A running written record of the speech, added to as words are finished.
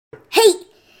Hey,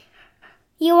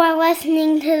 you are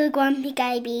listening to the Grumpy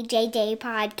Guy BJJ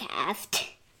podcast.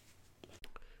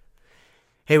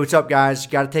 Hey, what's up, guys?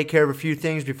 Got to take care of a few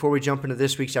things before we jump into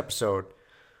this week's episode.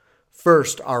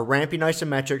 First, our Ramping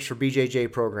Isometrics for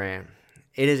BJJ program.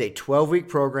 It is a 12-week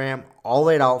program, all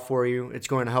laid out for you. It's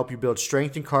going to help you build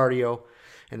strength and cardio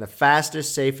in the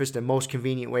fastest, safest, and most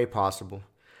convenient way possible.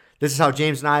 This is how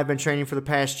James and I have been training for the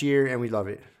past year, and we love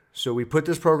it. So we put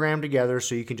this program together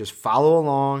so you can just follow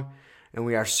along, and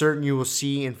we are certain you will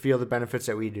see and feel the benefits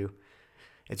that we do.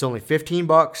 It's only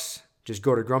 $15. Just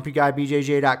go to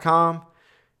grumpyguybjj.com,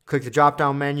 click the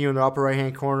drop-down menu in the upper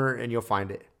right-hand corner, and you'll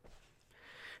find it.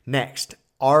 Next,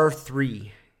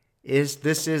 R3.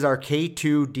 This is our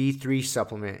K2 D3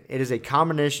 supplement. It is a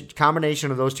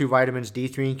combination of those two vitamins,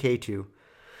 D3 and K2.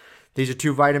 These are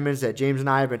two vitamins that James and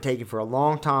I have been taking for a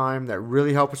long time that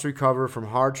really help us recover from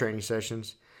hard training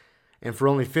sessions. And for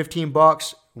only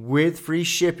 $15 with free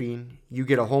shipping, you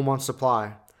get a whole month's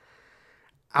supply.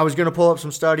 I was going to pull up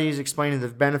some studies explaining the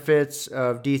benefits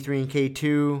of D3 and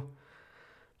K2,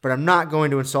 but I'm not going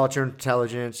to insult your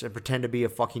intelligence and pretend to be a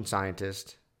fucking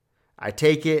scientist. I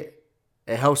take it.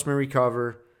 It helps me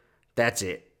recover. That's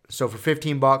it. So for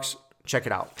 $15, check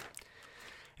it out.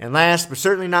 And last but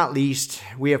certainly not least,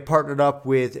 we have partnered up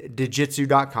with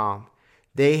Digitsu.com.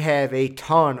 They have a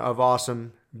ton of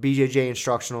awesome BJJ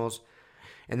instructionals,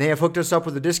 and they have hooked us up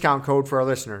with a discount code for our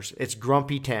listeners. It's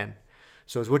Grumpy10.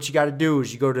 So what you got to do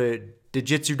is you go to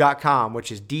Digitsu.com,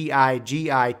 which is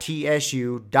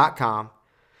Digitsu.com.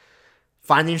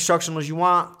 Find the instructionals you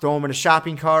want, throw them in a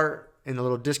shopping cart. In the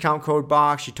little discount code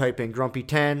box, you type in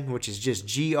Grumpy10, which is just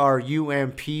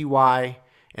GRUMPY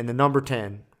and the number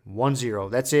 10, 10.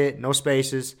 That's it, no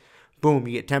spaces. Boom,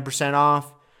 you get 10%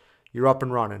 off. You're up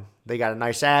and running. They got a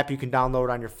nice app you can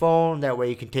download on your phone. That way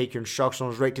you can take your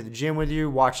instructionals right to the gym with you,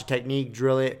 watch the technique,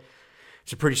 drill it.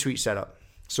 It's a pretty sweet setup.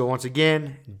 So once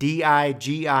again,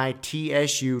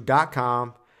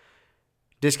 Digitsu.com.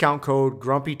 Discount code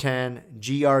Grumpy10,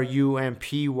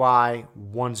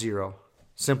 GRUMPY10.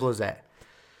 Simple as that.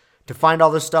 To find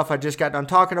all this stuff I just got done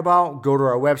talking about, go to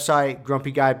our website,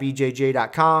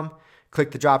 grumpyguybjj.com.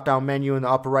 Click the drop-down menu in the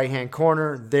upper right-hand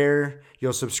corner. There,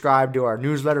 you'll subscribe to our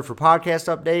newsletter for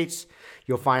podcast updates.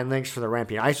 You'll find links for the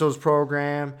Ramping Isos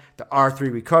program, the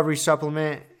R3 Recovery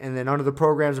Supplement, and then under the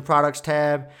Programs and Products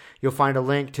tab, you'll find a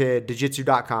link to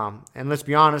Digitsu.com. And let's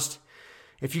be honest,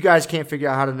 if you guys can't figure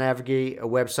out how to navigate a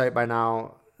website by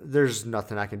now, there's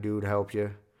nothing I can do to help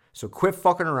you. So quit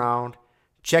fucking around.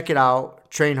 Check it out,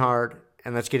 train hard,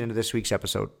 and let's get into this week's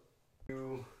episode.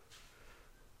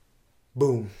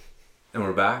 Boom. And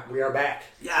we're back? We are back.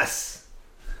 Yes!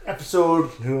 Who cares?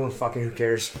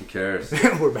 Who cares?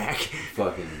 We're back.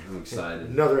 I'm excited.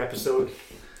 Another episode.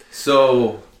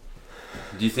 So,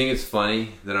 do you think it's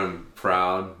funny that I'm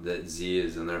proud that Z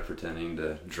is in there pretending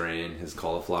to drain his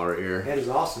cauliflower ear? That is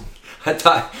awesome. I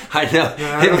know.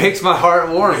 It makes my heart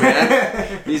warm,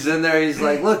 man. He's in there, he's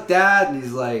like, look, Dad. And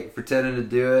he's like, pretending to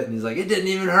do it. And he's like, it didn't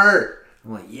even hurt.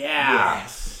 I'm like, yeah.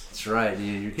 Yes. That's right,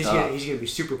 dude. You're tough. He's going to be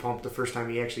super pumped the first time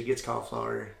he actually gets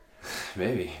cauliflower ear.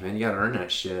 Maybe. Man, you got to earn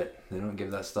that shit. They don't give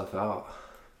that stuff out.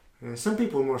 Yeah, some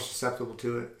people are more susceptible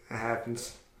to it. It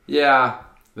happens. Yeah,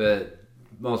 but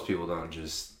most people don't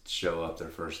just show up their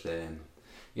first day, and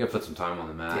you gotta put some time on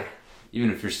the mat. Yeah.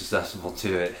 Even if you're susceptible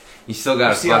to it, you still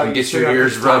gotta fucking get your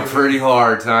ears rubbed pretty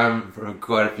hard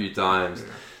quite a few times. Yeah.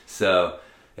 So,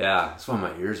 yeah, that's why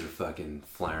my ears are fucking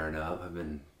flaring up. I've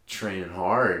been training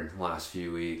hard the last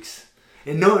few weeks.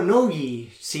 And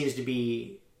no-gi seems to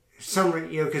be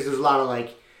because there's a lot of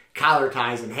like collar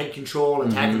ties and head control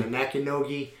and attacking the neck in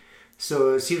no-gi.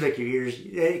 So it seems like your ears,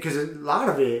 because a lot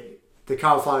of it, the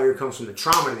cauliflower ear comes from the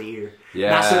trauma of the ear.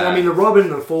 Yeah. The rubbing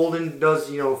and the folding does,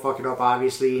 fuck it up,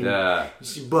 obviously. Yeah.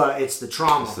 But it's the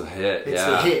trauma. It's the hit. It's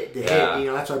the hit.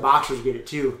 That's why boxers get it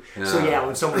too. Yeah. So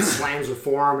when someone slams their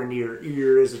forearm into your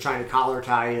ear as they're trying to collar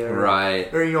tie you.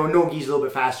 Right. Or, no-gi's a little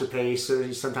bit faster paced,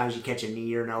 so sometimes you catch a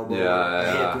knee or an elbow or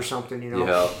a hip or something,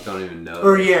 Yeah, don't even know.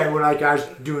 Or when I was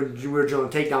we were drilling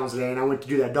takedowns today, and I went to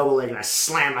do that double leg, and I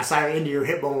slammed my side into your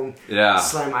hip bone. Yeah.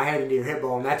 Slam my head into your hip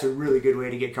bone. That's a really good way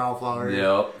to get cauliflower.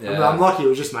 Yep. Yeah. I'm lucky it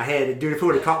was just my head. Dude, if it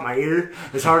would have caught my ear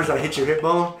as hard as I hit your hip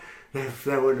bone, that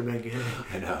wouldn't have been good.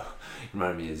 I know.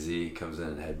 Reminded me of Z. Comes in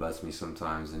and headbutts me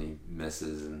sometimes, and he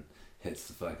misses and hits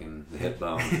the hip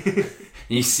bone.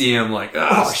 You see him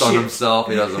stun himself.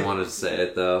 He doesn't want to say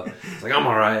it though. It's like, I'm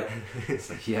all right.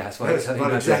 It's like, yeah, that's why I tell you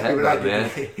not to headbutt,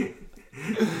 man.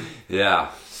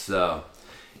 Yeah. So,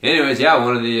 anyways,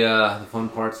 one of the fun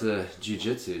parts of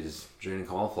jiu-jitsu is draining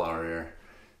cauliflower ear.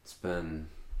 It's been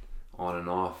on and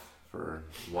off for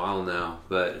a while now.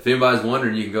 But if anybody's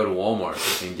wondering, you can go to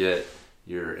Walmart and get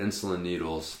your insulin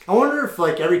needles. I wonder if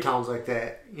like every town's like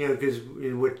that, you know, because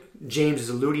what James is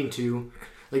alluding to,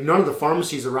 like none of the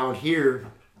pharmacies around here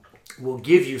will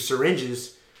give you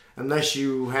syringes unless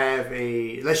you're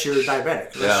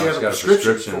diabetic, unless you have a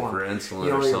prescription for insulin, you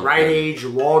know, or like something. Rite Aid or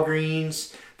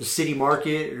Walgreens, the City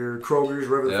Market or Kroger's,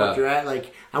 wherever the fuck you're at.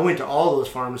 Like I went to all those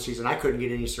pharmacies and I couldn't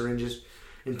get any syringes.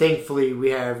 And thankfully we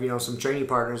have, you know, some training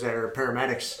partners that are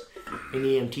paramedics and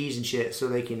EMTs and shit, so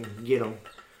they can get them.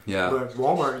 Yeah. But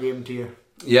Walmart gave them to you.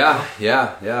 Yeah,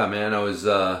 man. I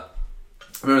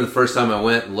remember the first time I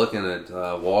went looking at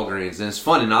Walgreens, and it's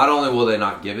funny. Not only will they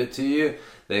not give it to you,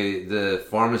 the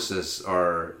pharmacists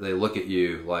they look at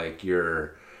you like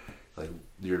you're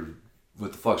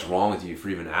what the fuck's wrong with you for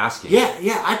even asking?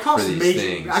 Yeah. I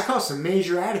caught some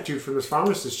major attitude from this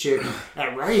pharmacist chick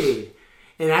at Rite Aid,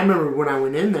 and I remember when I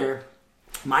went in there,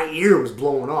 my ear was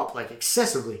blowing up like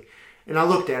excessively. And I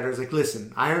looked at her, I was like,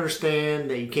 listen, I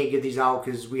understand that you can't get these out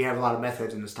because we have a lot of meth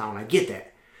heads in this town. I get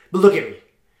that. But look at me.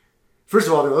 First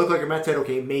of all, do I look like a meth head?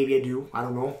 Okay, maybe I do. I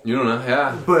don't know. You don't know,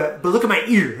 yeah. But look at my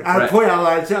ear. I point out,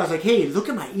 I was like, hey, look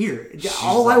at my ear.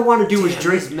 All I want to do is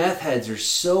drink. These meth heads are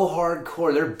so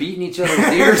hardcore. They're beating each other's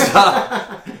ears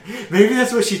up. Maybe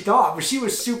that's what she thought, but she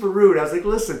was super rude. I was like,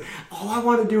 listen, all I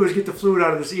want to do is get the fluid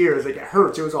out of this ear. I was like, it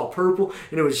hurts. It was all purple,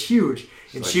 and it was huge.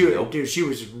 And she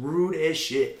was rude as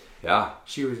shit. Yeah.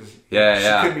 She was. Yeah.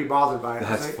 She couldn't be bothered by it.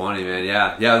 That's funny, man.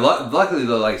 Yeah. Luckily,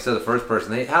 though, like I said, the first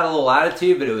person, they had a little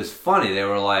attitude, but it was funny. They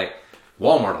were like,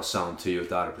 Walmart will sell them to you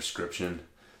without a prescription.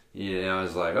 You know, I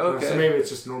was like, okay. So maybe it's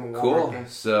just normal Walmart. Cool. Thing.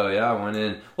 So, yeah, I went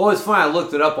in. Well, it's funny. I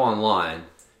looked it up online.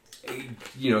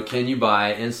 You know, can you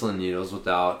buy insulin needles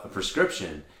without a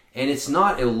prescription? And it's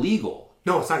not illegal.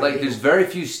 No, it's not like illegal. There's very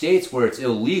few states where it's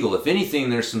illegal. If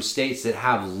anything, there's some states that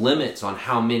have limits on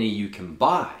how many you can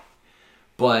buy.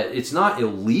 But it's not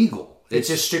illegal. It's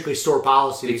just strictly store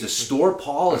policy. It's a store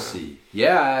policy.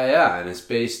 Yeah. And it's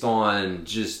based on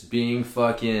just being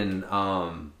fucking,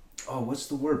 what's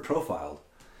the word? Profiled.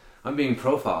 I'm being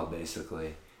profiled,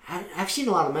 basically. I've seen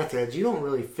a lot of meth heads. You don't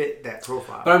really fit that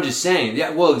profile. But I'm just saying, yeah,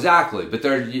 well, exactly. But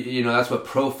that's what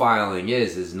profiling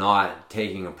is not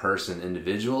taking a person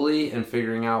individually and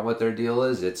figuring out what their deal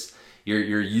is. It's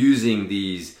you're using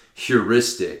these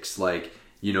heuristics like,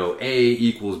 you know, A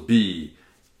equals B.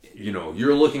 You know,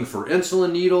 you're looking for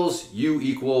insulin needles, you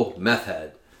equal meth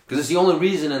head. Because it's the only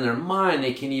reason in their mind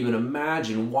they can even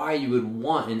imagine why you would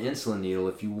want an insulin needle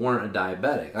if you weren't a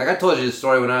diabetic. Like I told you this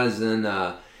story when I was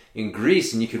in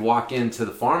Greece, and you could walk into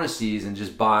the pharmacies and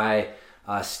just buy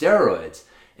steroids.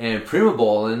 And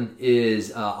Primobolan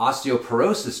is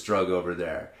osteoporosis drug over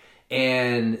there.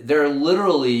 And they're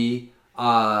literally,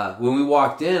 when we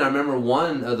walked in, I remember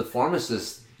one of the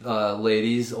pharmacists,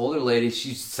 older ladies,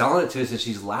 she's selling it to us and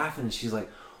she's laughing and she's like,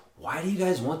 why do you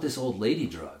guys want this old lady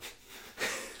drug?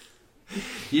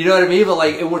 You know what I mean? But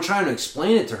like, and we're trying to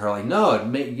explain it to her, like, no, it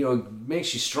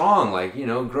makes you strong, like, you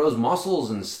know, grows muscles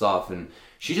and stuff. And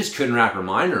she just couldn't wrap her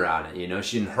mind around it. You know,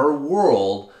 in her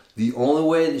world, the only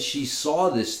way that she saw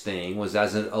this thing was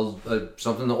as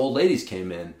something the old ladies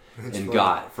came in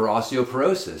got for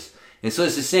osteoporosis. And so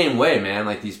it's the same way, man.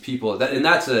 Like these people, that's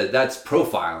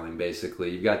profiling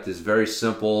basically. You've got this very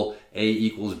simple A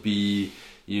equals B,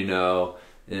 you know,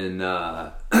 and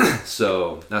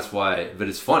so that's why. But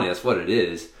it's funny. That's what it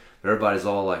is. Everybody's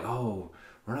all like, "Oh,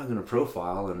 we're not going to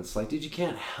profile," and it's like, dude, you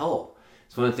can't help.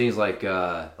 It's one of the things like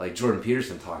Jordan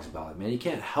Peterson talks about. Like, man, you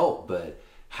can't help but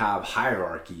have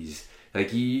hierarchies.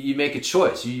 Like you make a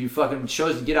choice. You fucking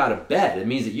chose to get out of bed. It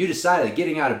means that you decided that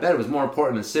getting out of bed was more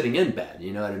important than sitting in bed.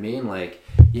 You know what I mean? Like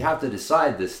you have to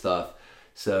decide this stuff.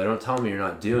 So don't tell me you're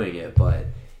not doing it. But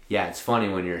yeah, it's funny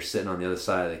when you're sitting on the other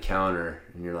side of the counter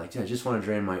and you're like, yeah, I just want to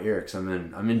drain my ear because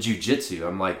I'm in jiu-jitsu.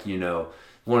 I'm like, you know,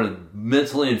 one of the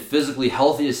mentally and physically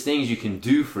healthiest things you can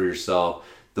do for yourself.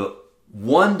 The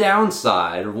one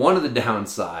downside, or one of the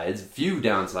downsides, few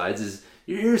downsides, is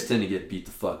your ears tend to get beat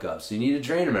the fuck up, so you need to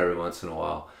drain them every once in a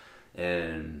while.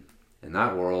 And in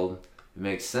that world, it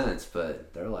makes sense,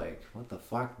 but they're like, what the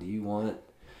fuck do you want?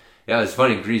 Yeah, it's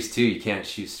funny in Greece too, you can't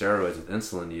shoot steroids with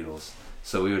insulin needles.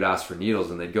 So we would ask for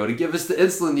needles and they'd go to give us the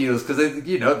insulin needles because they,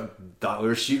 you know, thought we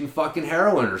were shooting fucking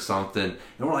heroin or something.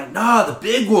 And we're like, nah, the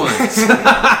big ones.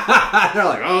 They're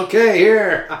like, okay,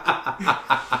 here.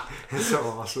 That's so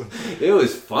awesome. It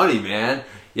was funny, man.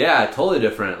 Yeah, totally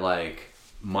different, like,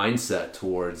 mindset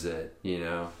towards it, you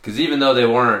know, because even though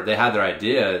they had their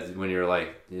idea when you're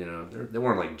like, you know, they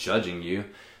weren't like judging you.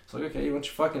 It's like, okay, you want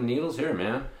your fucking needles? Here,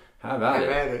 man, have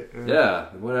at it. Yeah,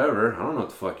 whatever. I don't know what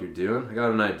the fuck you're doing. I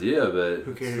got an idea, but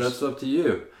who cares? That's up to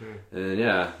you. And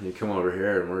you come over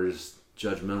here and we're just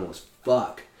judgmental as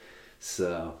fuck.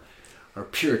 So, our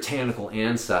puritanical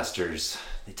ancestors,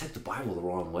 they took the Bible the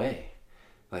wrong way.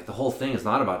 Like, the whole thing is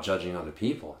not about judging other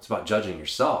people. It's about judging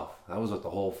yourself. That was what the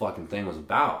whole fucking thing was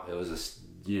about. It was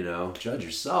judge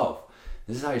yourself.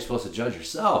 This is how you're supposed to judge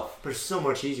yourself. But it's so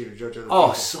much easier to judge other people.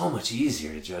 Oh, so much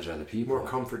easier to judge other people. More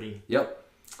comforting. Yep.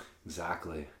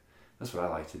 Exactly. That's what I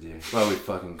like to do. That's why we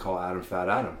fucking call Adam Fat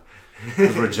Adam.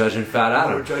 Because we're judging Fat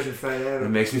Adam. We're judging Fat Adam. It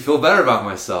makes me feel better about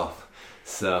myself.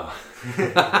 So...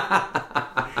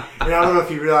 And I don't know if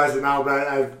you realize it now, but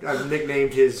I've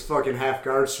nicknamed his fucking half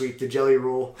guard sweep the Jelly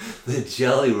Roll. The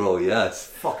Jelly Roll, yes.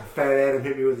 Fucking Fat Adam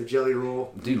hit me with the Jelly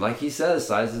Roll. Dude, like he says,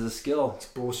 size is a skill. It's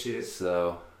bullshit.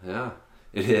 So, yeah,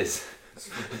 it is. It's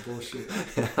fucking bullshit.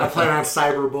 I plan on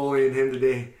cyberbullying him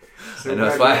today. So I know,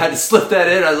 that's why I had to slip that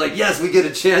in. I was like, yes, we get a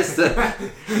chance to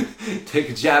take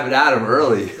a jab at Adam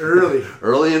early.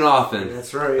 Early and often.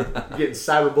 That's right. You're getting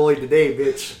cyberbullied today,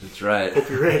 bitch. That's right. Hope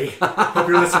you're ready. Hope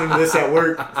you're listening to this at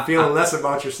work, feeling less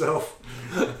about yourself.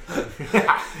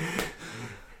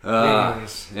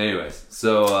 Anyways,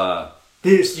 so...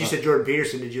 you said Jordan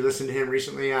Peterson. Did you listen to him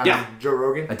recently on Joe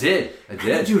Rogan? I did.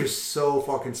 That dude is so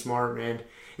fucking smart, man.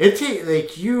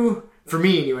 For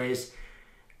me anyways...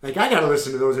 Like, I gotta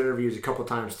listen to those interviews a couple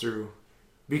times through.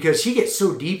 Because he gets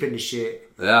so deep into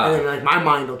shit. Yeah. And then, like, my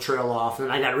mind will trail off. And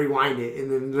then I gotta rewind it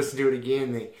and then listen to it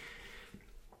again.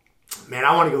 Man,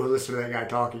 I want to go listen to that guy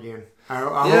talk again. I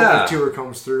hope the tour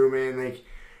comes through, man. Like,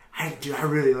 I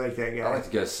really like that guy. I'd like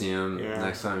to go see him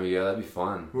next time we go. That'd be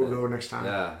fun. We'll go next time.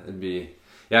 Yeah, it'd be...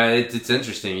 Yeah, it's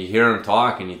interesting. You hear him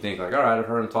talk and you think, like, all right, I've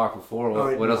heard him talk before.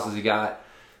 What else has he got?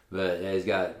 But, yeah, he's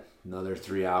got... another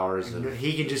 3 hours.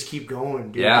 He can just keep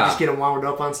going, dude. Yeah. You just get him wound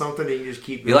up on something and you just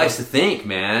keep going. He likes to think,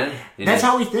 man. That's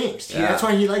how he thinks. Yeah. That's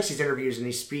why he likes these interviews and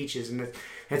these speeches. And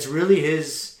that's really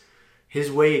his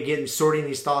way of sorting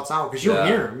these thoughts out. Because you'll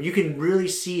hear him. You can really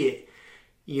see it.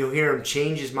 You'll hear him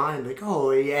change his mind. Like,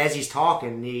 as he's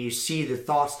talking, you see the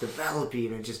thoughts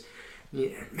developing. And just,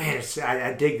 man,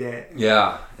 I dig that.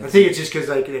 Yeah. I think it's just because,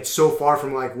 like, it's so far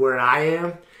from, like, where I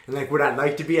am. And, like, what I'd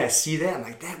like to be, I see that. I'm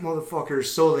like, that motherfucker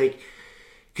is so, like...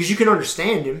 Because you can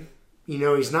understand him.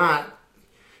 He's not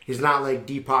like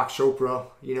Deepak Chopra.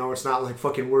 It's not like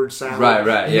fucking word salad.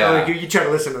 Right, yeah. Like you try to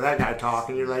listen to that guy talk,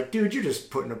 and you're like, dude, you're just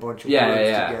putting a bunch of words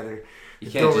together. You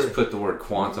can't just put the word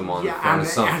quantum on the front of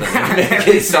something and make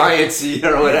it sciencey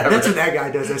or whatever. That's what that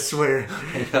guy does, I swear.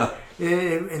 I know.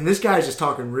 And this guy's just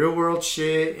talking real world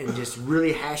shit and just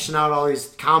really hashing out all these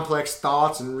complex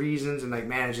thoughts and reasons. And, like,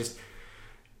 man, it's just...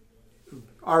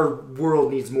 Our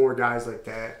world needs more guys like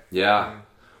that. Yeah.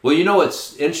 Well, you know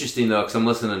what's interesting, though, because I'm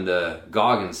listening to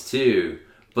Goggins, too,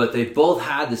 but they both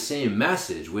had the same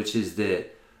message, which is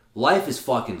that life is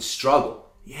fucking struggle.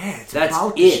 Yeah, That's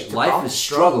about it. Life is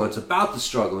struggle. It's about the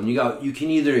struggle. And you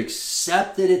can either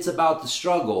accept that it's about the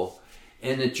struggle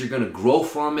and that you're going to grow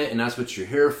from it and that's what you're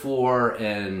here for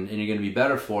and you're going to be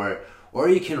better for it, or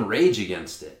you can rage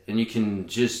against it and you can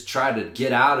just try to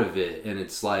get out of it. And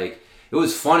it's like... It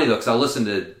was funny, though, because I listened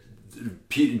to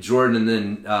Pete and Jordan and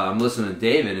then I'm listening to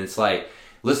David, and it's like,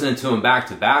 listening to them back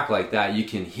to back like that, you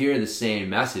can hear the same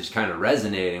message kind of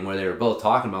resonating where they were both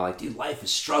talking about, like, dude, life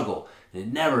is struggle, and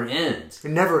it never ends.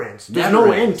 It never ends. There's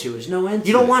no end to it. There's no end to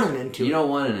it. You don't want an end to it. You don't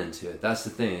want an end to it. That's the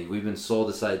thing. We've been sold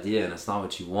this idea, and it's not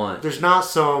what you want. There's not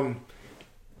some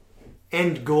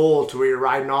end goal to where you're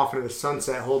riding off into the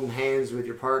sunset holding hands with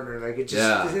your partner. Like, it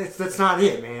just, that's not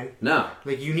it, man. No.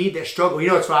 Like, you need that struggle.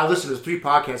 It's why I listened to 3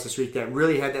 podcasts this week that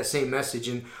really had that same message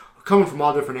and coming from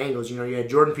all different angles. You had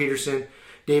Jordan Peterson,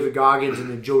 David Goggins, and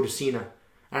then Joe DeCina.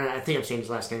 And I think I'm saying his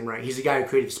last name right. He's the guy who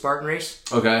created the Spartan Race.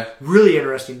 Okay. Really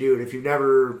interesting dude. If you've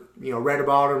never, read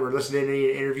about him or listened to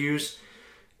any interviews,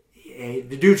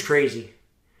 the dude's crazy.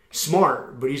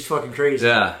 Smart, but he's fucking crazy.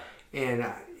 Yeah. And,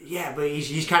 but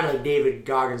he's kind of like David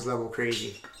Goggins level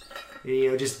crazy,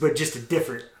 just a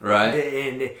different,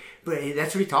 right? But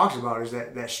that's what he talks about is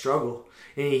that struggle.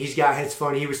 And it's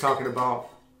funny. He was talking about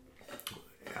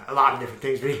a lot of different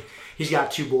things, but he's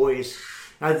got 2 boys.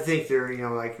 I think they're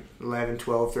like 11,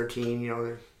 12, 13.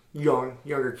 They're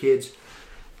younger kids.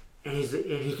 And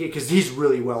because he's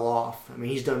really well off. I mean,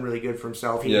 he's done really good for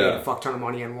himself. He made a fuck ton of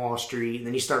money on Wall Street, and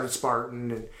then he started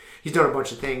Spartan, and he's done a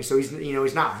bunch of things. So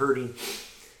he's not hurting.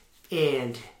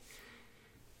 And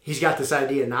he's got this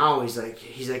idea now. He's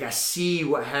like, I see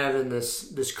what having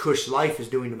this cush life is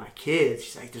doing to my kids.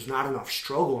 He's like, there's not enough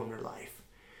struggle in their life.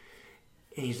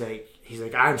 And he's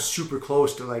like, I'm super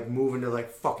close to like moving to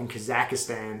like fucking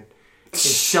Kazakhstan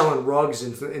selling rugs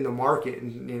in the market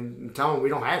and telling them we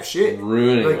don't have shit.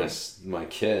 Ruining my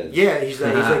kids. Yeah, he's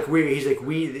like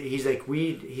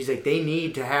they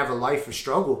need to have a life of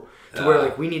struggle to where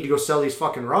like we need to go sell these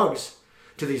fucking rugs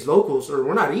to these locals or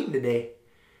we're not eating today.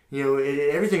 You know,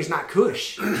 everything's not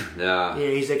cush. Yeah. You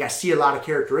know, he's like, I see a lot of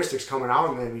characteristics coming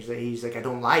out of him. He's like, I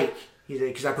don't like. He's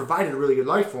like, because I provided a really good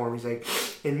life for him. He's like,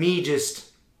 and me just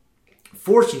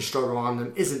forcing struggle on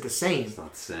them isn't the same. It's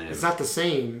not the same. It's not the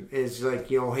same as like,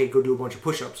 you know, hey, go do a bunch of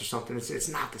push-ups or something. It's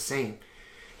not the same.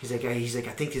 He's like, I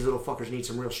think these little fuckers need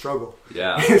some real struggle.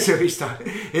 Yeah. So he's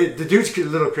the dude's a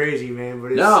little crazy, man.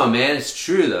 But no, man, it's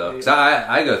true though. Cause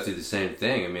I go through the same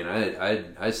thing. I mean,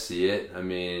 I see it. I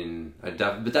mean,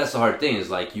 but that's the hard thing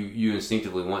is like you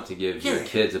instinctively want to give your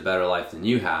kids a better life than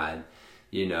you had,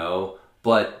 you know.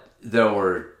 But there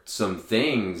were some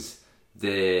things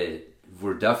that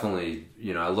were definitely,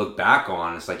 you know, I look back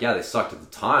on. It's like, yeah, they sucked at the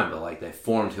time, but like they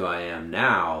formed who I am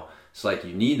now. It's like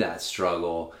you need that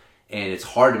struggle. And it's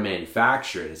hard to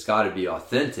manufacture it. It's got to be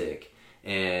authentic.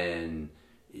 And,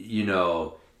 you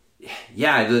know,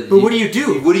 yeah. But what do you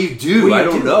do? What do you do? I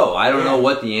don't know. I don't know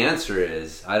what the answer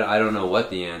is. I don't know what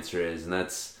the answer is. And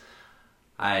that's,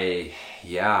 for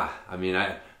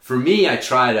me, I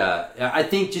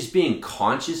think just being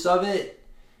conscious of it,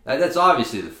 that's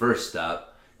obviously the first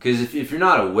step. Because if you're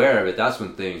not aware of it, that's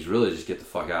when things really just get the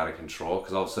fuck out of control.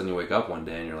 Because all of a sudden you wake up one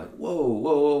day and you're like,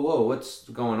 whoa, what's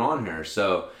going on here?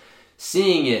 So,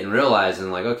 seeing it and realizing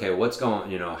like, okay, what's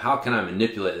going, you know, how can I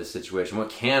manipulate this situation?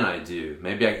 What can I do?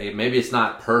 Maybe it's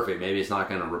not perfect. Maybe it's not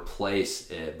going to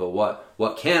replace it, but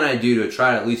what can I do to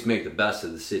try to at least make the best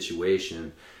of the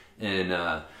situation? And,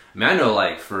 I mean, I know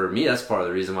like for me, that's part of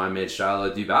the reason why I made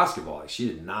Shiloh do basketball. Like she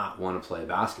did not want to play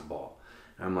basketball.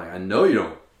 And I'm like, I know you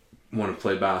don't want to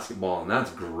play basketball and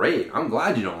that's great. I'm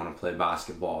glad you don't want to play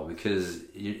basketball because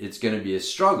it's going to be a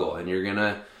struggle and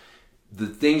the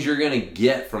things you're going to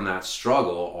get from that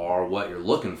struggle are what you're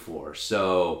looking for.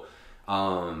 So,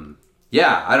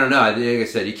 yeah, I don't know. Like I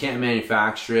said, you can't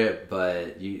manufacture it,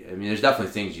 but there's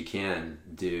definitely things you can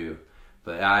do.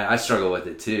 But I struggle with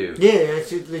it too. Yeah,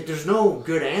 it's like there's no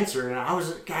good answer. And I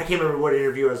can't remember what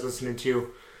interview I was listening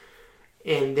to,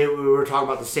 and we were talking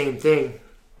about the same thing.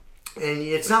 And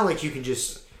it's not like you can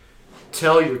just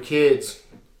tell your kids,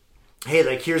 hey,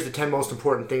 like here's the 10 most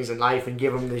important things in life, and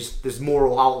give them this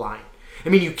moral outline. I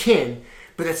mean, you can,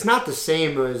 but it's not the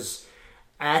same as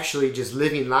actually just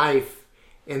living life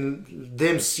and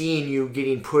them seeing you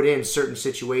getting put in certain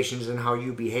situations and how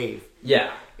you behave.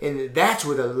 Yeah. And that's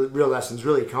where the real lessons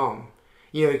really come.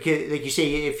 You know, like you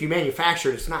say, if you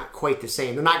manufacture it, it's not quite the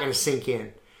same. They're not going to sink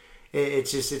in.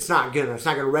 It's not going to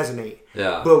resonate.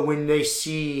 Yeah. But when they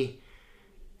see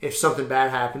if something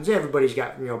bad happens, everybody's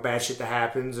got, you know, bad shit that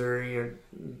happens or, you know,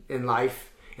 in life.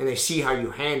 And they see how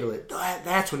you handle it.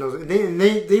 That's when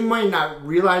they might not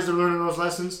realize they're learning those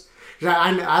lessons.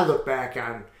 I look back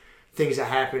on things that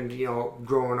happened, you know,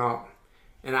 growing up,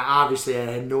 and I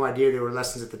had no idea they were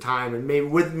lessons at the time, and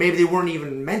maybe they weren't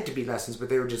even meant to be lessons, but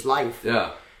they were just life.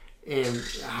 Yeah. And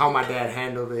how my dad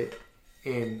handled it,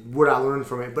 and what I learned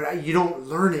from it. But you don't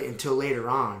learn it until later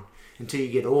on, until you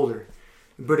get older.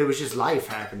 But it was just life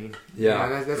happening. Yeah. You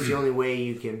know, that's the only way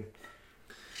you can.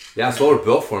 Yeah, that's what we're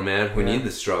built for, man. We need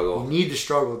the struggle. You need the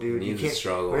struggle, dude. You need the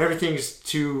struggle. When everything's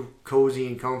too cozy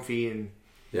and comfy and...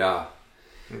 Yeah.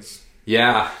 It's...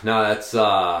 Yeah, no, that's...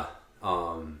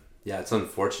 it's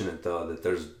unfortunate, though, that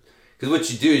there's... Because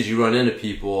what you do is you run into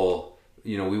people...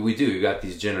 You know, we do. We got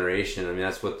these generation. I mean,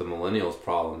 that's what the millennials'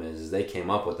 problem is they came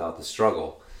up without the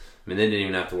struggle. I mean, they didn't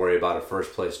even have to worry about a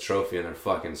first-place trophy in their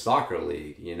fucking soccer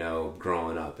league, you know,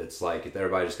 growing up. It's like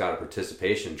everybody just got a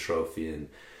participation trophy, and...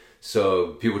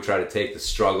 So people try to take the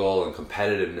struggle and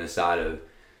competitiveness out of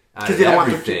because they don't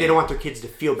want their kids to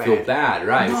feel bad. Feel bad,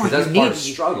 right? Because that's part of the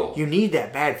struggle. You need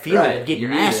that bad feeling to get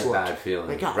your ass whooped. Bad feeling,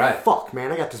 like, oh, right? Fuck,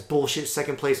 man, I got this bullshit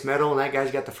second place medal, and that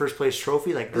guy's got the first place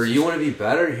trophy. Like, or you want to be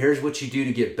better? Here's what you do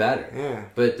to get better. Yeah.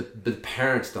 But the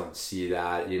parents don't see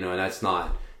that, you know, and that's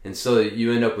not. And so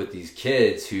you end up with these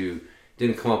kids who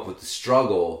didn't come up with the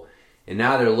struggle, and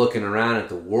now they're looking around at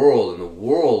the world, and the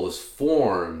world was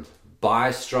formed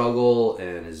by struggle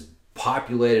and is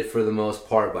populated for the most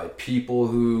part by people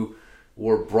who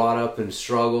were brought up in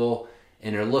struggle,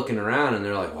 and they're looking around and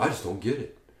they're like, well, I just don't get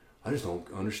it. I just don't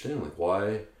understand, like,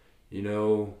 why, you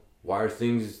know, why are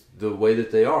things the way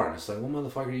that they are? And it's like, well,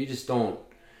 motherfucker, you just don't,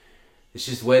 it's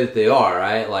just the way that they are,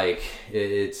 right? Like,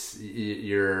 we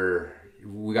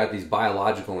got these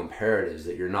biological imperatives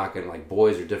that you're not gonna, like,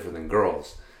 boys are different than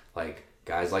girls. Like,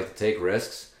 guys like to take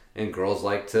risks and girls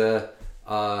like to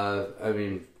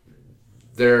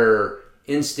their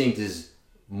instinct is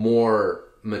more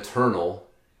maternal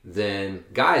than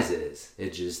guys is.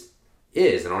 It just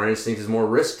is, and our instinct is more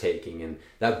risk taking. And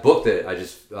that book that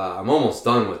I'm almost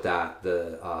done with that.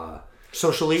 The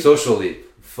Social Leap. Social Leap,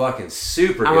 fucking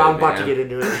super good. I'm about to get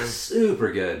into it.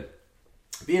 Super good.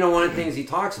 But one of the things he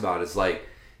talks about is like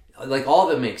all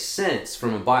of it makes sense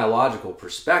from a biological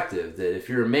perspective. That if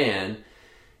you're a man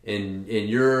and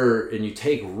you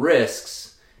take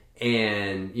risks,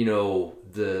 and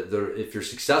if you're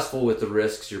successful with the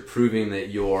risks, you're proving that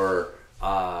you're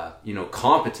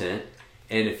competent.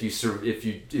 And if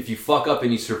you fuck up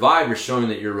and you survive, you're showing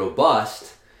that you're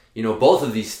robust. Both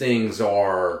of these things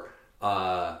are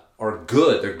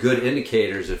good. They're good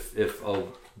indicators if a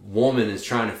woman is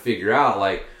trying to figure out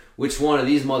like which one of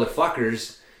these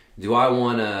motherfuckers do I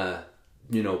want to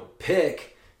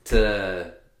pick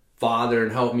to father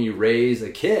and help me raise a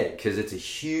kid, because it's a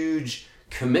huge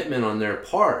commitment on their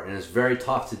part, and it's very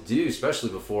tough to do, especially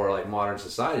before like modern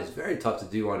society. It's very tough to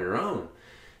do on your own.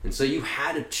 And so you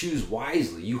had to choose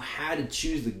wisely. You had to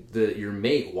choose your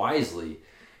mate wisely.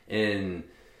 And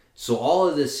so all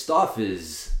of this stuff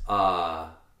is,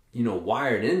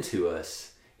 wired into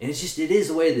us. And it is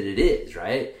the way that it is,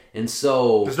 right? And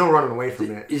so there's no running away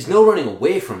from it. There's no running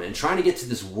away from it. And trying to get to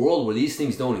this world where these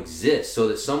things don't exist, so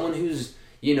that someone who's,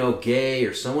 gay,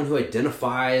 or someone who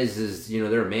identifies as,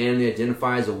 they're a man, they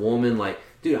identify as a woman, like,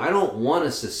 dude, I don't want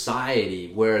a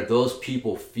society where those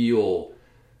people feel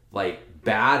like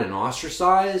bad and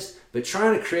ostracized, but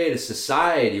trying to create a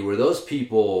society where those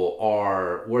people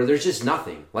are, where there's just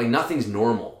nothing, like nothing's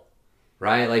normal,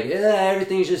 right? Like,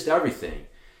 everything's just everything.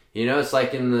 It's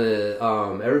like in the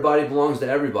Everybody Belongs to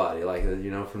Everybody, like,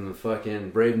 from the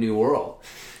fucking Brave New World.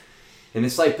 And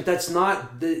it's like, but that's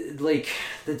not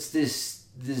that's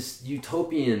this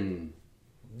utopian,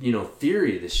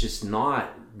 theory that's just not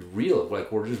real. Like,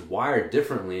 we're just wired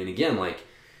differently. And again, like,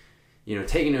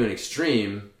 taken to an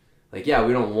extreme, like, yeah,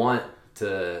 we don't want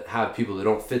to have people that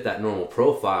don't fit that normal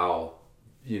profile,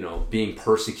 being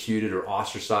persecuted or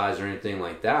ostracized or anything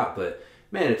like that. But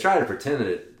man, to try to pretend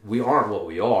that we aren't what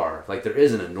we are, like there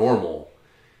isn't a normal,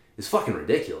 is fucking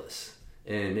ridiculous.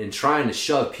 And trying to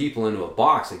shove people into a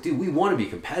box, like, dude, we want to be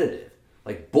competitive.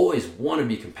 Like, boys want to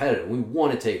be competitive. We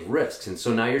want to take risks. And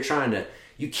so now you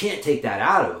can't take that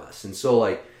out of us. And so,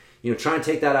 like, trying to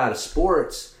take that out of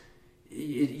sports,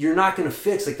 you're not going to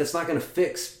fix, like, that's not going to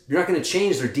fix, you're not going to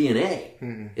change their DNA.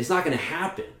 Mm-hmm. It's not going to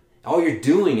happen. All you're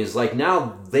doing is, like,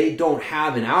 now they don't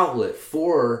have an outlet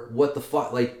for what the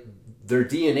fuck, like, their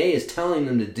DNA is telling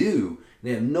them to do.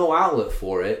 They have no outlet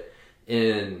for it.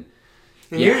 And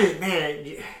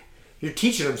you're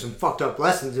teaching them some fucked up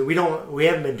lessons, and we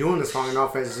haven't been doing this long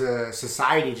enough as a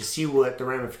society to see what the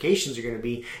ramifications are going to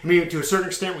be. I mean, to a certain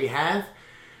extent we have,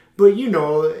 but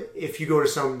if you go to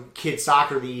some kid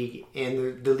soccer league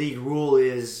and the league rule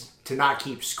is to not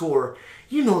keep score,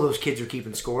 those kids are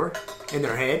keeping score in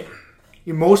their head.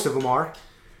 Most of them are.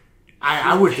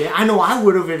 I would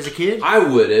have as a kid. I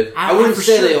would have. I wouldn't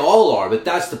say they all are, but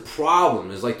that's the problem.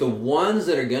 Is like the ones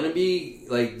that are going to be,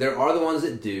 like, there are the ones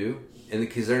that do, and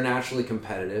because they're naturally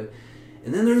competitive,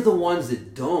 and then there are the ones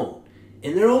that don't,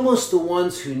 and they're almost the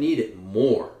ones who need it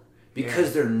more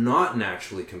because they're not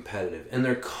naturally competitive and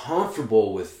they're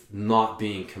comfortable with not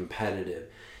being competitive.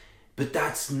 But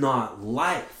that's not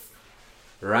life.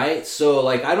 Right? So,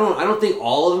 like, I don't think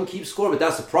all of them keep score, but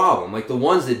that's the problem. Like, the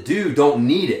ones that do don't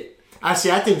need it. I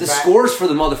think the scores for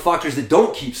the motherfuckers that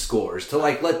don't keep scores, to,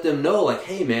 like, let them know, like,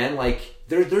 hey, man, like,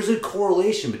 there's a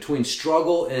correlation between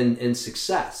struggle and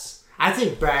success. I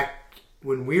think back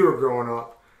when we were growing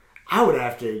up, I would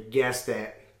have to guess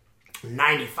that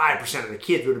 95% of the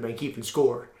kids would have been keeping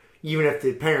score, even if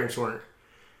the parents weren't.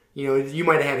 You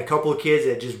might have had a couple of kids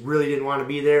that just really didn't want to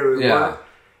be there. Or weren't.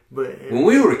 But when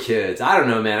we were kids, I don't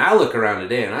know, man. I look around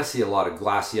today and I see a lot of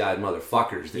glassy-eyed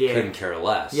motherfuckers that couldn't care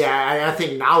less. Yeah, I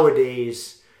think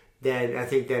nowadays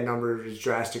that number is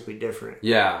drastically different.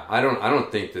 Yeah, I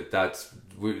don't think that's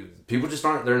people just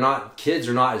aren't. They're not, kids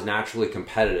are not as naturally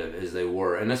competitive as they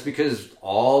were, and that's because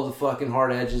all the fucking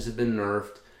hard edges have been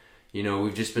nerfed.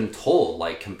 We've just been told,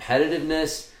 like,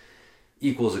 competitiveness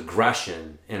equals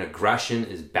aggression, and aggression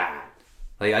is bad.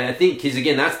 Like, I think, because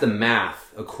again, that's the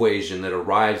math equation that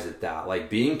arrives at that. Like,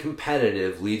 being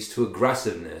competitive leads to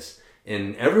aggressiveness.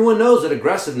 And everyone knows that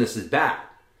aggressiveness is bad.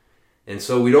 And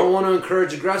so we don't want to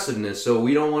encourage aggressiveness, so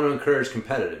we don't want to encourage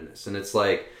competitiveness. And it's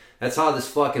like, that's how this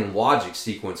fucking logic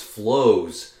sequence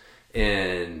flows.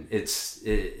 And it's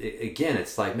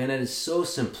like, man, it is so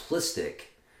simplistic.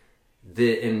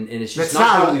 And it's just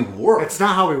not how we work. It's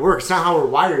not how we work. It's not how we're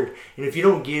wired. And if you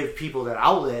don't give people that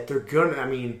outlet, they're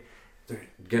gonna,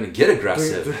 gonna get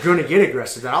aggressive. They're gonna get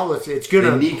aggressive. The outlets,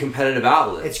 They need competitive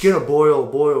outlets. It's gonna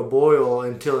boil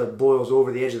until it boils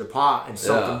over the edge of the pot and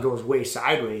something goes way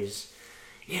sideways.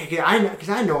 Yeah, because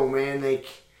I know, man. Like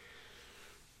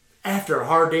after a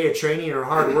hard day of training or a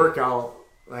hard workout,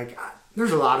 like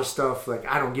there's a lot of stuff like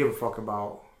I don't give a fuck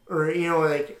about, or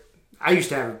like. I used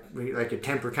to have like a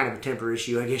temper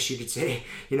issue, I guess you could say.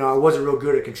 I wasn't real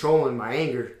good at controlling my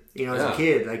anger, as a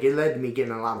kid. Like it led to me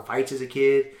getting in a lot of fights as a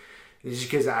kid. It's just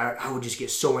because I would just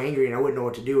get so angry and I wouldn't know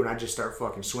what to do and I'd just start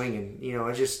fucking swinging.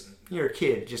 You're a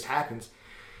kid, it just happens.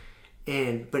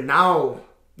 But now,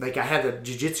 like I have the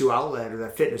jiu-jitsu outlet or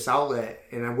that fitness outlet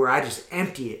and where I just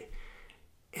empty it.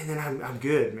 And then I'm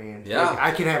good, man. Yeah. Like,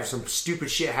 I can have some stupid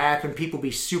shit happen, people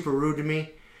be super rude to me.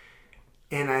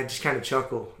 And I just kind of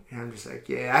chuckle. And I'm just like,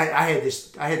 yeah, I had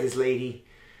this lady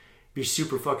be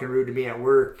super fucking rude to me at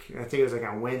work. I think it was like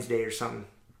on Wednesday or something.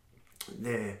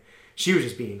 She was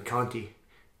just being cunty.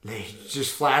 Like,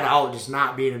 just flat out, just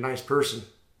not being a nice person.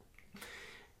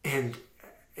 And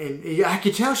I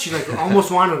could tell she like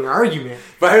almost wanted an argument.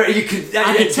 But I could tell.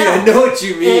 I know what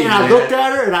you mean. And I looked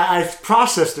at her and I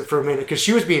processed it for a minute because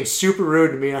she was being super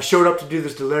rude to me. I showed up to do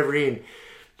this delivery and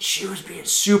she was being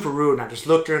super rude. And I just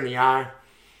looked her in the eye.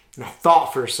 And I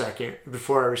thought for a second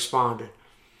before I responded.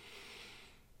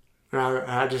 And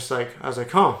I was like,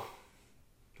 huh,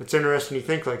 it's interesting you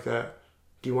think like that.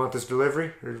 Do you want this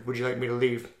delivery or would you like me to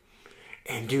leave?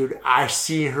 And dude, I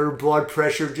see her blood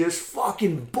pressure just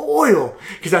fucking boil.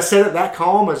 Because I said it that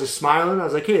calm, I was just smiling. I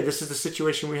was like, hey, this is the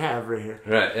situation we have right here.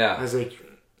 Right, yeah. I was like,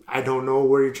 I don't know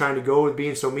where you're trying to go with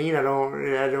being so mean. I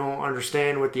don't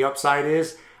understand what the upside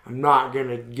is. I'm not going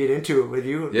to get into it with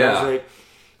you. Yeah. I was like,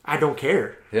 I don't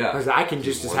care. Yeah. I can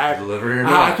just as happily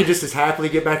I can just as happily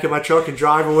get back in my truck and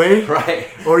drive away. Right.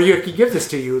 Or you can give this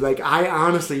to you. Like I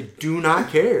honestly do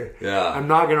not care. Yeah. I'm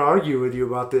not gonna argue with you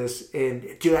about this.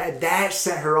 And dude, that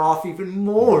set her off even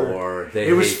more.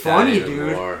 It was funny,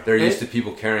 dude. More. They're used to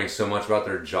people caring so much about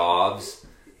their jobs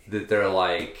that they're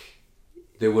like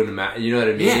they wouldn't matter. You know what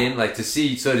I mean? Yeah. Like to see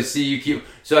you keep.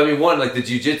 So I mean, one like the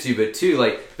jiu-jitsu, but two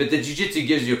but the jiu-jitsu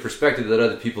gives you a perspective that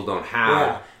other people don't have.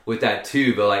 Yeah. With that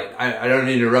too, but like I don't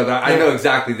need to rub it. I know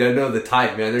exactly. I know the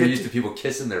type, man. They're used to people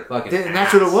kissing their fucking ass. And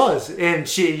that's what it was. And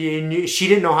she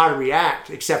didn't know how to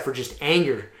react except for just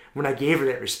anger when I gave her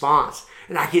that response.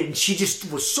 And she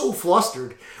just was so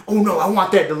flustered. Oh no, I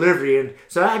want that delivery. And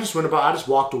so I just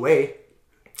walked away,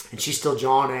 and she's still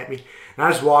jawing at me. And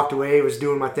I just walked away, was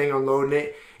doing my thing, unloading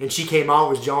it, and she came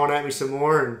out, was jawing at me some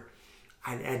more, and.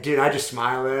 I just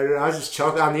smiled at her. I was just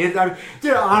chuckling on the inside.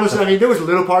 Honestly, there was a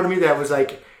little part of me that was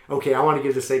like, okay, I want to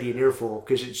give this lady an earful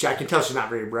because I can tell she's not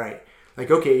very bright.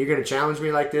 Like, okay, you're gonna challenge me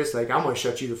like this? Like, I'm gonna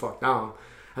shut you the fuck down.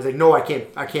 I was like, no, I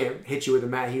can't hit you with a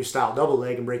Matt Hughes style double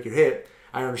leg and break your hip.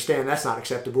 I understand that's not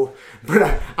acceptable,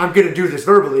 but I'm gonna do this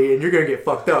verbally, and you're gonna get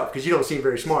fucked up because you don't seem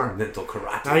very smart. Mental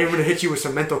karate. I'm even gonna hit you with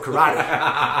some mental karate.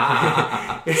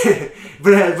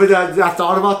 but I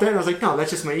thought about that, and I was like, no,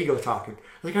 that's just my ego talking.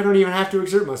 Like I don't even have to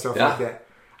exert myself like that.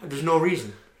 There's no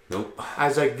reason. Nope. I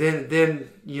was like, then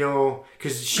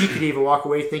because she could even walk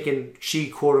away thinking she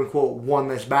quote unquote won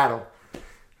this battle. I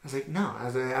was like, no.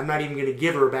 I'm not even gonna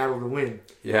give her a battle to win.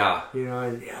 Yeah.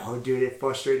 Dude, it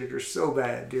frustrated her so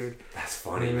bad, dude. That's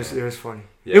funny. It was funny.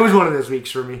 Yeah. It was one of those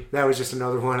weeks for me. That was just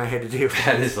another one I had to do.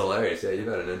 That is hilarious. Yeah, you've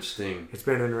had an interesting. It's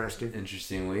been interesting.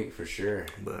 Interesting week for sure.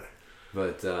 But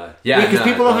because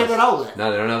people don't have that outlet.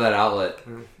 No, they don't have that outlet.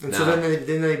 And so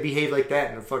then they behave like that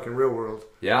in the fucking real world.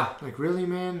 Yeah. Like really,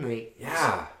 man. Like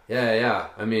yeah.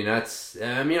 I mean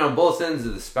on both ends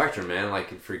of the spectrum, man.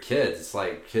 Like for kids, it's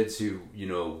like kids who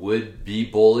would be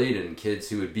bullied and kids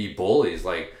who would be bullies.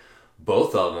 Like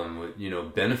both of them would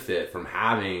benefit from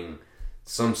having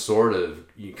some sort of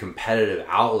competitive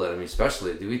outlet. I mean,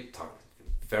 especially we talk.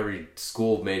 If every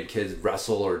school made kids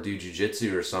wrestle or do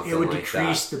jiu-jitsu or something like that. It would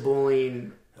decrease the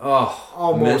bullying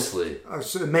almost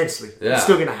immensely. Yeah. It's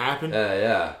still going to happen.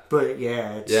 Yeah. But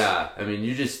yeah. I mean,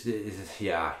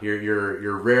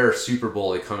 your rare super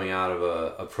bully coming out of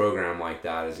a program like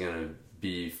that is going to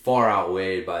be far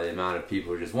outweighed by the amount of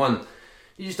people who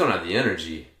you just don't have the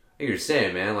energy. Like you're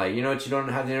saying, man, like, you know what you don't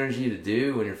have the energy to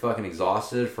do when you're fucking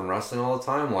exhausted from wrestling all the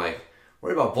time? Like,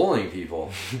 worry about bullying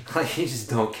people. Like, you just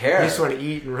don't care. You just want to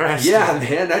eat and rest. Yeah,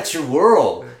 man, that's your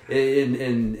world. And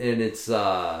it's,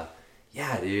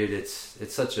 dude, it's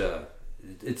such a,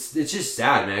 it's just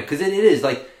sad, man. Because it is,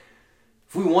 like,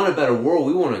 if we want a better world,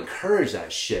 we want to encourage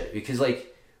that shit. Because,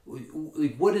 like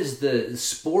what is the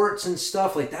sports and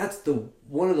stuff? Like, that's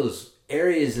one of those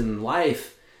areas in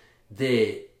life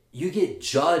that you get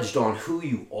judged on who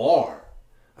you are.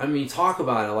 I mean, talk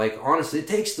about it. Like, honestly, it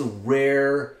takes the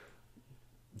rare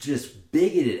just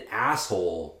bigoted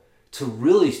asshole to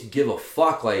really give a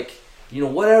fuck. Like, you know,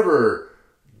 whatever,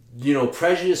 you know,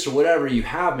 prejudice or whatever you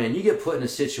have, man, you get put in a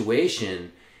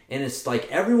situation and it's like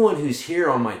everyone who's here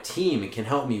on my team and can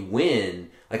help me win,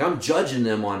 like I'm judging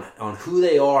them on who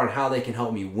they are and how they can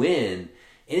help me win.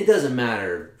 And it doesn't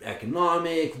matter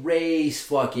economic, race,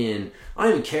 fucking, I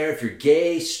don't even care if you're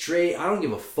gay, straight, I don't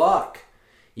give a fuck.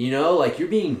 You know, like you're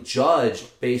being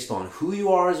judged based on who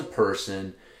you are as a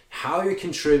person, how you're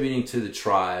contributing to the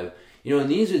tribe. You know,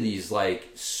 and these are these like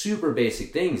super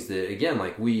basic things that, again,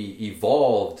 like we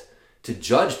evolved to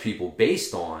judge people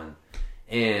based on.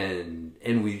 And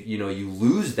we, you know, you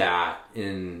lose that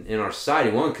in our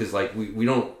society. One, because like we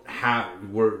don't have,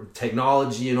 we're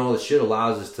technology and all this shit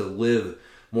allows us to live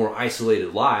more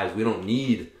isolated lives. We don't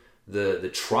need the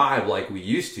tribe like we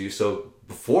used to. So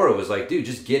before it was like, dude,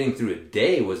 just getting through a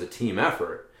day was a team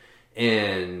effort.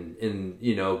 And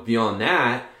you know, beyond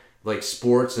that, like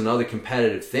sports and other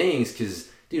competitive things, because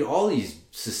dude, all these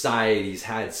societies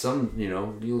had some, you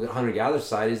know, you look at hunter-gatherer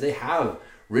societies, they have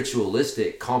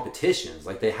ritualistic competitions.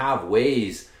 Like they have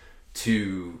ways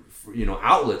to, you know,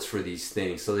 outlets for these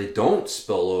things so they don't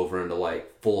spill over into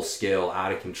like full scale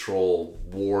out of control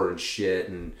war and shit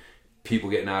and people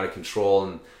getting out of control.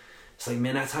 And it's like,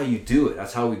 man, that's how you do it.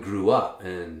 That's how we grew up.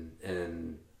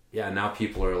 And yeah, now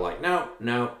people are like, no.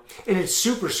 And it's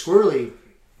super squirrely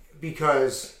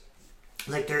because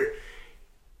like they're,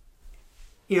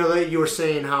 you know, like you were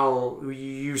saying how you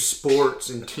use sports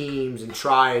and teams and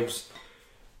tribes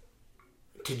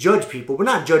to judge people, but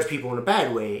not judge people in a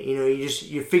bad way. You know,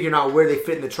 you're figuring out where they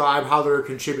fit in the tribe, how they're a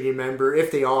contributing member,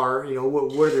 if they are, you know,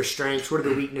 what are their strengths, what are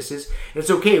their weaknesses. And it's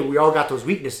okay, we all got those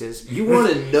weaknesses. You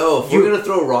want to know if we're going to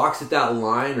throw rocks at that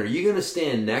line, are you going to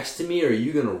stand next to me or are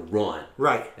you going to run?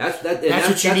 Right. That's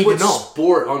what you need to know.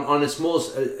 Sport on its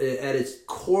most, at its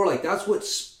core, like that's what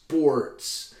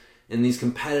sports and these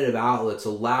competitive outlets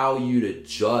allow you to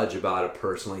judge about a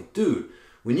person. Like, dude,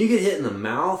 when you get hit in the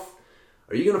mouth,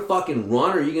 are you going to fucking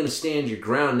run or are you going to stand your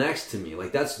ground next to me?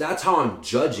 Like, that's how I'm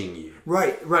judging you.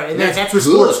 Right. And that's what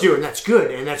sports do, and that's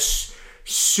good. And that's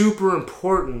super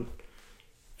important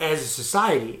as a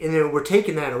society. And then we're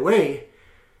taking that away.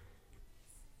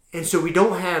 And so we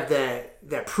don't have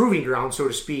that proving ground, so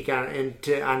to speak,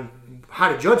 on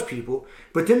how to judge people.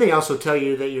 But then they also tell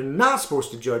you that you're not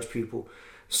supposed to judge people.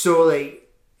 So,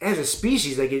 like, as a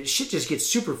species, like, shit just gets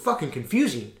super fucking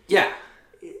confusing. Yeah.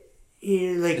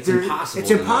 Like it's impossible. It's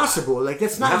impossible. Like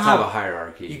that's not you have to have a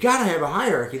hierarchy. You gotta have a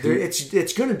hierarchy.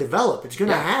 It's going to develop. It's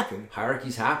going to happen.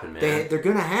 Hierarchies happen, man. They're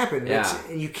going to happen. Yeah.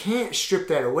 And you can't strip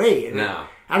that away. And no.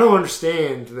 I don't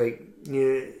understand. Like,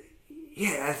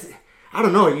 I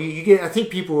don't know. You get. I think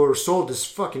people are sold this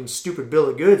fucking stupid bill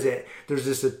of goods that there's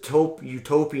this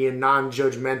utopian,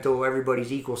 non-judgmental,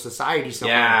 everybody's equal society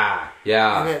somewhere.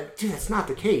 Yeah. And dude, that's not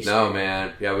the case. No,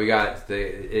 man. Yeah, we got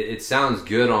it sounds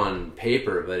good on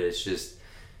paper, but it's just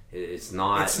it's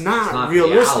not. It's not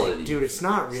realistic, reality. Dude. It's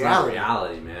not reality. It's not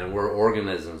reality, man. We're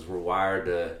organisms. We're wired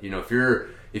to. You know,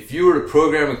 if you were to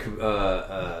program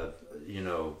a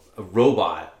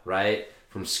robot, right?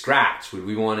 From scratch, would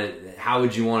we want it? How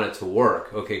would you want it to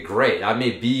work? Okay, great. That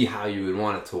may be how you would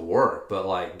want it to work, but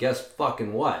like, guess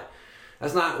fucking what?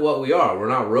 That's not what we are. We're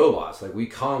not robots. Like we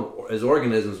come as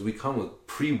organisms, we come with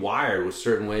pre-wired with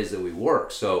certain ways that we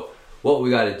work. So what we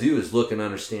got to do is look and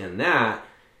understand that,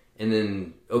 and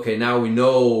then okay, now we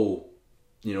know.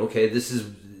 You know, okay, this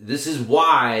is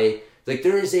why. Like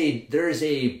there is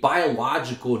a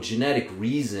biological genetic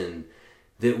reason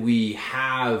that we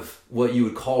have what you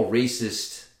would call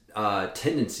racist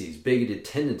tendencies, bigoted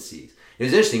tendencies. It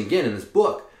was interesting, again, in this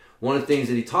book, one of the things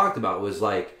that he talked about was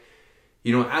like,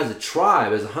 you know, as a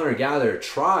tribe, as a hunter-gatherer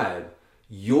tribe,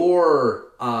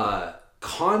 your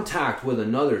contact with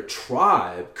another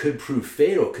tribe could prove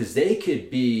fatal because they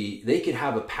could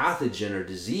have a pathogen or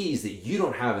disease that you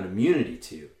don't have an immunity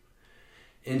to.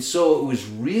 And so it was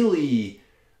really...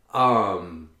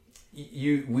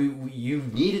 You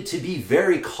needed to be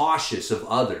very cautious of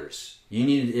others.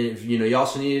 You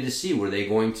also needed to see, were they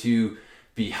going to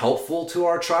be helpful to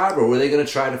our tribe or were they going to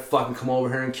try to fucking come over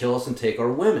here and kill us and take our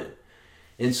women?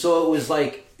 And so it was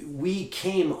like we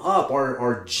came up,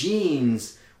 our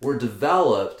genes were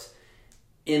developed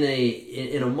in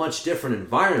a much different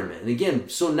environment. And again,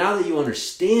 so now that you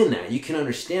understand that, you can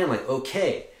understand like,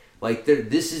 okay, like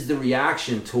this is the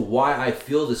reaction to why I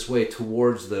feel this way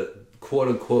towards the quote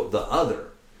unquote the other,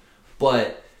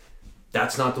 but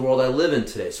that's not the world I live in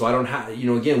today. So I don't have,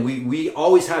 again, we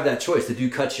always have that choice. The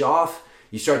dude cuts you off,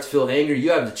 you start to feel anger, you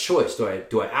have the choice. Do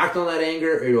I act on that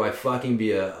anger or do I fucking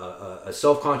be a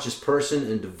self-conscious person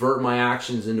and divert my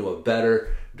actions into a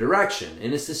better direction.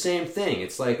 And it's the same thing.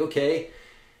 It's like, okay,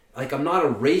 like I'm not a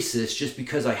racist just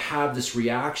because I have this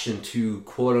reaction to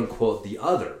quote unquote the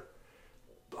other.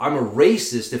 I'm a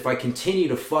racist if I continue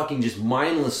to fucking just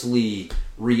mindlessly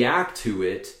react to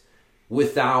it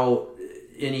without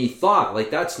any thought. Like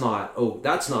that's not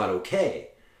okay.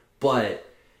 But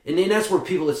and then that's where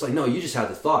people, it's like, no, you just had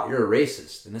the thought, you're a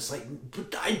racist. And it's like,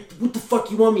 but what the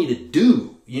fuck you want me to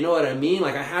do? You know what I mean?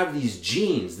 Like I have these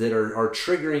genes that are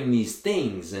triggering these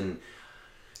things, and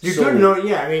you're good to know.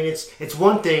 Yeah, I mean, it's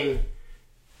one thing.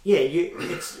 Yeah,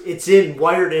 it's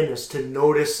wired in us to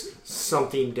notice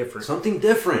something different.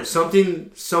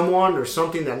 Someone or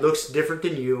something that looks different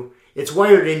than you. It's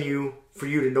wired in you for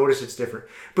you to notice it's different.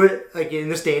 But like in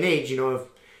this day and age, you know, if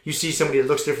you see somebody that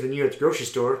looks different than you at the grocery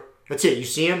store, that's it. You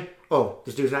see him. Oh,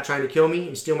 this dude's not trying to kill me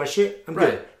and steal my shit. I'm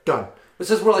good. Done. This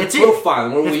is where like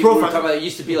profiling. Where we were talking about, it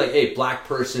used to be like, hey, black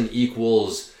person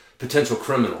equals potential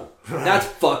criminal. Right. That's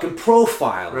fucking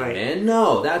profiling, right, man.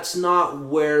 No, that's not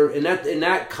where, and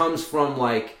that comes from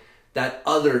like that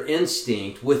other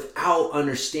instinct without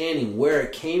understanding where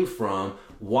it came from,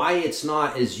 why it's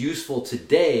not as useful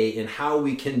today, and how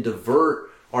we can divert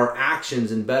our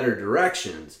actions in better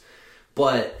directions.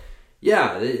 But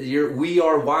yeah, we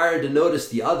are wired to notice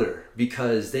the other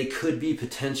because they could be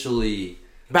potentially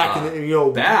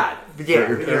bad. Yeah,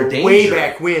 or way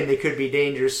back when they could be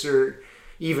dangerous, or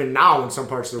even now in some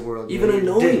parts of the world. Even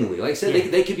unknowingly. Like I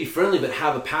said, they could be friendly but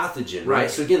have a pathogen, right?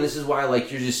 So again, this is why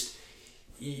like you're just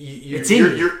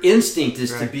your instinct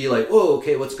is to be like, oh,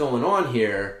 okay, what's going on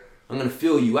here? I'm going to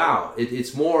feel you out.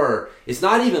 It's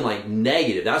not even like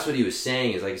negative. That's what he was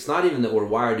saying, is like, it's not even that we're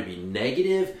wired to be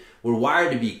negative. We're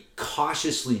wired to be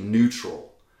cautiously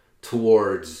neutral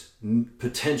towards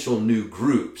potential new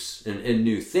groups and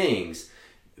new things.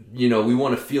 You know, we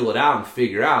want to feel it out and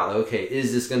figure out, like, okay,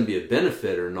 is this going to be a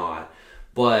benefit or not?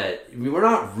 But we're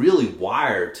not really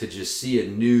wired to just see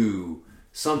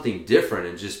something different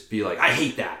and just be like, I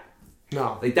hate that.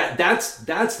 No. Like that's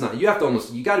not, you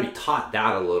got to be taught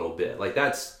that a little bit. Like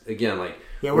that's, again, like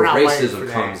where racism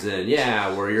comes in.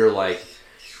 Yeah, where you're like,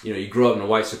 you know, you grow up in a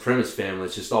white supremacist family,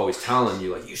 it's just always telling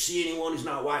you, like, you see anyone who's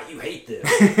not white, you hate them.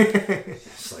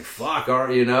 It's like, fuck,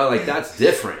 you know, like, that's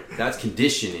different. That's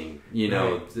conditioning, you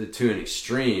know, to an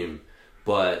extreme.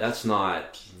 But that's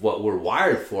not what we're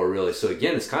wired for, really. So,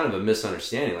 again, it's kind of a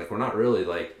misunderstanding. Like, we're not really,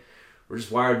 like, we're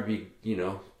just wired to be, you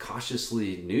know,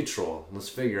 cautiously neutral. Let's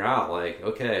figure out, like,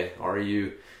 okay, are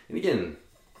you... And, again...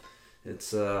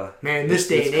 It's man, in this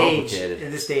day and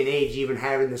age, even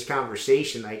having this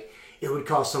conversation, like, it would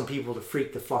cause some people to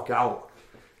freak the fuck out.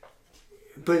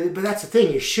 But that's the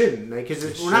thing, you shouldn't, because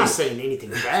like, we're not saying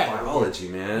anything bad. It's biology,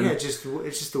 man. Yeah, it's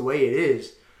just the way it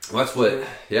is. Well, that's what,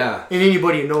 yeah. And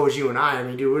anybody who knows you and I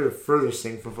mean, dude, we're the furthest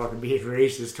thing from fucking being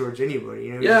racist towards anybody.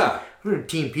 You know? Yeah. We're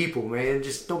team people, man.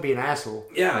 Just don't be an asshole.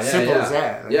 Yeah, Simple as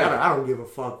that. Like, I don't give a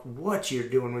fuck what you're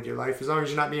doing with your life, as long as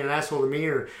you're not being an asshole to me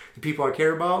or the people I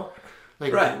care about.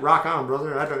 Like, rock on,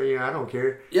 brother. I don't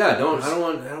care. Yeah, I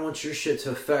don't want your shit to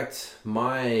affect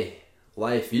my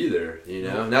life either, you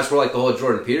know? And that's where, like, the whole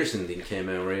Jordan Peterson thing came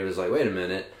in, where he was like, wait a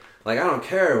minute. Like, I don't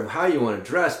care how you want to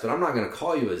dress, but I'm not going to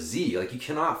call you a Z. Like, you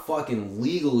cannot fucking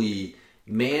legally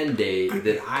mandate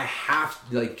that I have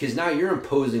to, like, because now you're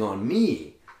imposing on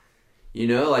me. You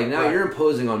know? Like, now you're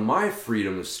imposing on my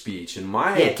freedom of speech and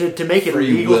my to make it a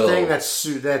legal thing,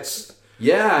 that's...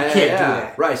 Yeah, you can't do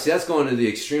that. Right, see, that's going to the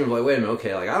extreme of like, wait a minute,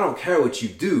 okay, like, I don't care what you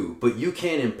do, but you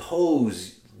can't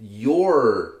impose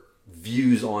your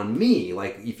views on me.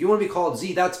 Like, if you want to be called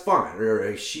Z, that's fine.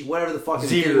 Or she, whatever the fuck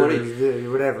Z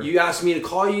or whatever. You asked me to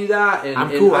call you that, and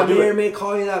I'm cool. I may or may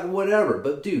call you that, whatever.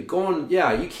 But, dude,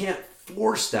 you can't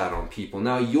force that on people.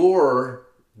 Now, you're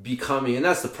becoming, and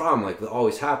that's the problem, like, that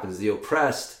always happens, the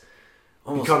oppressed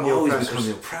become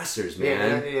the oppressors,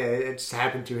 man. Yeah, it's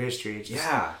happened through history.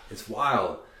 It's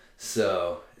wild.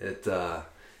 So it's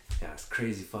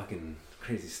crazy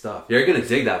stuff. You're gonna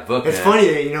dig that book. It's funny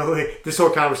that, you know, this whole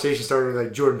conversation started with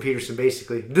like Jordan Peterson,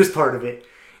 basically this part of it,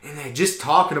 and then just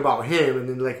talking about him, and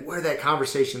then like where that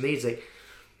conversation leads, like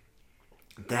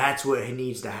that's what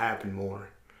needs to happen more.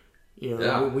 You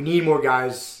know, we need more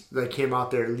guys like him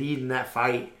out there leading that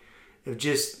fight.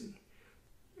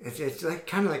 It's like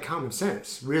kind of like common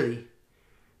sense, really.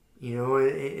 You know,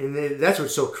 and that's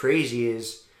what's so crazy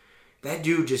is that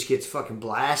dude just gets fucking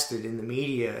blasted in the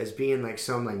media as being like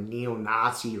some like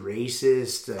neo-Nazi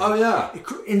racist. Oh yeah,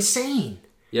 insane.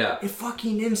 Yeah, it's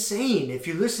fucking insane. If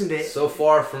you listen to it, so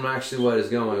far from actually what is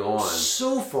going on.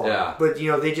 So far, yeah. But you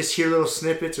know, they just hear little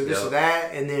snippets or this or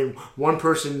that, and then one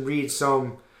person reads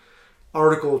some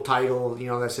article title, you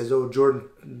know, that says, "Oh,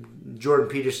 Jordan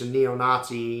Peterson,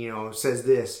 neo-Nazi," you know, says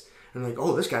this. and like,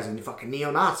 oh, this guy's a fucking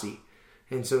neo-Nazi.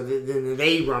 And so then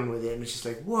they run with it, and it's just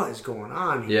like, what is going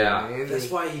on here, man?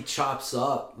 That's why he chops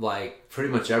up, like, pretty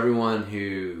much everyone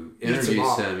who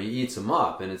interviews him. He eats them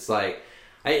up, and it's like,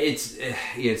 it's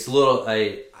a little,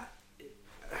 I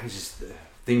just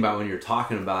think about when you're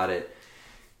talking about it,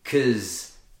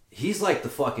 because he's like the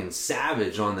fucking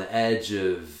savage on the edge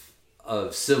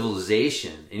of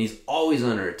civilization, and he's always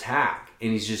under attack.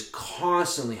 And he's just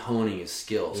constantly honing his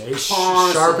skills. Yeah, he's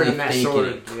sharpening that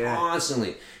sword.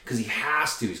 Constantly. Because he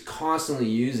has to. He's constantly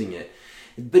using it.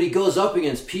 But he goes up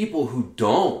against people who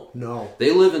don't. No.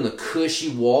 They live in the cushy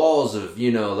walls of,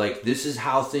 like, this is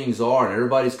how things are. And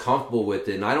everybody's comfortable with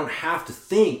it. And I don't have to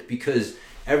think because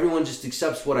everyone just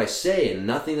accepts what I say. And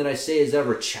nothing that I say is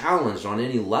ever challenged on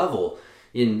any level.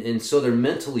 And so they're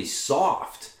mentally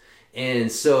soft.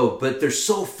 And so, but there's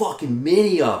so fucking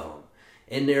many of them.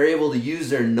 And they're able to use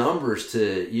their numbers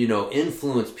to,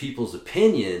 influence people's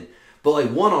opinion. But like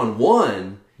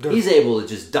one-on-one, he's able to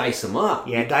just dice them up.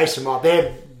 Yeah, dice them up.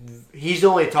 He's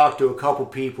only talked to a couple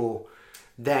people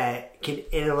that can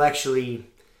intellectually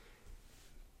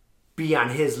be on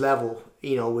his level,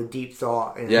 with deep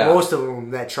thought. And most of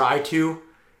them that try to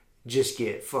just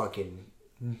get fucking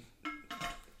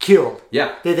killed.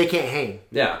 Yeah. They can't hang.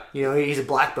 Yeah. He's a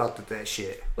black belt at that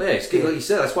shit. Well, yeah, like you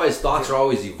said, that's why his thoughts are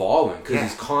always evolving, because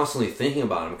he's constantly thinking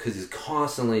about them, because he's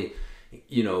constantly,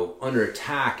 under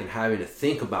attack and having to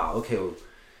think about, okay, well,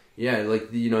 yeah, like,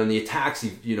 and the attacks,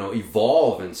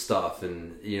 evolve and stuff,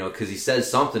 and, because he says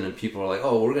something and people are like,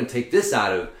 oh, we're going to take this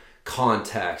out of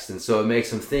context, and so it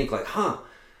makes him think like,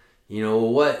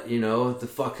 what the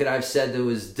fuck could I have said that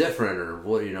was different, or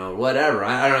what, whatever.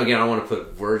 I don't know, again, I don't want to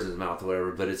put words in his mouth or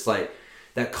whatever, but it's like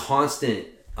that constant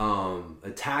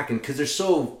attack, and because there's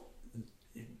so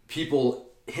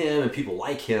him and people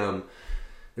like him,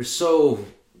 there's so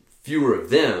fewer of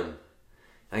them,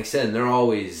 like I said, and they're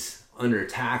always under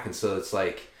attack, and so it's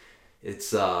like, you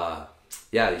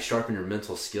sharpen your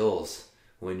mental skills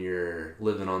when you're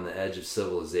living on the edge of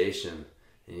civilization,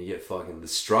 and you get fucking the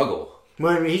struggle.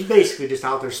 Well, I mean, he's basically just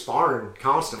out there sparring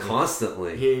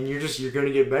constantly. Yeah, and you're going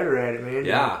to get better at it, man.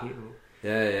 Yeah.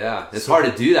 Yeah. It's hard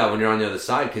to do that when you're on the other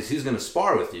side, because who's going to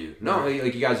spar with you? No,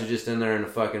 like, you guys are just in there in a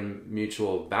fucking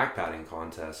mutual back-patting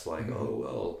contest. Like, oh,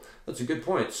 well, that's a good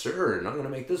point, sir, and I'm going to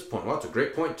make this point. Well, that's a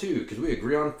great point, too, because we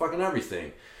agree on fucking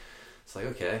everything. It's like,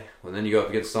 okay. Well, then you go up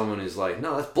against someone who's like,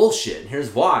 no, that's bullshit, and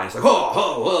here's why. And it's like,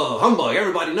 oh, humbug,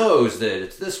 everybody knows that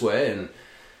it's this way, and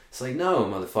it's like, no,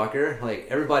 motherfucker. Like,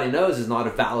 everybody knows is not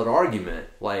a valid argument.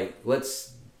 Like,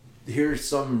 let's hear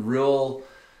some real...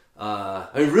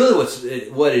 really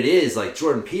what it is, like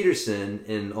Jordan Peterson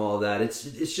and all that, it's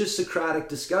just Socratic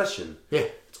discussion. Yeah.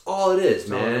 It's all it is,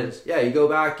 man. Yeah, you go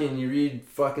back and you read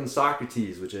fucking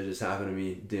Socrates, which I just happen to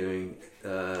be doing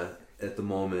at the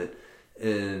moment.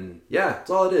 And yeah,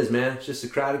 it's all it is, man. It's just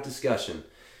Socratic discussion.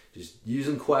 Just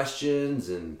using questions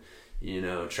and,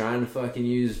 trying to fucking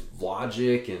use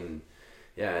logic, and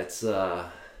yeah, it's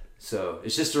so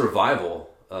it's just a revival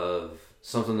of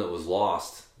something that was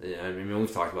lost. I mean,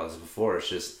 we've talked about this before. It's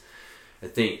just, I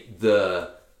think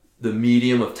the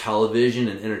medium of television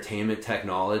and entertainment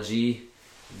technology,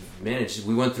 man,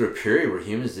 we went through a period where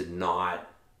humans did not,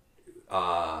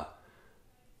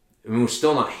 we're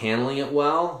still not handling it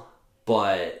well,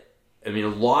 but I mean, a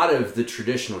lot of the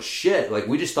traditional shit, like,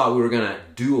 we just thought we were going to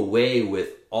do away with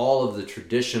all of the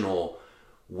traditional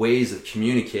ways of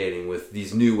communicating with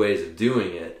these new ways of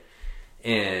doing it.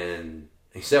 And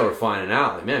like I said, we're finding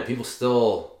out, like, man, people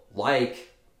still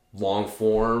like long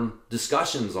form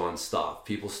discussions on stuff.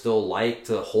 People still like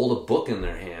to hold a book in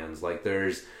their hands. Like,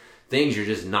 there's things you're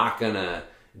just not gonna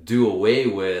do away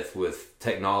with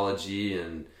technology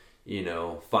and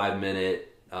 5-minute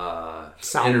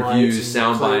interviews,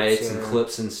 sound bites, and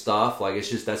clips and stuff. Like, it's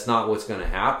just, that's not what's gonna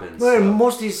happen. But so,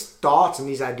 most of these thoughts and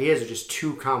these ideas are just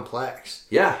too complex.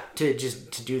 Yeah. To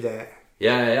do that.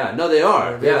 Yeah. No, they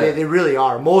are. They really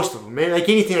are. Most of them, man. Like,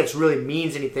 anything that's really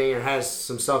means anything or has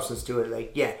some substance to it,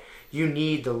 like, yeah, you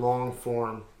need the long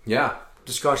form. Yeah.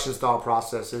 Discussions, thought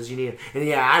processes. You need, and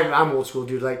yeah, I'm old school,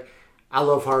 dude. Like, I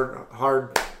love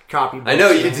hard copy books. I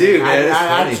know you do, man.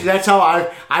 That's how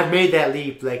I've made that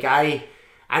leap. Like, I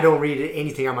don't read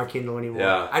anything on my Kindle anymore.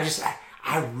 Yeah.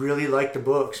 I really like the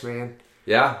books, man.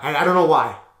 Yeah. I don't know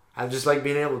why. I just like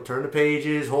being able to turn the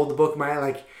pages, hold the book in my hand.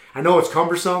 Like, I know it's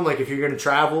cumbersome, like, if you're going to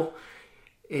travel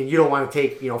and you don't want to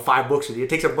take, 5 books with you. It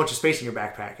takes up a bunch of space in your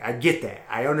backpack. I get that.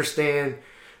 I understand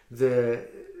the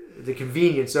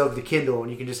convenience of the Kindle,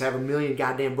 and you can just have a million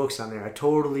goddamn books on there. I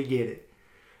totally get it.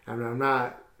 I'm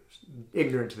not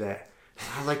ignorant to that.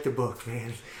 I like the book,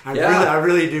 man. I Yeah.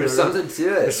 really do. There's something to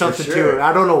it. There's something for sure. to it.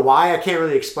 I don't know why. I can't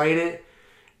really explain it.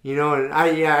 You know, and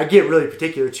I get really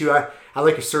particular too. I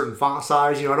like a certain font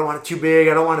size. You know, I don't want it too big.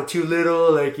 I don't want it too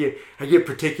little. Like, I get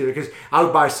particular because I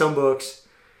would buy some books,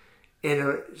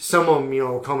 and some of them, you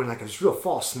know, come in like this real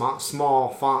small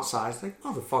font size. Like,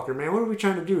 motherfucker, man, what are we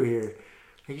trying to do here?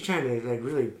 Are you trying to like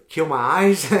really kill my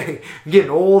eyes? I'm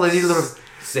getting old. I need a little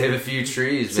Save a few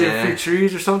trees, save man. a few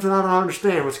trees or something. I don't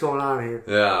understand what's going on here.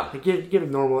 Yeah. Like, get a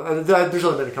normal. There's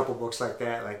only been a couple books like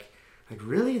that. Like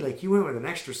really, like you went with an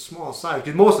extra small size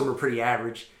because most of them are pretty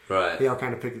average. Right. They all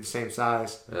kind of picked the same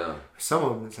size. Yeah. Some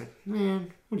of them, it's like,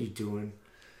 man, what are you doing?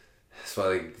 That's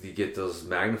why you get those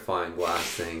magnifying glass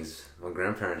things. My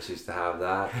grandparents used to have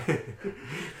that.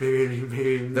 maybe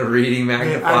The reading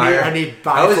magnifier. I need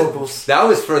bifocals. That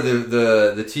was for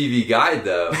the TV guide,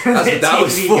 though. That's what that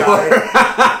was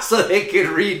TV for. So they could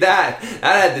read that.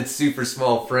 That had the super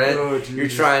small print. Oh, You're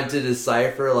Jesus. trying to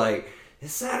decipher, like,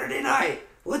 it's Saturday night.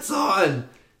 What's on?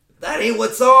 That ain't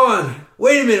what's on.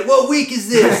 Wait a minute. What week is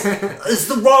this? It's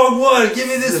the wrong one. Give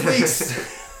me this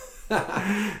week's.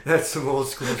 That's some old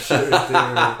school shit right there.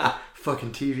 Man.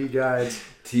 Fucking TV guides.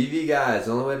 TV guides.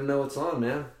 Only way to know what's on,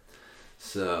 man.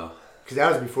 So. Because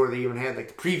that was before they even had like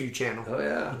the preview channel. Oh,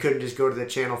 yeah. You couldn't just go to the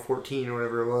channel 14 or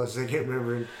whatever it was. I can't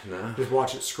remember. And No. just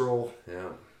watch it scroll Yeah.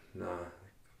 No.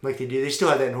 like they do. They still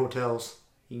have that in hotels.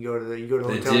 You can go to the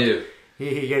They hotel. do.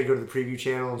 You got to go to the preview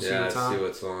channel and see Yeah, what's on. see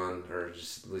what's on, or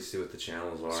just at least see what the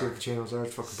channels are. See what the channels are.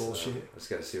 It's fucking So, bullshit. I just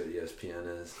gotta see what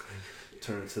ESPN is.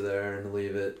 Turn it to there and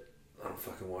leave it. I don't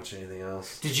fucking watch anything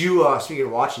else. Did you, speaking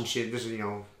of watching shit, this is,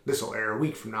 this will air a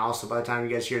week from now, so by the time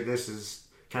you guys hear this is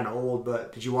kind of old,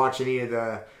 but did you watch any of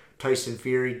the Tyson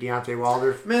Fury, Deontay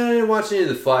Wilder? Man, I didn't watch any of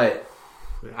the fight.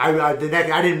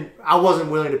 I wasn't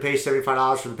willing to pay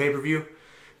 $75 for the pay-per-view,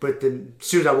 but then as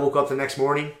soon as I woke up the next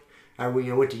morning, I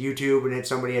went to YouTube and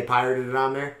somebody had pirated it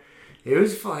on there. It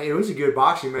was fun. It was a good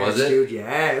boxing match, Was it? dude.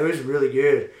 Yeah, it was really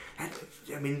good.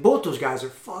 I mean, both those guys are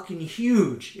fucking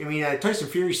huge. I mean, Tyson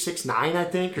Fury's 6'9", I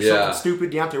think, or Yeah. something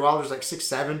stupid. Deontay Wilder's like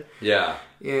 6'7". Yeah.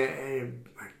 Yeah, and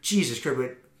Jesus Christ,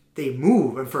 but they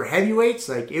move. And for heavyweights,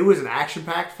 like, it was an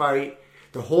action-packed fight.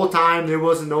 The whole time, there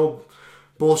wasn't no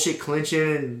bullshit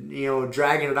clinching and,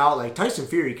 dragging it out. Like, Tyson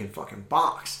Fury can fucking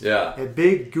box. Yeah. That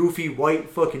big, goofy,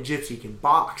 white fucking gypsy can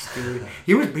box, dude.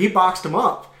 He boxed him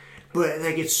up. But,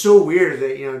 like, it's so weird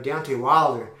that, Deontay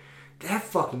Wilder, that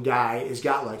fucking guy has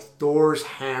got, like, Thor's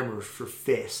hammers for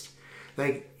fist.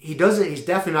 Like, he's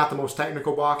definitely not the most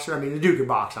technical boxer. I mean, the dude can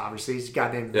box, obviously. He's a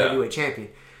goddamn heavyweight champion.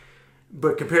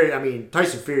 But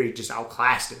Tyson Fury just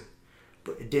outclassed him.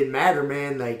 But it didn't matter,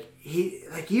 man. Like,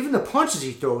 even the punches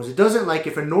he throws, it doesn't, like,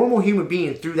 if a normal human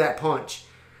being threw that punch,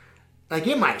 like,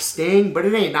 it might sting, but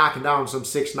it ain't knocking down some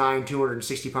 6'9",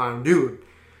 260-pound dude.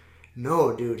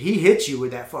 No, dude, he hits you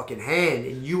with that fucking hand,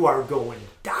 and you are going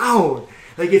down.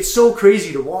 Like, it's so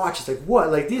crazy to watch. It's like,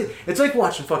 what? Like, it's like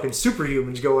watching fucking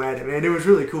superhumans go at it, man. It was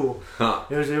really cool. Huh.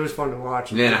 It was fun to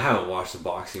watch. Man, I haven't watched a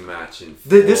boxing match in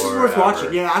This is worth forever.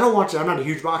 watching. Yeah, I don't watch it. I'm not a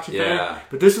huge boxing Yeah. fan,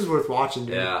 but this is worth watching,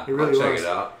 dude. Yeah. It really I'll check was. it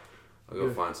out. I'll go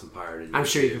find some pirated I'm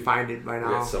sure you YouTube. can find it by We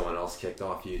now. got someone else kicked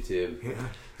off YouTube. Yeah.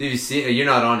 Dude, you see, you're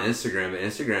not on Instagram, but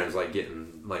Instagram's like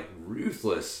getting like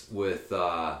ruthless with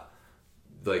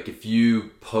like if you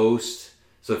post.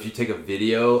 So if you take a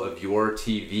video of your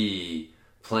TV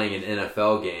playing an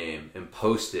NFL game and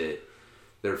post it,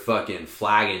 they're fucking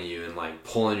flagging you and like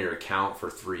pulling your account for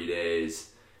 3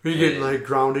 days. Are you getting like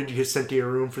grounded? You get sent to your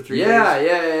room for 3 days?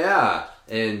 Yeah.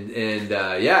 And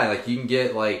like you can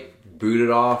get like booted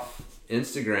off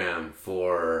Instagram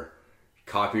for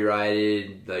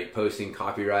copyrighted, like posting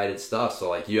copyrighted stuff. So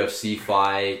like UFC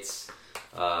fights,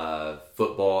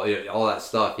 football, all that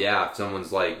stuff. Yeah, if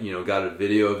someone's like, got a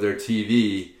video of their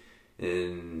TV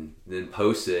and then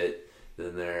posts it,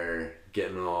 then they're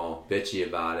getting all bitchy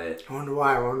about it. I wonder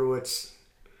why. I wonder what's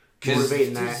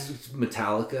motivating that. It's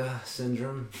Metallica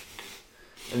syndrome.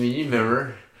 I mean, you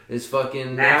remember. It's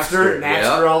fucking Napster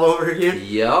Yep. all over again.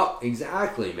 Yep,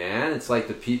 exactly, man. It's like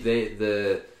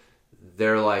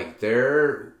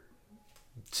they're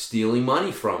stealing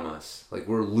money from us. Like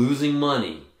we're losing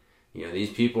money.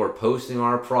 These people are posting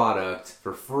our product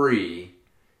for free,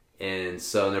 and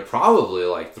so they're probably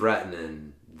like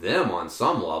threatening them on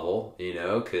some level,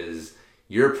 because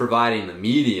you're providing the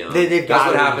medium. They've That's got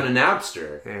what it. happened to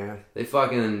Napster. Yeah. They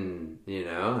fucking,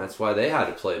 that's why they had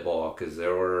to play ball, because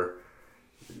there were,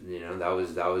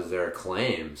 that was their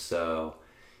claim. So,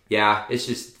 yeah, it's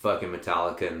just fucking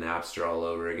Metallica and Napster all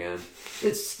over again.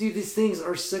 Dude, these things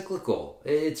are cyclical.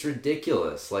 It's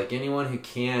ridiculous. Like anyone who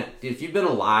can't, dude, if you've been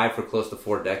alive for close to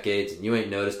 4 decades and you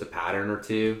ain't noticed a pattern or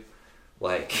two,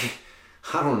 like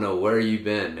I don't know where you've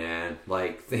been, man.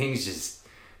 Like, things just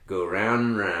go round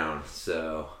and round.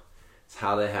 So, it's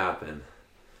how they happen.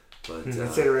 But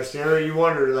that's interesting. You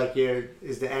wonder, like,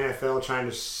 is the NFL trying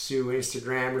to sue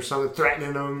Instagram or something,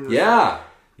 threatening them? Yeah.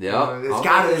 Yeah.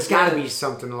 There's got to be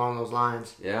something along those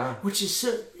lines. Yeah. Which is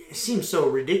it seems so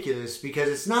ridiculous because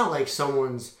it's not like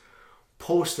someone's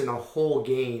posting a whole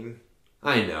game.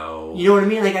 I know. You know what I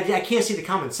mean? Like, I can't see the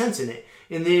common sense in it.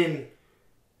 And then,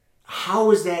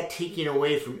 how is that taking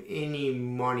away from any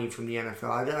money from the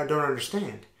NFL? I don't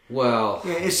understand. Well,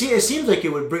 yeah, it seems like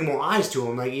it would bring more eyes to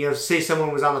them. Like, say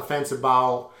someone was on the fence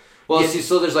about. Well,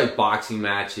 so there's like boxing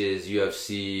matches,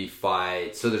 UFC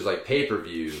fights, so there's like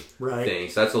pay-per-view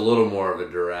things. That's a little more of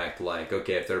a direct, like,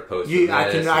 okay, if they're posting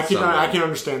I can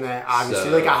understand that, obviously.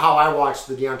 So, like how I watched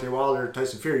the Deontay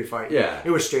Wilder-Tyson Fury fight. Yeah.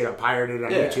 It was straight up pirated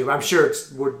on YouTube. I'm sure it's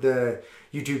with the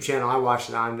YouTube channel I watched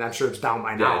it on. I'm sure it's down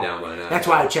by now. Yeah, down by now. That's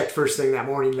why I checked first thing that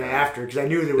morning after, because I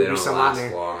knew there would be some on there.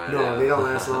 They don't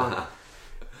last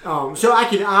long. So I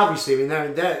can obviously,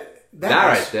 that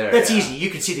right there. That's easy. You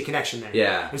can see the connection there.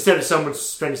 Yeah. Instead of someone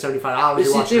spending $75,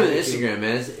 you're watching it. Instagram,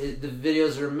 man, the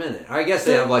videos are a minute. I guess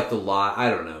they have like the lot. I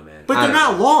don't know, man. But they're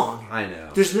not long. I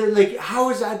know. There's no, like, how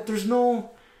is that? There's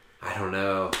no. I don't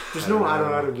know.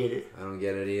 I don't get it. I don't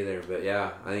get it either. But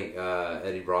yeah, I think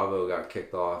Eddie Bravo got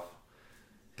kicked off.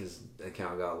 His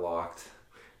account got locked.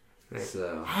 Right.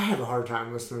 So I have a hard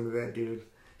time listening to that dude.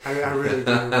 I really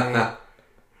do, man.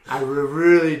 I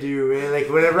really do, man. Like,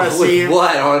 whenever I see him...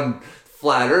 What? On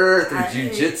Flat Earth or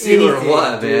Jiu-Jitsu or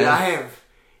what, dude, man? I have...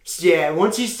 Yeah,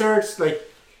 once he starts, like...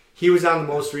 He was on the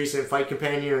most recent Fight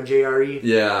Companion on JRE.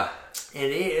 Yeah.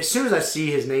 And as soon as I see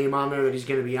his name on there, that he's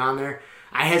going to be on there,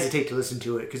 I hesitate to listen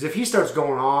to it. Because if he starts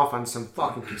going off on some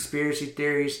fucking conspiracy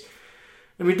theories...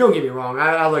 I mean, don't get me wrong.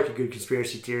 I like a good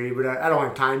conspiracy theory, but I don't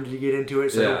have time to get into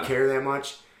it, so I don't care that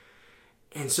much.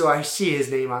 And so I see his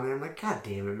name on there. I'm like, God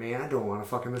damn it, man. I don't want to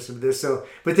fucking listen to this. So,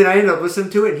 but then I ended up listening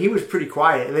to it, and he was pretty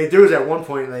quiet. And there was at one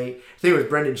point, I think it was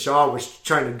Brendan Shaw was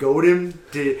trying to goad him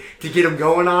to get him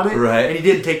going on it. Right. And he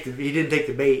didn't take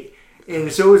the bait.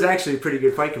 And so it was actually a pretty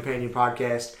good Fight Companion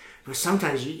podcast. But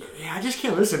sometimes, I just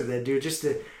can't listen to that dude.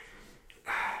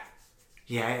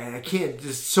 I can't.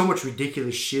 There's so much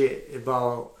ridiculous shit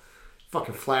about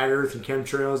fucking flat Earth and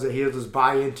chemtrails that he'll just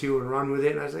buy into and run with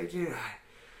it. And I was like, dude, I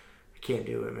can't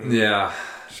do it, man. Yeah.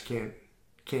 Just can't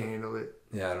handle it.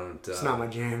 Yeah, I don't... it's not my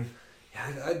jam.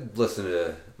 Yeah, I'd listen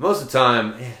to... Most of the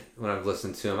time, when I've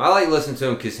listened to him, I like listening to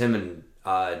him because him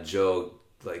and Joe,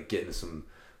 like, getting some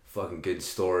fucking good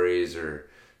stories or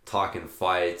talking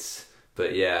fights.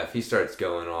 But yeah, if he starts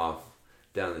going off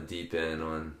down the deep end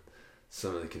on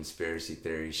some of the conspiracy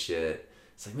theory shit,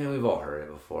 it's like, man, we've all heard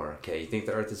it before. Okay, you think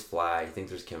the Earth is flat, you think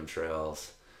there's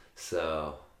chemtrails.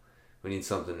 So, we need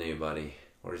something new, buddy.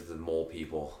 Where's the mole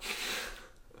people?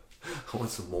 I want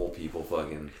some mole people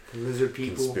fucking... Lizard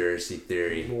people. Conspiracy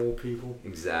theory. Mole people.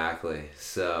 Exactly.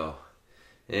 So,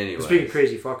 anyway. Speaking of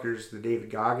crazy fuckers, the David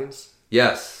Goggins.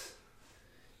 Yes.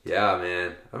 Yeah,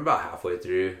 man. I'm about halfway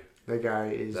through. That guy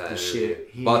is the shit.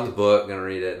 He bought the book. Gonna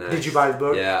read it next. Did you buy the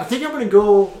book? Yeah. I think I'm gonna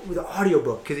go with the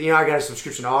audiobook because I got a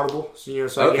subscription to Audible, so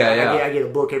I get a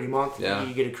book every month. Yeah.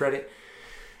 You get a credit.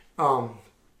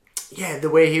 Yeah, the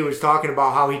way he was talking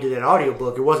about how he did that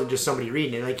audiobook, it wasn't just somebody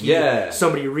reading it.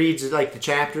 Somebody reads like the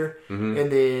chapter,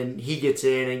 and then he gets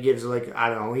in and gives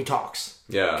he talks.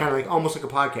 Yeah. Kind of like almost like a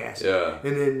podcast. Yeah.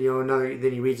 And then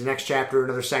then he reads the next chapter,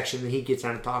 another section, and he gets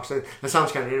on and talks. That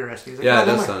sounds kind of interesting. Like, that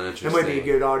does sound interesting. That might be a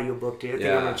good audiobook too. I think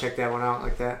I'm gonna check that one out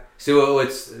like that. So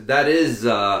that's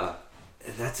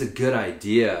a good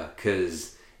idea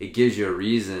because it gives you a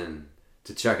reason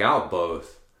to check out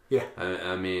both. Yeah.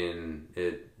 I mean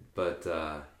it. But,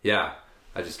 I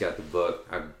just got the book.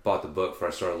 I bought the book before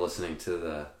I started listening to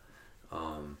the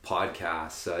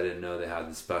podcast, so I didn't know they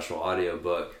had the special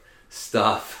audiobook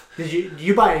stuff. Did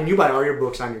you buy all your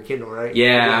books on your Kindle, right?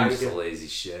 Yeah, I'm just a lazy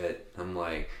shit. I'm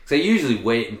like... Because I usually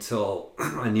wait until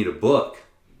I need a book.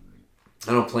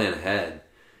 I don't plan ahead.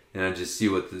 And I just see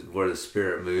where the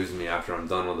spirit moves me after I'm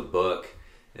done with the book.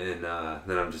 And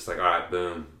then I'm just like, all right,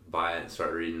 boom, buy it and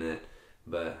start reading it.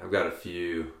 But I've got a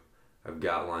few... I've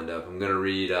got lined up. I'm gonna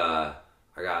read. I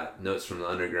got Notes from the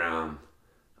Underground.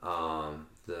 What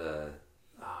the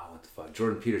fuck?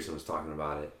 Jordan Peterson was talking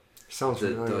about it. Sounds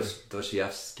familiar.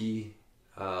 Dostoevsky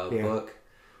book.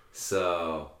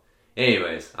 So,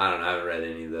 anyways, I don't know. I haven't read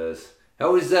any of those.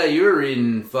 How was that? You were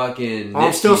reading fucking.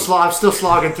 I'm still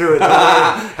slogging through it.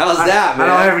 How's that, man?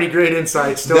 I don't have any great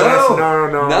insights. No,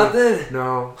 nothing.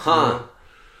 No. Huh. No.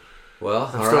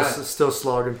 Well, I'm still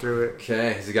slogging through it.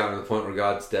 Okay, has it gotten to the point where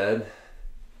God's dead?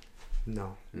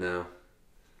 No. No.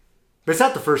 But it's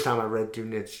not the first time I've read through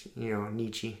Nietzsche.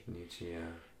 Nietzsche, yeah.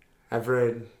 I've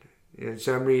read,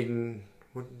 so I'm reading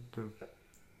the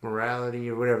morality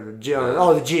or whatever.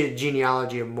 The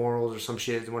genealogy of morals or some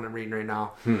shit is the one I'm reading right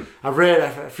now. I've read,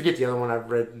 I forget the other one I've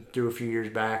read through a few years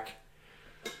back.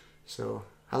 So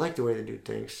I like the way the dude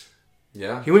thinks.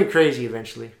 Yeah. He went crazy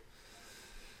eventually.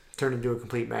 Turned into a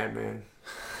complete madman.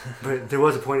 But there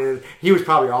was a point in it. He was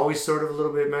probably always sort of a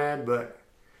little bit mad, but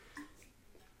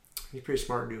he's a pretty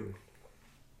smart dude.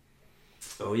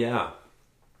 Oh, yeah.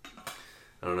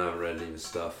 I don't know. I haven't read any of his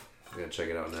stuff. I'm going to check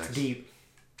it out next. It's deep.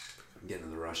 I'm getting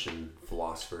into the Russian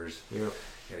philosophers. Yep.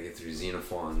 Got to get through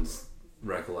Xenophon's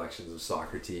recollections of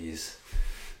Socrates.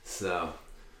 So,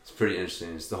 it's pretty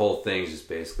interesting. The whole thing's just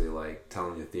basically like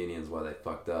telling the Athenians why they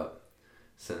fucked up,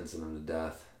 sentencing them to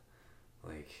death.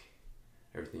 Like,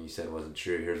 everything you said wasn't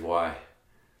true. Here's why.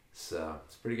 So,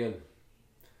 it's pretty good.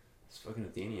 It's fucking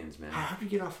Athenians, man. How did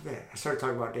you get off of that? I started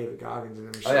talking about David Goggins and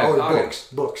everything. Goggins.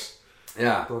 Books.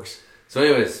 Yeah. Books. So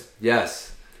anyways,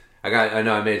 yes. I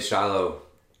know I made Shiloh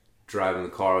drive in the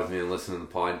car with me and listen to the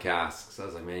podcast. So I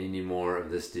was like, man, you need more of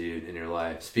this dude in your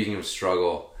life. Speaking of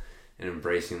struggle and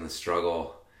embracing the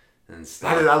struggle and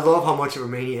stuff. I love how much of a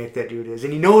maniac that dude is.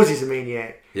 And he knows he's a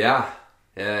maniac. Yeah.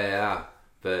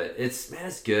 But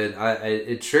it's good.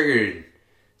 It triggered,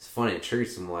 it's funny, it triggered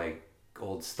some like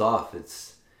old stuff.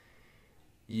 It's,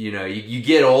 you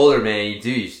get older, man,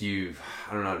 you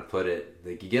I don't know how to put it.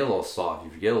 Like, you get a little soft,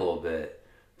 you forget a little bit.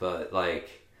 But like,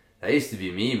 that used to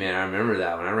be me, man. I remember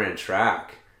that when I ran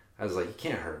track. I was like, you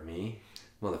can't hurt me,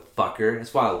 motherfucker.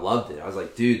 That's why I loved it. I was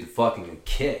like, dude, the fucking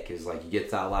kick is like, you get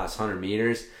to that last 100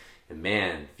 meters, and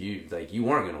man, if you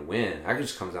weren't gonna win. I could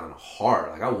just come down to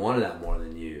heart. Like, I wanted that more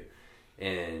than you.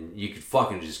 And you could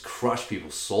fucking just crush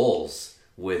people's souls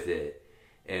with it.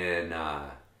 And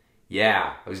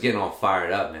yeah, I was getting all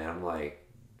fired up, man. I'm like,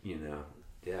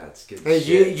 yeah, it's good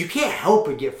shit. You can't help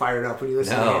but get fired up when you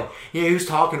listen to him. Yeah, he was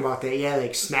talking about that. Yeah,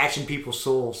 like snatching people's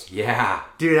souls. Yeah.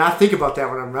 Dude, I think about that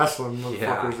when I'm wrestling,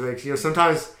 motherfuckers. Yeah. Like,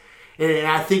 sometimes, and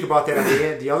I think about that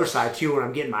on the other side too when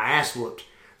I'm getting my ass whooped.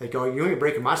 Like, oh, you ain't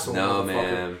breaking my soul, no, motherfucker.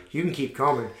 Man. You can keep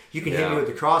coming. You can hit me with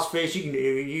the crossface.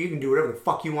 You can do whatever the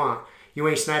fuck you want. You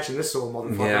ain't snatching this soul,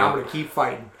 motherfucker. Yeah. I'm gonna keep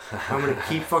fighting. I'm gonna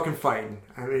keep fucking fighting.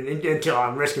 I mean, until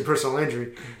I'm risking personal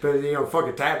injury. But fuck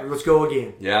it, let's go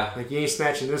again. Yeah. Like, you ain't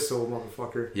snatching this soul,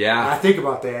 motherfucker. Yeah. And I think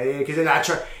about that because then I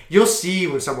try. You'll see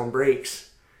when someone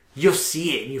breaks. You'll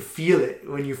see it and you feel it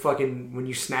when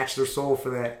you snatch their soul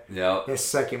for that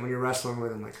second when you're wrestling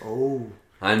with them. Like, oh.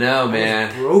 I know,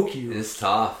 man. Broke you. It's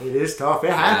tough. It is tough.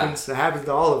 It happens. It happens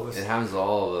to all of us. It happens to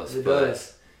all of us. It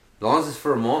does. As long as it's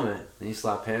for a moment, and you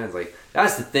slap hands, like,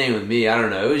 that's the thing with me. I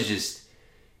don't know. It was just,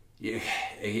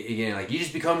 again, like, you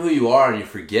just become who you are and you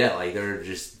forget. Like, there are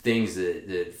just things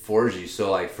that forge you. So,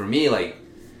 like, for me, like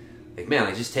man,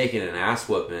 like, just taking an ass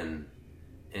whooping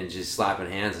and just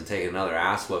slapping hands and taking another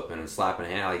ass whooping and slapping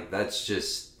hands, like, that's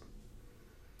just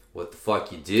what the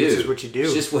fuck you do. This is what you do.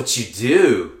 It's just what you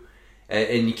do.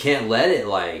 And you can't let it,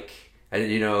 like,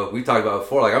 we talked about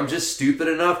before, like, I'm just stupid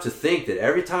enough to think that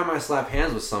every time I slap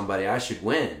hands with somebody, I should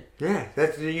win. Yeah,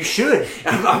 you should.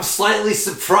 I'm slightly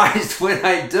surprised when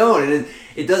I don't, and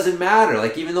it doesn't matter.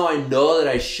 Like, even though I know that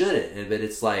I shouldn't, but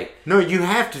it's like... No, you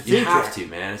have to think You have to,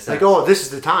 man. It's like, oh, this is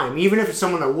the time. Even if it's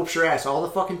someone that whoops your ass all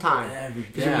the fucking time.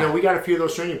 Because, we got a few of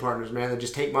those training partners, man, that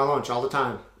just take my lunch all the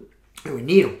time. And we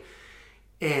need them.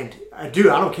 And, I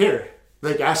don't care.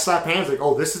 Like, I slap hands like,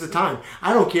 oh, this is the time.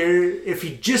 I don't care if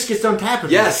he just gets done tapping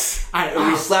me. Yes.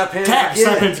 We slap hands again.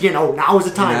 Slap hands again. Oh, now is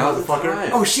the time, Now's motherfucker. the time.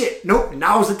 Oh, shit. Nope.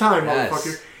 Now is the time, Yes.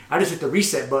 motherfucker. I just hit the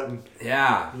reset button.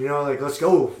 Yeah. Like, let's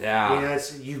go. Yeah.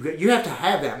 You have to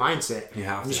have that mindset. You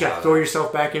have to. You just got to throw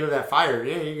yourself back into that fire.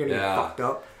 Yeah, you're going to get fucked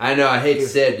up. I know. I hate to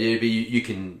say it, dude, but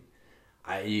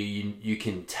you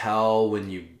can tell when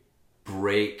you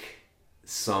break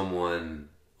someone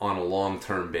on a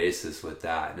long-term basis with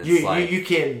that. And it's you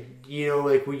can,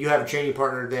 like when you have a training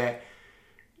partner that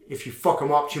if you fuck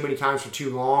them up too many times for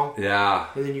too long, and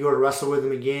then you go to wrestle with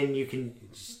them again, you can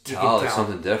tell there's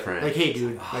something different. Like, hey,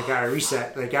 dude, like, all right,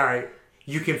 reset. Like, all right,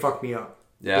 you can fuck me up.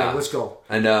 Yeah, let's go.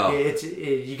 I know.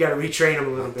 You got to retrain them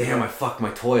a little bit. Damn, I fucked my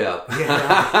toy up.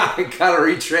 Yeah. I got to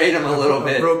retrain him a little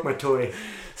bit. I broke my toy.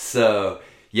 So,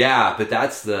 yeah, but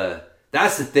that's the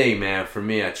thing, man. For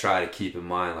me, I try to keep in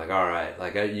mind, like, all right,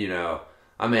 like,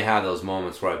 I may have those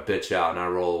moments where I bitch out and I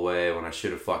roll away when I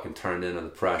should have fucking turned into the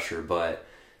pressure, but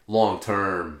long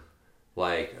term,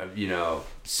 like, as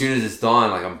soon as it's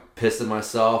done, like, I'm pissed at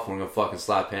myself. We're gonna fucking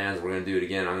slap hands. We're gonna do it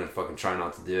again. I'm gonna fucking try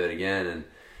not to do it again. And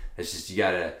it's just, you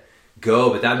gotta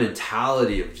go. But that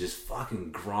mentality of just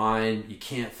fucking grind. You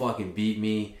can't fucking beat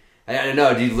me. I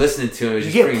know, dude. Listening to him, You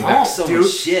just get bringing back pumped, so dude.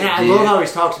 much shit. And I dude. love how he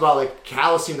talks about like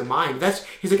callousing the mind.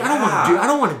 He's like, I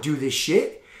don't want to do this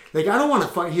shit. Like, I don't want to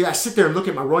fucking. I sit there and look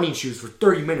at my running shoes for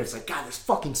 30 minutes. Like, God, this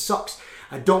fucking sucks.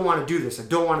 I don't want to do this. I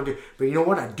don't want to do. But you know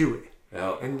what? I do it.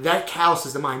 Yep. And that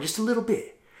calluses the mind just a little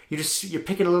bit. You're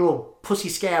picking a little pussy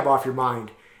scab off your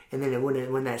mind, and then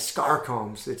when that scar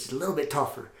comes, it's a little bit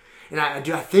tougher. And I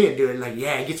think, dude, like,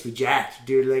 yeah, it gets me jacked,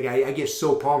 dude. Like, I get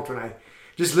so pumped when I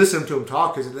just listen to him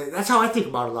talk, because that's how I think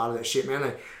about a lot of that shit, man.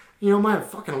 Like, you know, my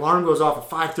fucking alarm goes off at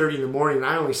 5:30 in the morning, and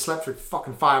I only slept for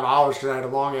fucking 5 hours because I had a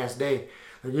long ass day.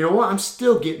 Like, you know what? I'm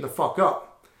still getting the fuck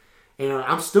up. You know,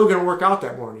 I'm still gonna work out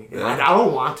that morning. And I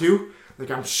don't want to.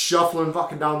 Like, I'm shuffling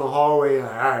fucking down the hallway.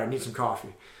 Like, all right, I need some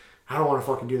coffee. I don't want to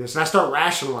fucking do this. And I start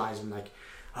rationalizing, like,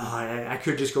 oh, I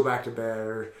could just go back to bed,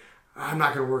 or I'm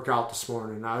not going to work out this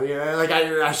morning.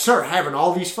 I start having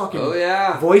all these fucking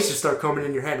voices start coming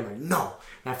in your head. I'm like, no.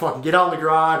 And I fucking get out in the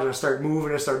garage, and I start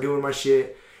moving, I start doing my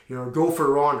shit. You know, go for a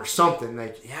run or something.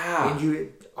 Like,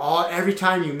 and every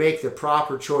time you make the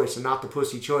proper choice and not the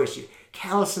pussy choice, you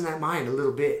callous in that mind a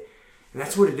little bit. And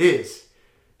that's what it is.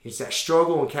 It's that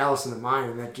struggle and callous in the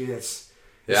mind, and that's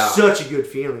such a good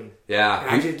feeling. Yeah. And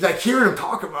I just, like, hearing him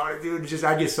talk about it, dude,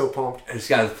 I get so pumped. And it's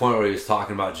got to the point where he was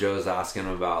talking about, Joe's asking him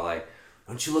about, like,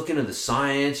 don't you look into the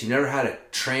science? You never had a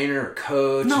trainer or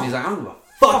coach? No. And he's like, I don't give a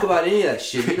fuck about any of that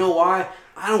shit. You know why?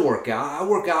 I don't work out. I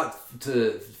work out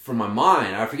for my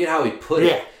mind. I forget how he put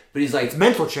it. But he's like, it's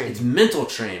mental training. It's mental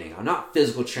training. I'm not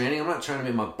physical training. I'm not trying to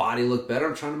make my body look better.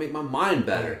 I'm trying to make my mind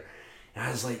better. And I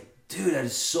was like, dude, that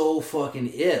is so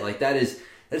fucking it. Like,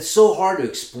 that's so hard to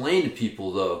explain to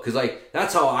people, though. Because, like,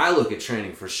 that's how I look at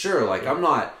training for sure. Like, I'm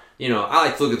not, you know, I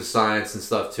like to look at the science and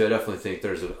stuff, too. I definitely think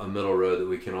there's a middle road that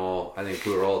we can all, I think if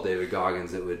we were all David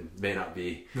Goggins, it may not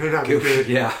be good.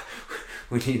 Yeah.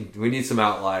 We need some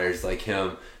outliers like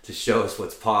him to show us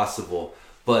what's possible.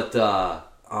 But,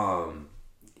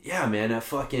 yeah, man, that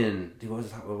fucking, dude,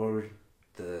 what were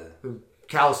the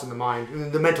callous in the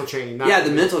mind, the mental training.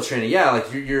 The mental training. Yeah,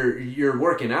 like you're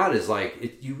working out is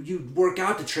like you work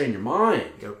out to train your mind.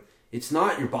 Yep. It's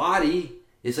not your body.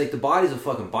 It's like the body's a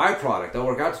fucking byproduct. I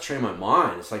work out to train my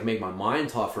mind. It's like make my mind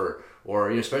tougher. Or,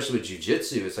 you know, especially with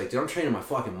jiu-jitsu, it's like, dude, I'm training my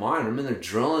fucking mind. I'm in there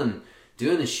drilling,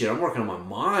 doing this shit. I'm working on my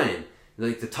mind.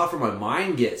 Like, the tougher my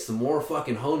mind gets, the more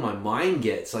fucking honed my mind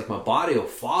gets. Like, my body will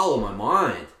follow my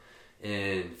mind.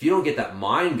 And if you don't get that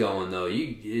mind going, though,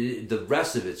 the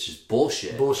rest of it's just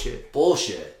bullshit.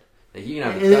 Bullshit. Like, you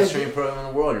can have the best training program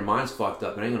in the world, your mind's fucked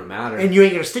up, it ain't gonna matter. And you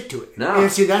ain't gonna stick to it. No.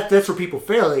 And see, that's where people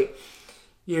fail. Like,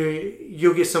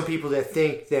 you'll get some people that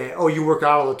think that, oh, you work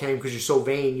out all the time because you're so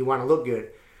vain, you want to look good.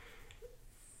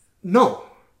 No.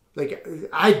 Like,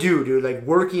 I do, dude. Like,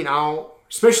 working out,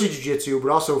 especially jiu-jitsu, but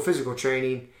also physical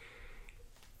training,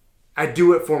 I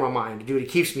do it for my mind. Dude, it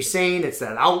keeps me sane. It's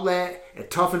that outlet. It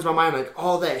toughens my mind. Like,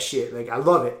 all that shit. Like, I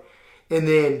love it. And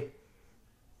then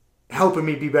helping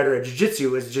me be better at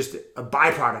jiu-jitsu is just a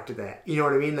byproduct of that. You know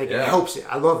what I mean? Like, it helps it.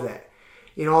 I love that.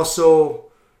 And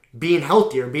also, being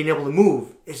healthier, being able to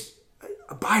move is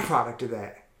a byproduct of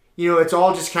that. You know, it's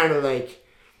all just kind of like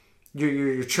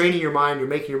you're training your mind. You're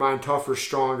making your mind tougher,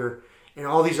 stronger, and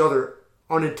all these other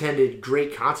unintended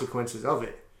great consequences of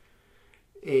it.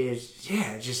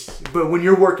 But when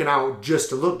you're working out just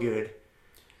to look good,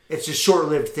 it's a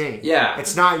short-lived thing. Yeah.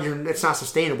 It's not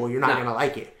sustainable. You're not gonna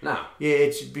like it. No. Yeah,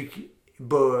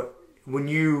 but when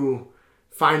you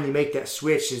finally make that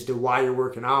switch as to why you're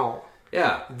working out.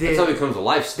 Yeah. That's how it becomes a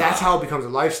lifestyle. That's how it becomes a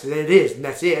lifestyle. It is, and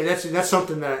that's it. And that's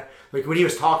something that, like, when he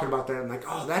was talking about that, I'm like,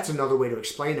 oh, that's another way to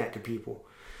explain that to people.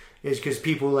 Is because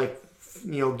people, like,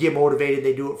 you know, get motivated,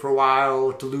 they do it for a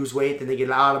while to lose weight, then they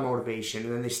get out of motivation,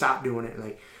 and then they stop doing it.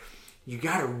 Like, you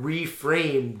got to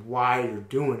reframe why you're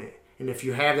doing it. And if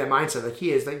you have that mindset like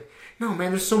he is, like, no,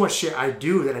 man, there's so much shit I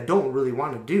do that I don't really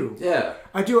want to do. Yeah.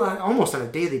 I do almost on a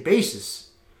daily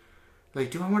basis.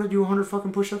 Like, do I want to do 100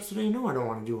 fucking push-ups today? No, I don't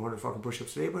want to do 100 fucking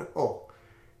push-ups today, but,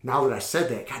 now that I said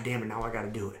that, God damn it, now I got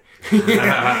to do it.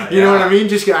 You know what I mean?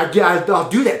 I'll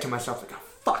do that to myself. Like, oh,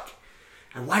 fuck.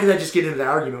 And why did I just get into that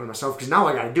argument with myself? Because now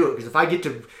I got to do it. Because if I get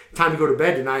to time to go to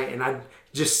bed tonight and I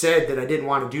just said that I didn't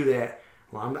want to do that,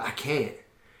 well, I can't.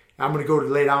 I'm going to go to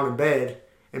lay down in bed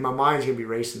and my mind's going to be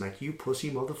racing like, you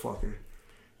pussy motherfucker.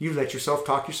 You let yourself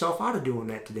talk yourself out of doing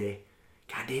that today.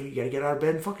 God damn it, you got to get out of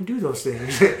bed and fucking do those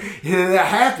things. You know, that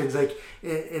happens. Like,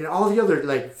 and all the other,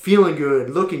 like, feeling good,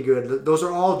 looking good, those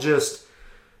are all just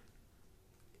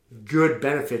good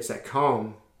benefits that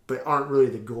come, but aren't really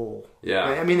the goal. Yeah.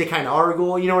 I mean, they kind of are a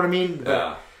goal, you know what I mean? But,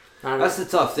 yeah. That's the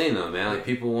tough thing, though, man. Like,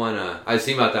 people want to... I was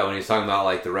thinking about that when he was talking about,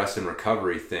 like, the rest and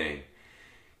recovery thing.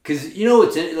 Because, you know,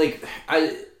 it's... Like,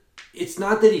 it's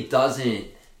not that he doesn't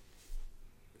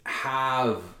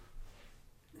have,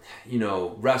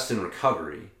 rest and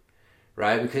recovery,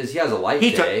 right? Because he has a light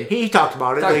day. He talked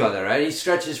about it. Talked about that, right? He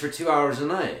stretches for 2 hours a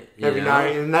night. Every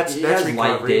night, and that's recovery.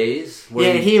 Light days. Yeah,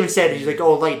 and he even said, he's like,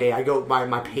 light day. I go,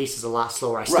 my pace is a lot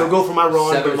slower. I still go for my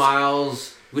run. 7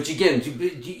 miles, which again,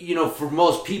 for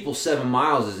most people, 7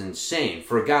 miles is insane.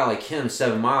 For a guy like him,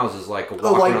 7 miles is like a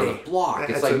walk around the block.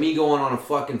 It's like me going on a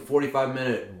fucking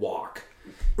 45-minute walk.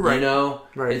 Right.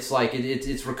 Right. It's like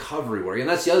it's recovery work, and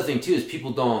that's the other thing too is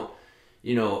people don't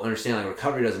understand like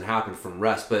recovery doesn't happen from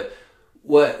rest. But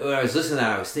when I was listening to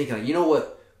that, I was thinking like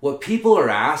what people are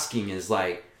asking is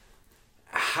like,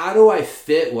 how do I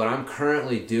fit what I'm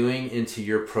currently doing into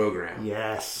your program?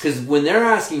 Yes. Because when they're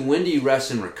asking when do you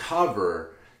rest and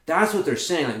recover, that's what they're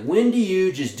saying. Like when do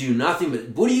you just do nothing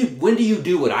but when do you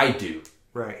do what I do?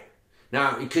 Right.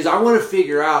 Now, because I want to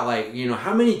figure out, like,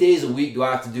 how many days a week do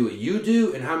I have to do what you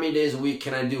do, and how many days a week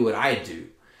can I do what I do?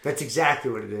 That's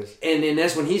exactly what it is. And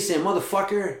that's when he's saying,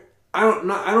 motherfucker, I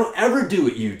don't ever do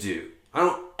what you do. I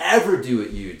don't ever do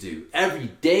what you do.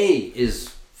 Every day is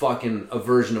fucking a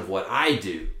version of what I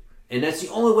do. And that's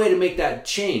the only way to make that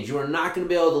change. You are not going to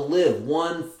be able to live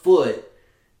 1 foot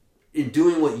in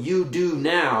doing what you do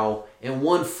now, and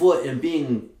 1 foot in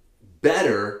being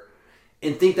better,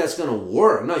 and think that's going to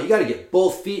work. No, you got to get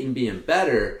both feet in being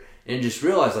better and just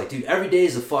realize, like, dude, every day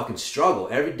is a fucking struggle.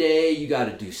 Every day you got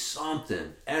to do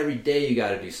something. Every day you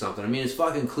got to do something. I mean, it's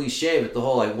fucking cliche, but the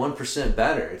whole, like, 1%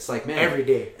 better. It's like, man. Every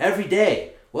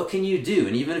day. What can you do?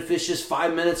 And even if it's just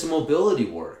 5 minutes of mobility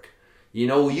work,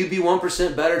 will you be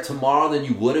 1% better tomorrow than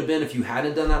you would have been if you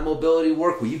hadn't done that mobility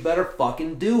work? Well, you better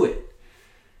fucking do it.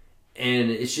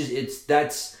 And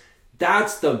that's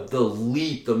the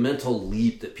leap, the mental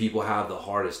leap that people have the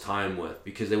hardest time with,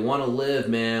 because they want to live,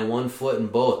 man, 1 foot in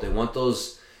both. They want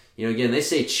those, again, they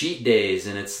say cheat days,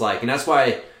 and it's like, and that's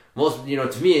why most,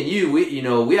 to me and you,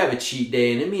 we have a cheat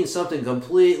day, and it means something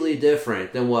completely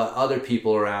different than what other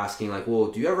people are asking. Like, well,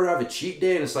 do you ever have a cheat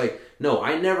day? And it's like, no,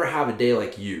 I never have a day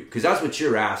like you, because that's what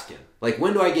you're asking. Like,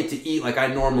 when do I get to eat like I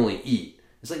normally eat?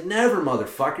 It's like, never,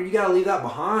 motherfucker. You got to leave that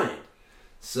behind.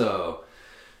 So...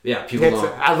 yeah, people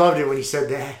don't. I loved it when he said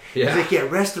that. Yeah. He's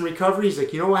like, rest and recovery. He's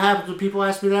like, what happens when people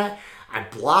ask me that? I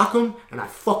block them and I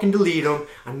fucking delete them.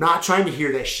 I'm not trying to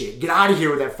hear that shit. Get out of here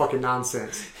with that fucking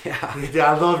nonsense. Yeah.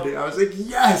 I loved it. I was like,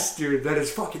 yes, dude, that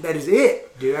is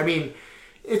it, dude. I mean,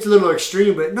 it's a little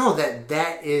extreme, but no,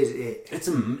 that is it. It's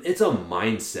a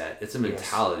mindset. It's a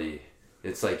mentality. Yes.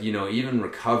 It's like, even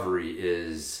recovery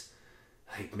is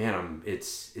like, man,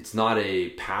 it's not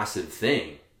a passive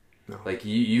thing. No. Like,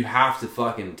 you have to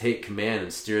fucking take command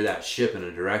and steer that ship in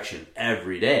a direction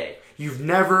every day. You've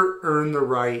never earned the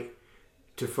right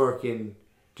to fucking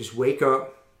just wake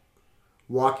up,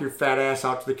 walk your fat ass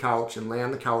out to the couch, and lay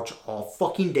on the couch all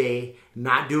fucking day,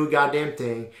 not do a goddamn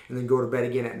thing, and then go to bed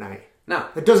again at night. No.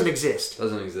 It doesn't exist.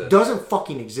 Doesn't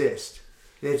fucking exist.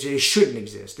 It shouldn't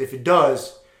exist. If it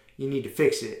does, you need to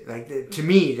fix it. Like, to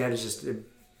me, that is just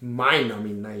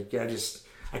mind-numbing. Like,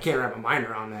 I can't wrap my mind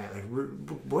around that. Like,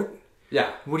 what?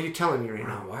 Yeah. What are you telling me right now?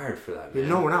 We're not wired for that, man.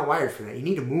 No, we're not wired for that. You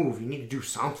need to move. You need to do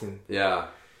something. Yeah.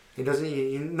 It doesn't.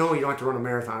 You don't have to run a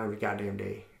marathon every goddamn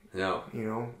day. No.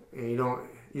 And you don't.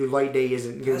 Your light day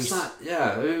isn't going to be. That's not.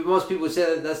 Yeah. I mean, most people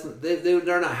say that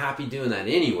they're not happy doing that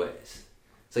anyways.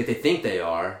 It's like they think they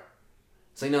are.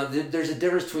 It's like, no. There's a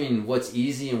difference between what's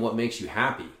easy and what makes you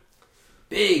happy.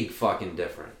 Big fucking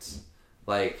difference.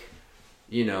 Like,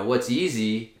 what's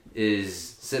easy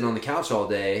is sitting on the couch all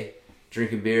day,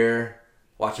 drinking beer,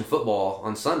 watching football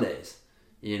on Sundays.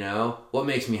 What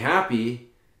makes me happy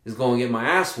is going to get my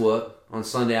ass whooped on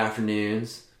Sunday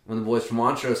afternoons when the boys from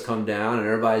Montrose come down and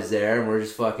everybody's there and we're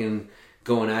just fucking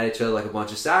going at each other like a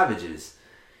bunch of savages.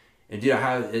 And dude,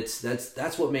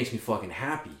 that's what makes me fucking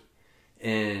happy.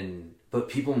 But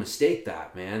people mistake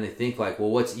that, man. They think like, well,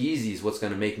 what's easy is what's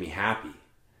going to make me happy.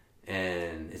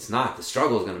 And it's not. The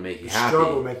struggle is going to make you happy. The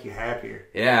struggle will make you happier.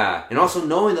 Yeah. And also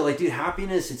knowing that, like, dude,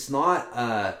 happiness, it's not...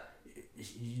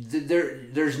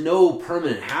 there's no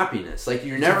permanent happiness. Like,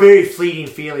 it's a very fleeting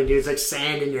feeling, dude. It's like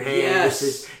sand in your hand.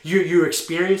 Yes. You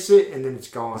experience it, and then it's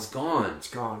gone. It's gone. It's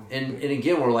gone. And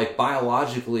again, we're, like,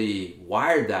 biologically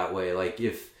wired that way. Like,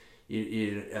 if...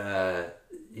 he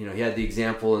had the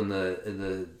example in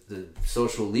the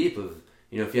Social Leap of,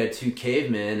 if you had two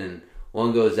cavemen and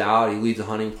one goes out, he leads a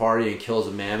hunting party and kills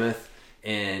a mammoth,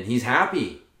 and he's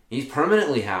happy. He's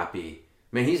permanently happy.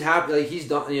 Man, he's happy. Like, he's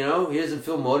done. He doesn't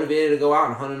feel motivated to go out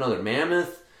and hunt another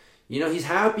mammoth. He's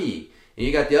happy. And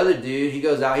you got the other dude. He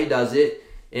goes out, he does it,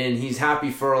 and he's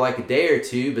happy for like a day or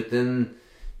two. But then,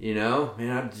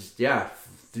 man,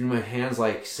 through my hands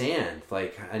like sand.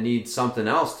 Like, I need something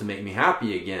else to make me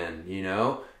happy again, you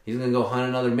know? He's going to go hunt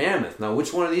another mammoth. Now,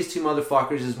 which one of these two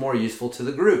motherfuckers is more useful to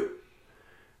the group?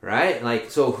 Right? Like,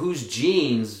 so whose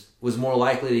genes was more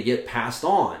likely to get passed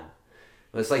on?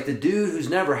 It's like the dude who's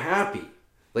never happy.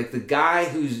 Like the guy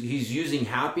he's using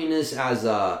happiness as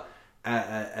a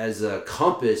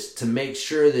compass to make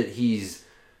sure that his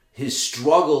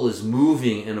struggle is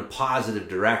moving in a positive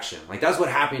direction. Like that's what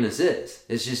happiness is.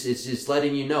 It's just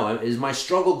letting you know, is my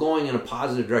struggle going in a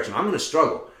positive direction? I'm going to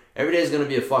struggle. Every day is going to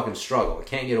be a fucking struggle. I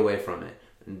can't get away from it.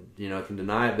 And, you know, I can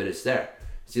deny it, but it's there.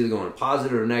 It's either going in a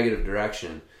positive or negative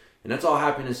direction. And that's all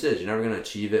happiness is. You're never going to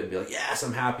achieve it and be like, yes,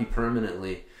 I'm happy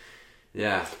permanently.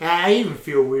 Yeah. I even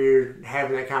feel weird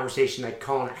having that conversation, like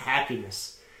calling it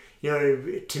happiness. You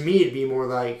know, to me, it'd be more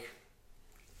like,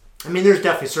 I mean, there's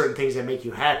definitely certain things that make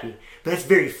you happy, but that's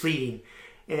very fleeting.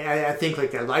 And I think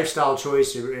like that lifestyle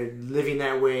choice, or living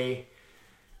that way,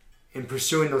 and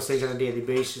pursuing those things on a daily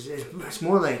basis, it's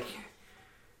more like,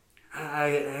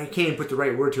 I can't even put the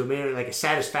right word to it, man. Like a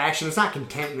satisfaction. It's not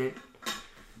contentment.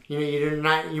 You know, you're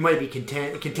not. You might be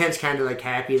content. Content's kind of like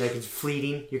happy, like it's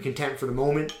fleeting. You're content for the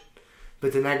moment,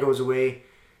 but then that goes away.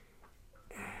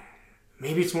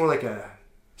 Maybe it's more like a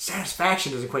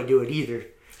satisfaction. Doesn't quite do it either.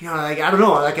 You know, like I don't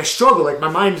know, like a struggle. Like my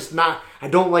mind's not. I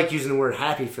don't like using the word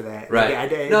happy for that. Right.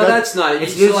 Like, no, that's not.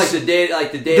 It's just like the day.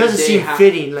 It doesn't seem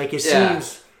fitting. Like it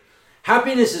seems.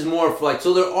 Happiness is more of like,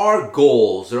 so there are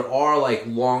goals, there are like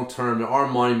long term, there are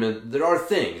monument, there are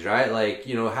things, right? Like,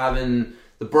 you know, having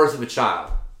the birth of a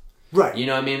child. Right. You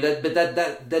know what I mean?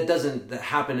 That doesn't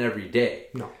happen every day.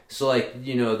 No. So like,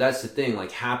 you know, that's the thing,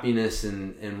 like happiness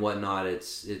and whatnot, it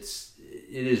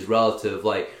is relative.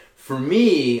 Like for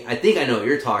me, I think I know what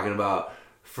you're talking about.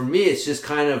 For me, it's just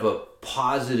kind of a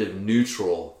positive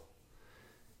neutral.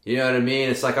 You know what I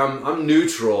mean? It's like I'm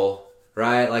neutral.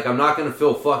 Right? Like, I'm not going to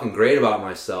feel fucking great about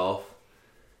myself.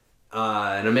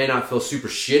 And I may not feel super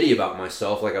shitty about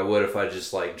myself like I would if I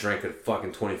just, like, drank a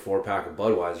fucking 24-pack of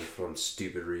Budweiser for some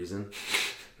stupid reason.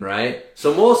 Right?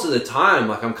 So most of the time,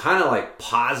 like, I'm kind of, like,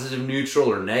 positive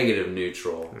neutral or negative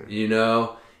neutral, you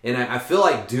know? And I feel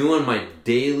like doing my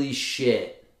daily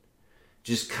shit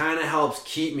just kind of helps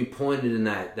keep me pointed in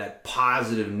that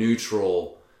positive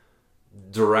neutral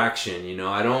direction, you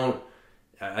know?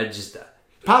 I just...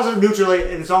 Positive, neutral,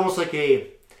 and it's almost like I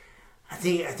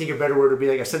think a better word would be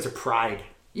like a sense of pride.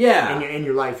 Yeah. In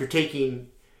your life, you're taking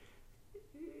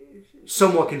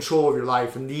somewhat control of your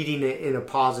life and leading it in a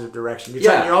positive direction.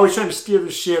 You're always trying to steer the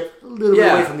ship a little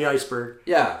bit away from the iceberg.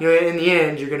 Yeah. You know, in the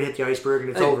end, you're going to hit the iceberg and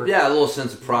it's over. Yeah, a little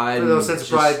sense of pride.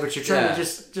 But you're trying to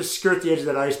just skirt the edge of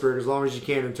that iceberg as long as you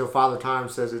can until Father Time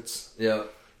says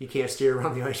you can't steer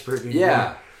around the iceberg anymore.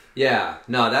 Yeah. Yeah.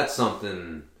 No, that's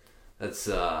something that's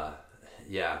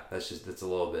that's a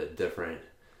little bit different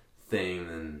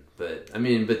thing but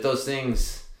those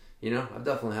things, you know, I've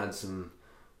definitely had some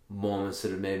moments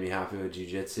that have made me happy with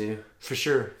jiu-jitsu. For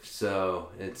sure. So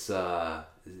it's, you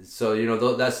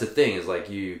know, that's the thing is like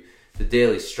the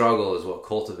daily struggle is what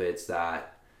cultivates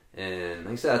that. And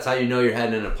like I said, that's how you know you're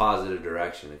heading in a positive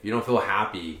direction. If you don't feel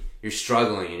happy, you're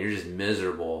struggling and you're just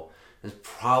miserable, it's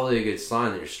probably a good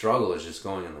sign that your struggle is just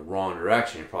going in the wrong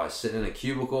direction. You're probably sitting in a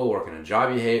cubicle, working a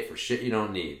job you hate for shit you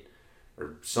don't need.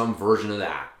 Or some version of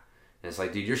that. And it's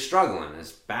like, dude, you're struggling.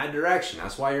 It's bad direction.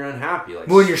 That's why you're unhappy. Like,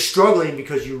 when you're struggling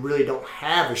because you really don't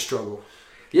have a struggle.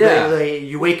 Yeah. Like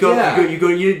you wake up, you go,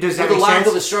 does that make sense? The lack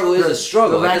of a struggle is a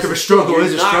struggle. The lack of a struggle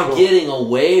is a struggle. You're not getting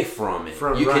away from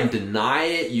it. You can deny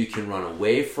it, you can run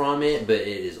away from it, but it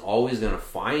is always going to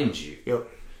find you. Yep.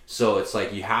 So it's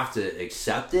like you have to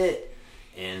accept it.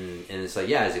 And it's like,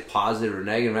 yeah, is it positive or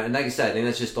negative? And like I said, I think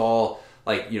that's just all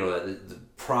like, you know, the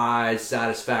pride,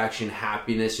 satisfaction,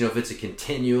 happiness. You know, if it's a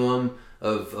continuum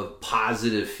of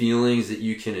positive feelings that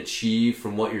you can achieve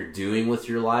from what you're doing with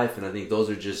your life, and I think those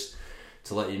are just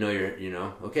to let you know you're, you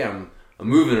know, okay, I'm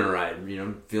moving it right. You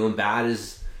know, feeling bad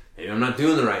is maybe I'm not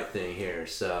doing the right thing here.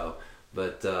 So,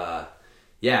 but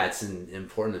yeah, it's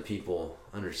important that people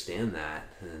understand that,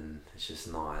 and it's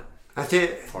just not. I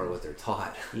think part of what they're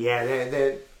taught. Yeah,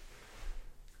 that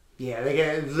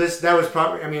was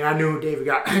probably. I mean, I knew who David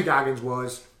Goggins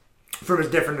was from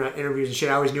his different interviews and shit.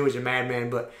 I always knew he was a madman,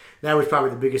 but that was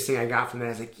probably the biggest thing I got from that. I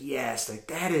was like, yes, like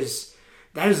that is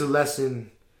a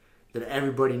lesson that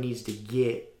everybody needs to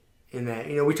get. In that,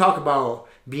 you know, we talk about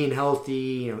being healthy,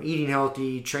 you know, eating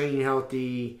healthy, training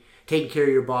healthy, taking care of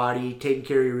your body, taking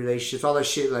care of your relationships, all that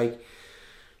shit. Like,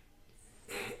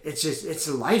 it's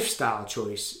a lifestyle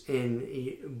choice,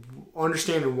 and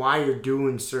understanding why you're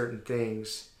doing certain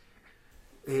things.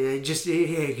 And he just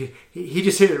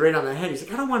hit it right on the head. He's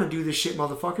like, I don't want to do this shit,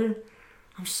 motherfucker.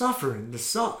 I'm suffering. This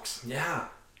sucks. Yeah.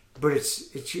 But I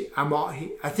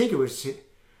think it was,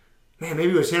 man,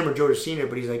 maybe it was him or Joe DeCina,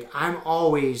 but he's like, I'm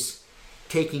always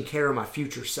taking care of my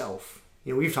future self.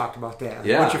 You know, we've talked about that.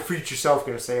 Yeah. What's your future self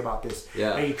going to say about this?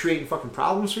 Yeah. Are you creating fucking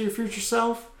problems for your future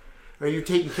self? Or are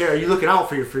you looking out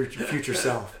for your future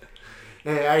self?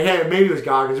 And maybe it was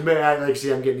Goggins. Like I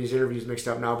see, I'm getting these interviews mixed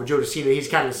up now. But Joe DeCina, he's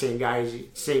kind of the same guy. He's the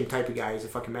same type of guy. He's a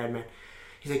fucking madman.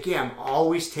 He's like, yeah, I'm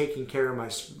always taking care of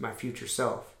my future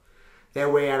self.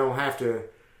 That way I don't have to,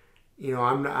 you know,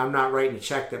 I'm not writing a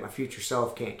check that my future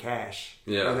self can't cash.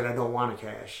 Yeah. Or that I don't want to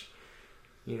cash.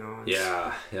 You know.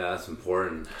 Yeah, that's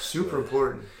important. Super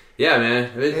important. Yeah,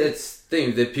 man. It's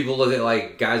things that people look at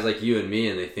like guys like you and me,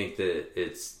 and they think that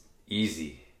it's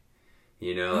easy.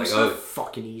 You know, like, it's not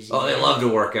fucking easy. Oh, they love to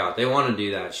work out. They want to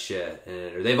do that shit,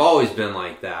 or they've always been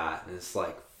like that. And it's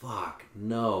like, fuck,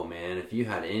 no, man. If you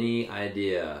had any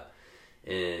idea,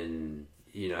 and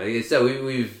you know, like I said,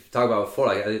 we've talked about before.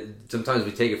 Like sometimes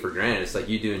we take it for granted. It's like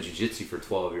you doing jiu-jitsu for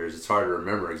 12 years. It's hard to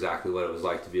remember exactly what it was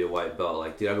like to be a white belt.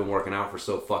 Like, dude, I've been working out for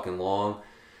so fucking long.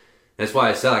 That's why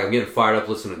I said, like, I'm getting fired up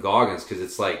listening to Goggins, because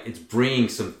it's like it's bringing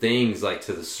some things like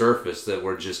to the surface that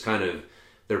were just kind of,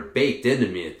 they're baked into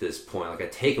me at this point. Like I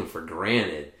take them for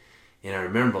granted, and I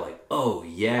remember like, oh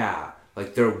yeah,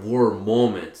 like there were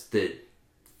moments that,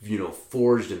 you know,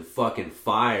 forged in fucking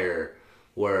fire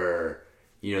where,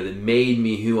 you know, that made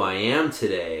me who I am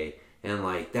today. And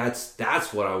like that's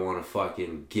what I want to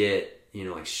fucking get, you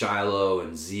know, like Shiloh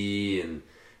and Z, and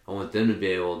I want them to be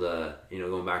able to, you know,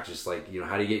 going back to just like, you know,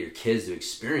 how do you get your kids to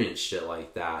experience shit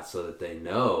like that so that they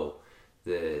know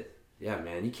that, yeah,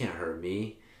 man, you can't hurt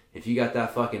me. If you got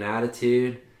that fucking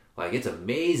attitude, like, it's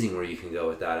amazing where you can go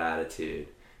with that attitude.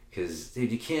 Because,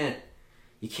 dude, you can't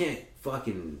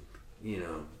fucking, you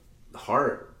know,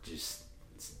 heart just,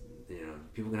 you know,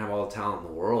 people can have all the talent in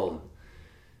the world.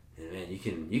 And, man,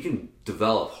 you can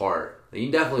develop heart. You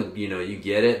definitely, you know, you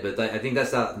get it, but I think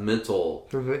that's that mental...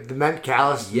 The mental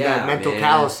callous, yeah, mental man.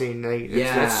 callousing, like,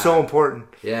 that's so important.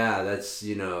 Yeah, that's,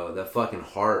 you know, that fucking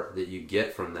heart that you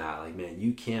get from that. Like, man,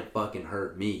 you can't fucking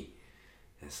hurt me.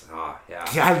 It's like, oh,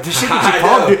 yeah. This shit gets you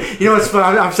pumped, dude. You know what's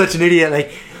fun? I'm such an idiot.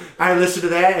 Like, I listened to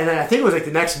that, and then I think it was like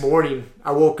the next morning,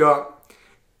 I woke up,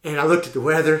 and I looked at the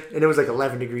weather, and it was like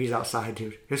 11 degrees outside,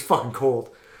 dude. It was fucking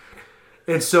cold.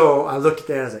 And so I looked at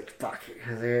that, and I was like, fuck.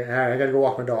 I was like, all right, I gotta go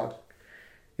walk my dog.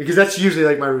 Because that's usually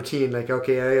like my routine. Like,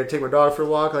 okay, I gotta take my dog for a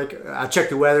walk. Like, I check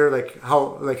the weather,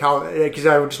 how, because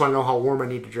I just want to know how warm I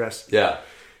need to dress. Yeah.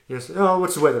 You know, so, oh,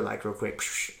 what's the weather like real quick?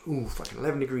 Ooh, fucking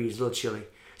 11 degrees, a little chilly.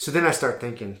 So then I start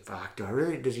thinking, fuck,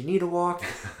 does he need a walk?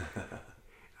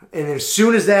 And then as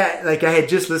soon as that, like, I had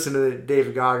just listened to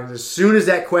David Goggins, as soon as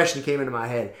that question came into my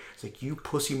head, it's like, you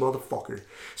pussy motherfucker.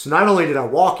 So not only did I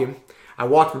walk him, I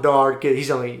walked my dog. He's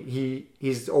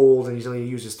old and he's only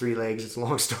uses 3 legs. It's a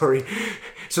long story.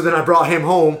 So then I brought him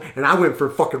home and I went for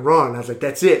a fucking run. I was like,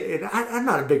 that's it. And I'm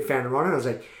not a big fan of running. I was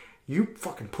like, you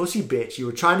fucking pussy bitch. You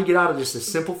were trying to get out of just a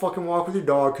simple fucking walk with your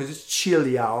dog because it's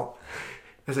chilly out.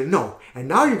 I was like, no. And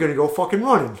now you're going to go fucking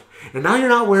running. And now you're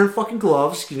not wearing fucking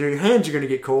gloves because your hands are going to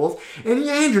get cold. And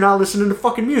you're not listening to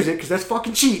fucking music because that's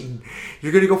fucking cheating.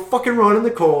 You're going to go fucking run in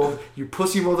the cold, you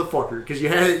pussy motherfucker. Because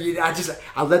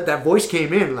I let that voice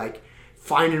came in, like,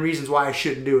 finding reasons why I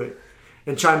shouldn't do it.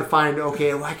 And trying to find,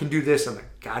 okay, well, I can do this. I'm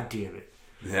like, God damn it.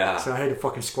 Yeah. So I had to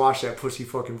fucking squash that pussy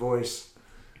fucking voice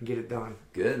and get it done.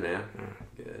 Good, man. Yeah.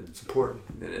 Good. It's important.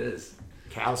 It is.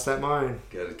 Callous that mind.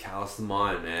 Gotta callous the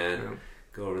mind, man. Yeah.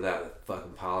 Go over that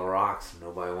fucking pile of rocks.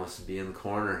 Nobody wants to be in the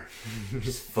corner.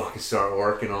 Just fucking start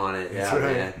working on it. That's yeah,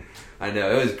 right. man. I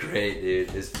know. It was great,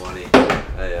 dude. It's funny.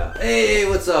 Hey,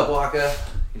 what's up, Waka?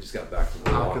 You just got back from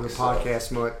the walk. Welcome to the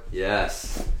podcast, Mutt.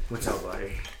 Yes. What's up,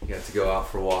 buddy? You got to go out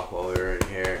for a walk while we were in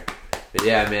here. But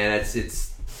yeah, man,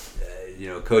 it's you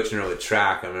know, coaching her with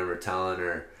track. I remember telling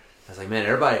her, I was like, man,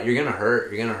 everybody, you're gonna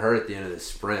hurt. You're gonna hurt at the end of the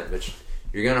sprint, but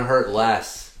you're gonna hurt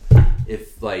less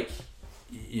if, like,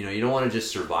 you know, you don't want to just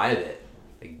survive it,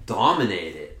 like,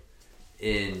 dominate it,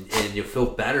 and you'll feel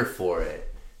better for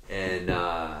it. And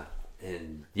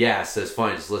yeah, so it's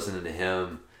funny just listening to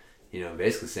him, you know,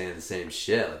 basically saying the same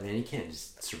shit. Like, man, you can't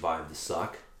just survive the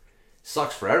suck. It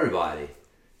sucks for everybody.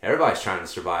 Everybody's trying to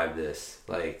survive this.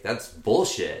 Like, that's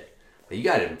bullshit. Like, you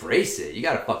gotta embrace it. You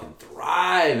gotta fucking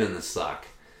thrive in the suck.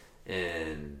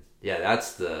 And yeah,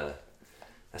 that's the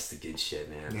good shit,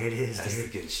 man. It is, That's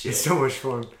dude. the good shit. It's so much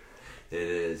fun. It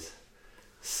is.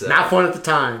 So, Not fun at the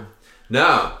time.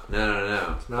 No.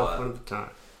 It's not But fun at the time.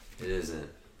 it isn't.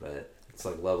 But it's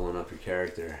like leveling up your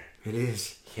character. It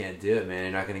is. You can't do it, man.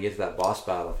 You're not going to get to that boss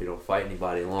battle if you don't fight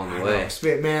anybody along the I way.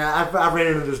 know. Man, I ran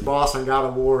into this boss on God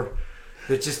of War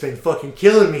that's just been fucking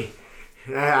killing me.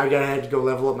 I had to go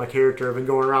level up my character. I've been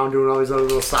going around doing all these other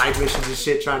little side missions and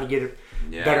shit, trying to get a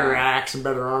better axe and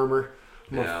better armor.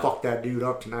 I'm gonna fuck that dude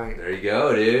up tonight. There you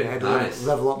go, dude. I had to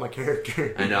level up my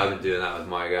character. I know I've been doing that with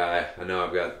my guy. I know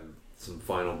I've got some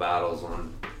final battles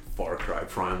on Far Cry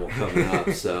Primal coming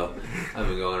up, so I've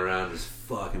been going around just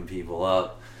fucking people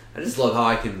up. I just love how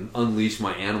I can unleash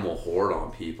my animal horde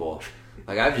on people.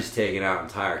 Like, I've just taken out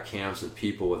entire camps of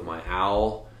people with my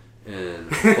owl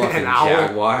and fucking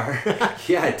jaguar.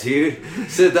 Yeah, dude.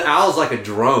 So the owl's like a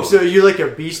drone. So you're like a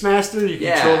Beastmaster? You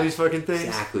control these fucking things?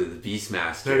 Exactly, the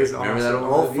Beastmaster. That is Remember awesome. that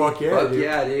old movie? Fuck yeah, dude.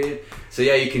 Yeah, dude. So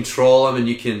yeah, you control them and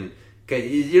you can...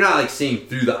 You're not like seeing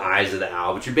through the eyes of the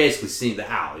owl, but you're basically seeing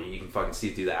the owl. You can fucking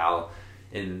see through the owl,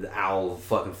 and the owl will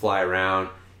fucking fly around.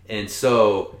 And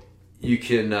so you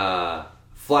can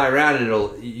fly around and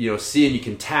it'll see, and you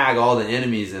can tag all the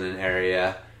enemies in an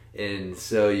area, and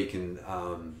so you can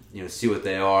see what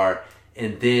they are.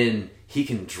 And then he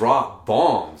can drop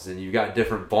bombs, and you've got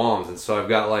different bombs. And so I've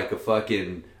got like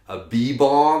a bee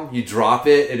bomb. You drop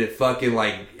it and it fucking,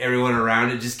 like, everyone around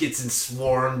it just gets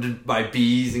swarmed by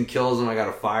bees and kills them. I got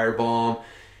a fire bomb,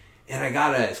 and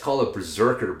it's called a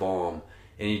berserker bomb,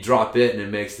 and you drop it and it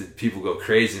makes the people go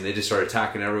crazy and they just start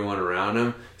attacking everyone around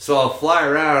them. So I'll fly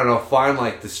around and I'll find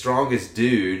like the strongest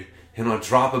dude and I'll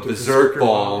drop a berserk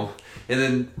bomb, and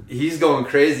then he's going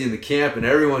crazy in the camp and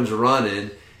everyone's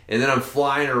running, and then I'm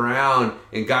flying around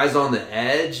and guys on the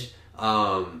edge,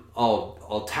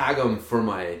 I'll tag them for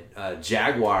my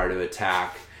jaguar to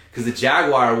attack, because the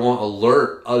jaguar won't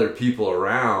alert other people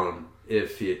around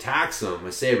if he attacks them. My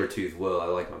saber-tooth will. I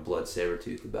like my blood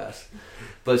saber-tooth the best.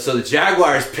 But so the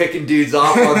jaguar is picking dudes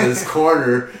off on this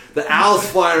corner. The owl's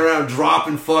flying around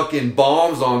dropping fucking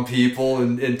bombs on people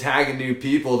and tagging new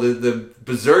people. The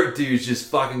berserk dude's just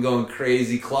fucking going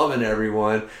crazy, clubbing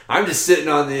everyone. I'm just sitting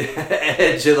on the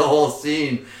edge of the whole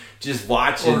scene, just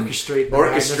watching,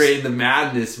 orchestrating the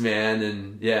madness, man.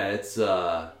 And yeah,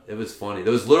 it was funny.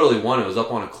 There was literally one. It was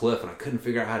up on a cliff, and I couldn't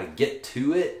figure out how to get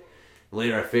to it.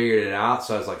 Later, I figured it out,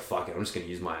 so I was like, "Fuck it, I'm just gonna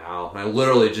use my owl." And I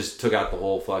literally just took out the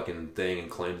whole fucking thing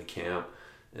and claimed the camp.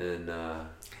 And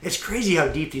it's crazy how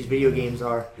deep these video games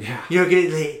are. Yeah,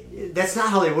 that's not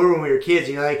how they were when we were kids.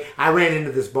 Like, I ran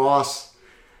into this boss,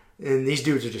 and these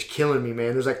dudes are just killing me,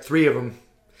 man. There's like 3 of them,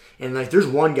 and like, there's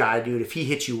one guy, dude. If he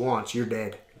hits you once, you're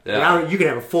dead. Yeah. You can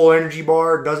have a full energy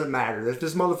bar, doesn't matter. If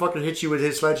this motherfucker hits you with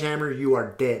his sledgehammer, you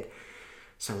are dead.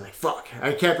 So I'm like, fuck.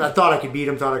 I thought I could beat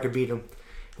him.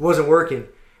 It wasn't working.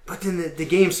 But then the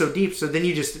game's so deep, so then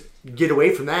you just get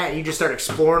away from that, and you just start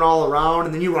exploring all around,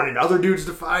 and then you run into other dudes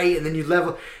to fight, and then you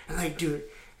level. And like, dude,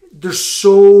 there's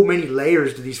so many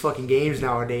layers to these fucking games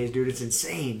nowadays, dude. It's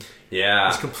insane. Yeah.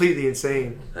 It's completely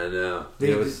insane. I know.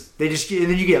 They just get,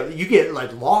 and then you get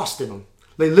like lost in them.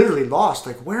 Like, literally lost.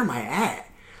 Like, where am I at?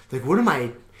 Like, what am I?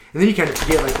 And then you kind of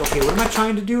forget, like, okay, what am I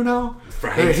trying to do now?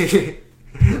 Right.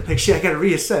 Like, shit, I gotta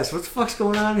reassess. What the fuck's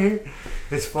going on here?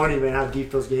 It's funny, man, how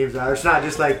deep those games are. It's not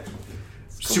just like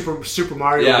Super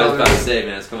Mario Brothers. Yeah, I was about to say,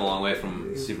 man, it's come a long way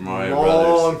from Super Mario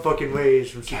Brothers. Long fucking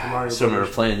ways from Super Mario Brothers. I remember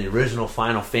playing the original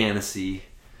Final Fantasy.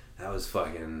 That was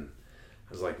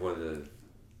like one of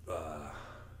the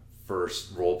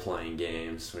first role-playing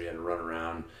games where you had to run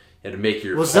around. You had to make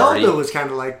your party. Zelda was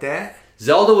kind of like that.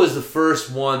 Zelda was the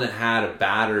first one that had a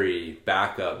battery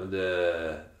backup.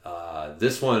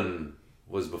 This one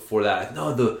was before that.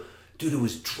 No, it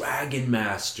was Dragon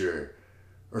Master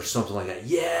or something like that.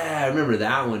 Yeah, I remember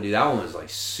that one, dude. That one was like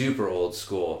super old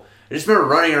school. I just remember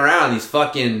running around these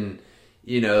fucking,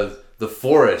 the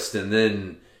forest, and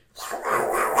then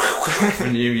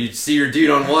and you'd see your dude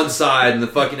on one side and the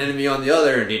fucking enemy on the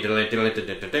other, and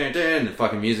the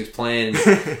fucking music's playing, and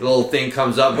the little thing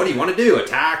comes up. What do you want to do?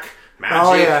 Attack?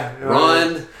 Magic?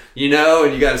 Run? And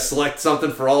you got to select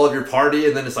something for all of your party,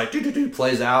 and then it's like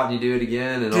plays out, and you do it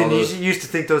again. And dude, you used to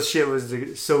think those shit was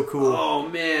so cool. Oh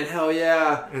man, hell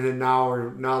yeah! And then now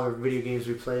the video games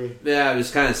we play. Yeah, it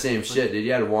was kind of the same shit, dude.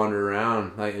 You had to wander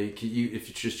around, like if you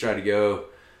just try to go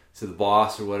to the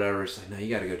boss or whatever. It's like, no, you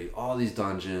got to go do all these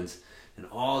dungeons and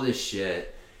all this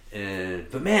shit.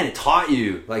 But man, it taught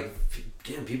you. Like,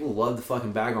 again, people love to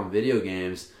fucking bag on video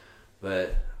games,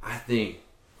 but I think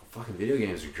fucking video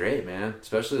games are great, man.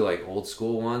 Especially like old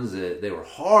school ones that they were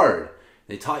hard.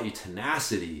 They taught you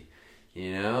tenacity,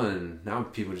 and now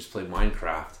people just play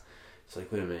Minecraft. It's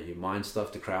like, wait a minute, you mine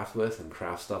stuff to craft with and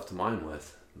craft stuff to mine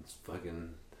with. It's fucking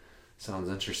sounds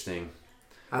interesting.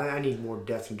 I need more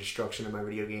death and destruction in my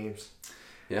video games.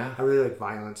 Yeah. I really like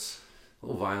violence. A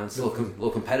little violence, a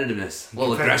little competitiveness, a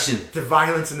little aggression. The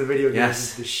violence in the video games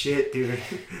is the shit, dude.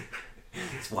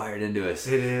 It's wired into us.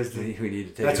 It is. We need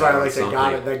to take That's it why out I on like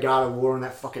something. that God of War and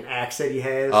that fucking axe that he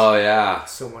has. Oh yeah.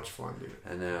 So much fun, dude.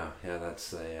 I know. Yeah, that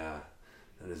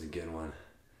is a good one.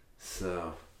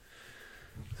 So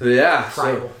yeah.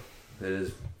 Primal. So it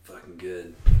is fucking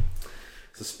good.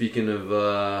 So speaking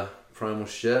of primal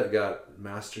shit, I got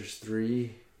Masters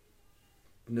 3.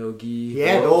 No gi.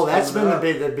 Yeah, Worlds that's been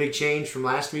coming the up. big change from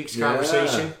last week's Yeah.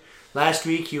 conversation. Last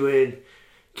week you had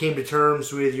came to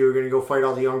terms with you were going to go fight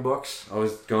all the young bucks. I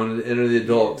was going to enter the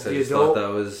adults. I The just adult- thought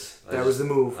that was the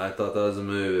move. I thought that was a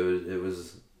move. It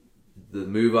was the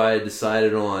move I had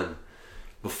decided on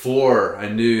before I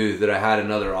knew that I had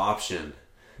another option.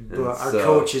 But our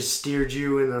coach has steered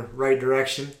you in the right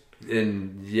direction.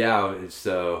 And yeah,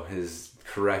 so has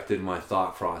corrected my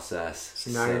thought process.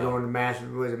 So now you're going to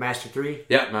Master 3?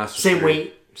 Yeah, Master Same 3.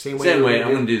 weight. Same you weight. were I'm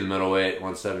doing. going to do the middleweight,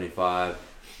 175.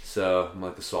 So I'm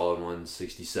like a solid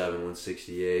 167,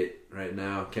 168 right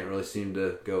now. Can't really seem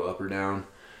to go up or down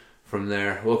from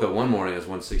there. Woke up one morning, I was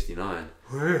 169.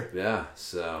 Yeah,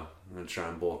 so I'm going to try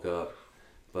and bulk up.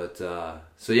 But,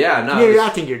 so yeah, no. Yeah, I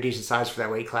think you're a decent size for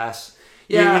that weight class.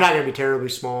 Yeah. You're not going to be terribly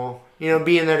small. You know,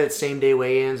 being that it's same day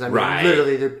weigh-ins. I mean, Right.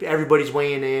 literally, everybody's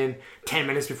weighing in 10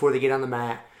 minutes before they get on the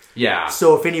mat. Yeah.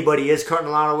 So if anybody is cutting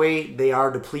a lot of weight, they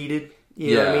are depleted.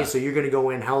 You know what I Yeah. mean? So you're going to go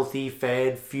in healthy,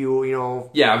 fed, fuel, you know,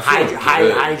 Yeah, I'm feeling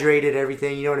good. hydrated,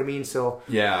 everything. You know what I mean? So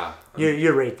Yeah.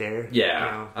 you're right there. Yeah.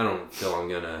 You know? I don't feel I'm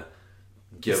going to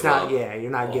give It's not, up yeah,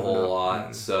 you're not a giving whole up.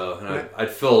 lot. So and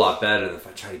I'd feel a lot better than if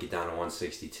I tried to get down to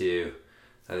 162.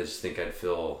 I just think I'd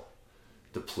feel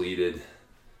depleted.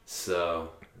 So,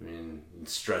 I mean,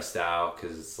 stressed out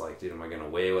because it's like, dude, am I going to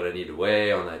weigh what I need to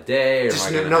weigh on that day? Or Just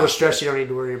am I gonna another have stress to- you don't need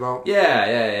to worry about.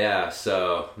 Yeah.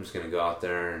 So I'm just going to go out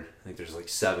there and I think there's like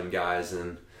 7 guys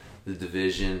in the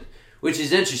division, which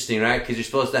is interesting, right? Because you're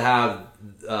supposed to have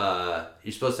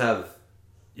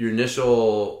your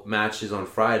initial matches on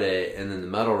Friday and then the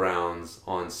medal rounds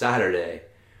on Saturday,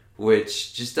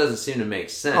 which just doesn't seem to make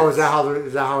sense. Oh, is that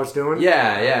how it's doing?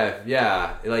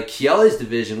 Yeah. Like Kiela's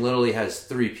division literally has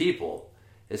 3 people.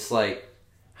 It's like,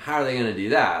 how are they going to do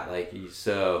that? Like,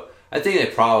 so I think they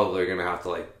probably are going to have to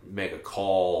like make a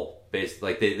call based,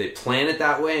 like they plan it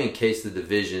that way in case the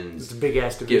divisions It's a big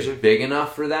ass division. get big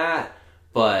enough for that.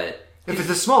 But If it's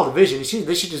a small division,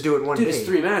 they should just do it in one dude, day. it's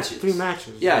 3 matches. 3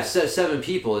 matches. Yeah, 7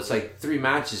 people. It's like 3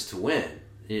 matches to win.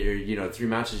 You know, 3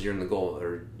 matches you're in the gold,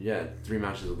 or 3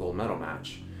 matches of a gold medal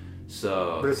match.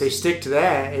 So, But if they stick to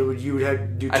that, you would have to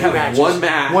do 2 I'd have matches. one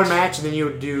match. One match, and then you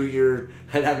would do your...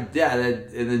 I'd have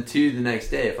and then 2 the next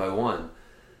day if I won.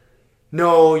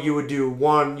 No, you would do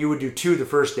 1. You would do 2 the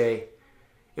first day,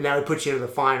 and that would put you into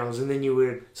the finals. And then you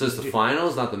would... So it's the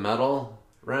finals, not the medal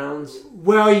rounds.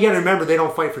 Well, you got to remember they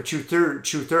don't fight for true third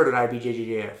at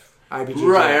IBJJF.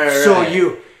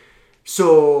 Right.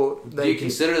 So Do you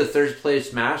consider the third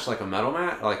place match like a medal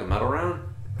like a medal round?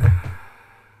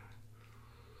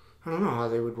 I don't know how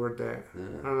they would word that. I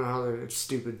don't know how it's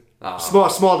stupid. Oh.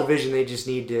 Small division. They just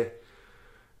need to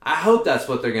I hope that's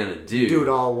what they're gonna do it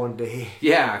all one day.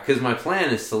 Yeah, because my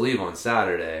plan is to leave on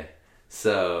Saturday.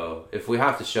 So if we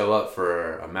have to show up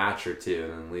for a match or 2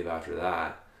 and then leave after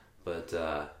that, but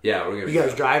yeah, we're gonna. You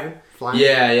guys driving, flying?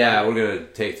 Yeah, we're gonna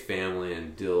take the family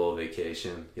and do a little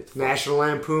vacation. Get the National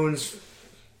Lampoon's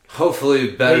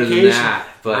hopefully better vacation. than that,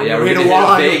 but On yeah, your we're way gonna to hit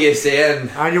Wally. Vegas and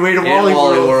on your way to and Wally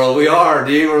World. We are,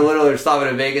 dude. We're literally stopping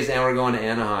in Vegas and we're going to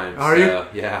Anaheim. Are you?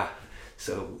 Yeah.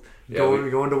 So yeah,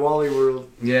 Going to Wally World.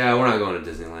 yeah, we're not going to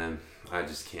Disneyland. I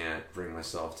just can't bring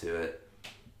myself to it.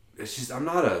 It's just I'm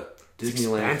not a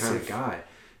Disneyland kind expensive. of guy,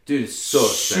 dude. It's so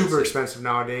expensive. Super expensive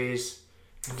nowadays.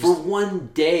 For one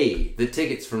day, the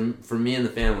tickets for me and the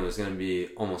family was going to be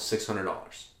almost $600.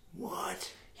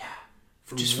 What? Yeah,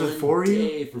 Just for the one 4 of you?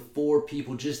 day, for 4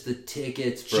 people, just the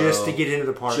tickets, bro. Just to get into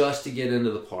the park. Just to get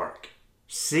into the park.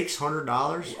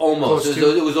 $600? Almost. Close It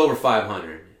to? was over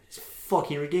 500. It's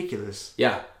fucking ridiculous.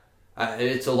 Yeah.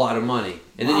 It's a lot of money.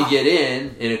 And then you get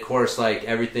in, and of course, like,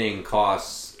 everything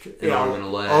costs an arm and a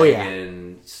leg. Oh, yeah.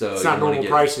 And so It's you not wanna normal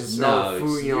prices, No,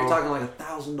 food, you you're know. talking like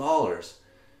 $1,000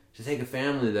 to take a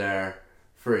family there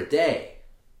for a day.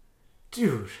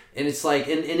 Dude. And it's like,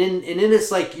 and then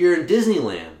it's like you're in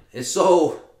Disneyland. It's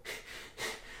so,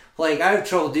 like, I have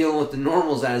trouble dealing with the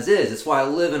normals as is. That's why I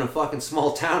live in a fucking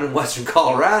small town in western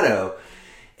Colorado.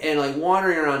 And, like,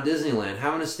 wandering around Disneyland,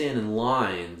 having to stand in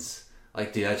lines,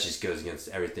 like, dude, that just goes against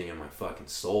everything in my fucking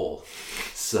soul.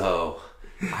 So,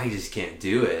 I just can't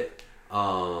do it.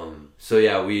 So,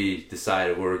 yeah, we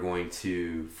decided we're going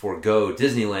to forego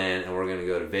Disneyland and we're going to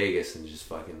go to Vegas and just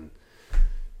fucking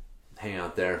hang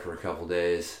out there for a couple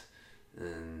days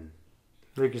and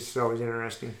Vegas is always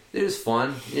interesting. It was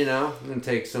fun, you know. I'm gonna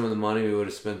take some of the money we would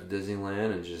have spent at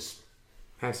Disneyland and just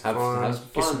have some fun, have some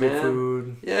get fun, some man. good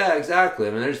food. Yeah, exactly.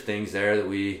 I mean, there's things there that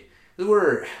we're, you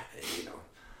know,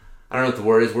 I don't know what the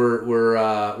word is.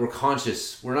 We're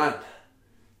conscious. We're not.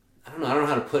 I don't know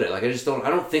how to put it. Like I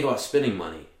don't think about spending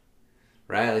money,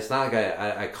 right? It's not like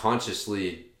I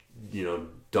consciously, you know,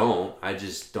 don't. I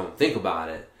just don't think about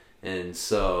it. And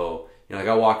so, you know, like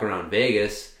I walk around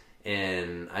Vegas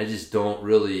and I just don't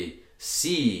really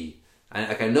see.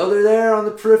 I know they're there on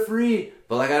the periphery,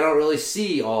 but like I don't really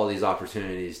see all these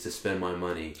opportunities to spend my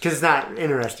money because it's not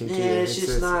interesting to you. It's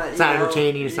just not. It's not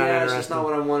entertaining. It's not interesting. It's just not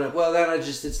what I want. Well, then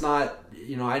it's not.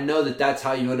 You know, I know that's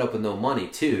how you end up with no money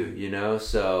too. You know,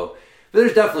 so but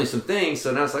there's definitely some things.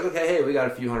 So now it's like, okay, hey, we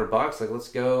got a few $100. Like, let's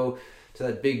go to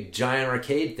that big giant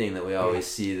arcade thing that we always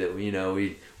see that we know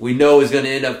is going to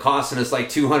end up costing us like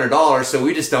 $200. So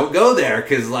we just don't go there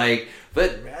because like,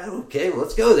 but okay, well,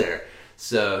 let's go there.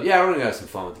 So yeah, we're gonna have some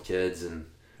fun with the kids and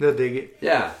they'll dig it.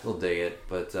 Yeah, they'll dig it.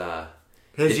 But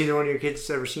has either one of your kids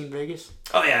ever seen Vegas?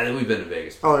 Oh yeah, we've been to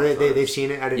Vegas. They've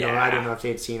seen it. I didn't know. Yeah. I didn't know if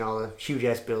they'd seen all the huge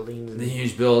ass buildings, and the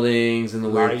huge buildings and the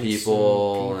weird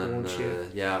people and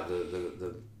shit. Yeah,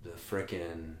 the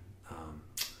frickin'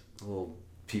 little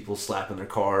people slapping their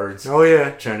cards. Oh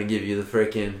yeah, trying to give you the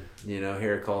frickin', you know,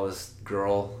 here, call this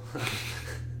girl.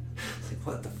 It's like,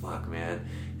 what the fuck, man?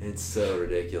 It's so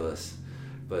ridiculous.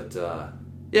 But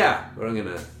yeah, but I'm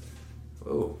gonna.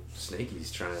 Oh,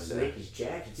 Snakey's trying to. Snakey's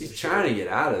jacket. He's trying to get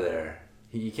out of there.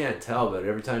 You can't tell, but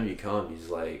every time you come, he's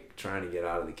like trying to get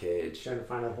out of the cage. Trying to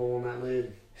find a hole in that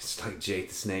lid. It's like Jake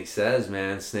the Snake says,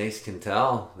 man. Snakes can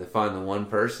tell. They find the one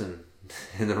person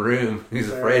in the room who's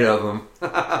afraid of them.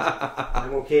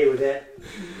 I'm okay with that.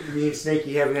 Me and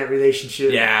Snakey having that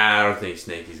relationship. Yeah, I don't think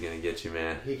Snakey's gonna get you,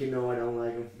 man. He can know I don't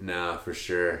like him. No, for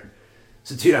sure.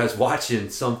 So, dude, I was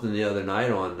watching something the other night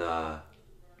on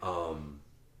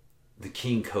the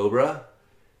King Cobra,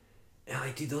 and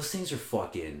like, dude, those things are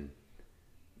fucking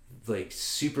like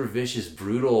super vicious,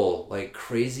 brutal, like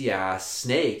crazy ass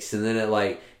snakes. And then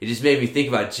it just made me think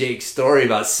about Jake's story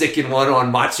about sicking one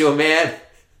on Macho Man.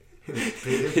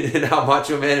 And how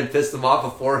Macho Man had pissed him off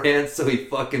beforehand, so he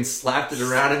fucking slapped it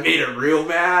around and made it real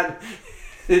mad.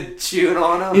 Chewing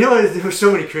on him. You know, there were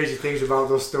so many crazy things about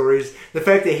those stories. The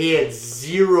fact that he had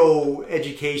zero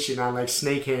education on like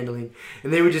snake handling,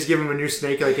 and they would just give him a new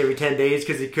snake like every 10 days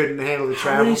because he couldn't handle the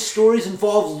travel. How many stories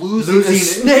involve losing a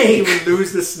snake? He would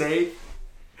lose the snake.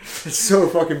 It's so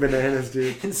fucking bananas,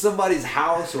 dude. In somebody's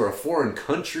house or a foreign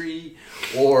country,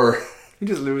 or you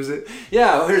just lose it.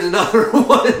 Yeah, here's another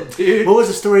one, dude. What was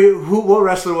the story? What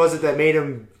wrestler was it that made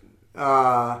him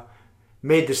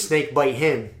made the snake bite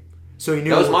him? So he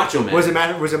knew that was Macho Man. Was it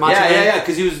Macho Man? Yeah,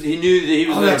 because he knew that he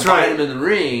was going to bite him in the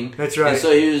ring. That's right. And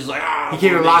so he was like, he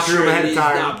came in the locker room ahead of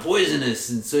time. He's not poisonous,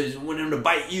 and so he wanted him to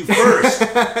bite you first.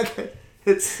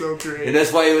 It's so great. And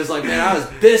that's why he was like, man, I was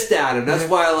pissed at him. That's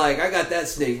why, I got that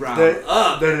snake riled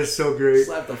up. That is so great.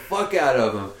 Slapped the fuck out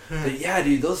of him. But yeah,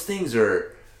 dude, those things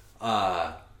are,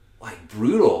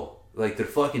 brutal. Like, their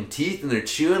fucking teeth and they're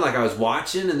chewing. Like, I was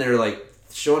watching and they're,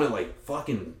 showing it,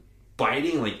 fucking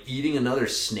biting, eating another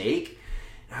snake.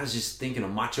 And I was just thinking of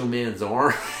Macho Man's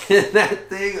arm and that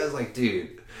thing. I was like,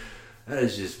 dude, that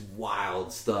is just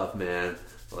wild stuff, man.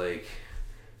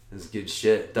 It's good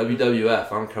shit. WWF, I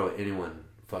don't care what anyone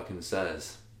fucking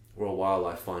says. World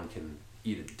Wildlife Fund can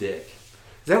eat a dick.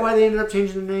 Is that why they ended up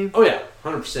changing the name? Oh yeah,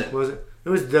 100%. Was it? It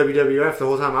was WWF the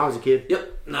whole time I was a kid.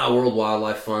 Yep. No, World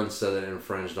Wildlife Fund said it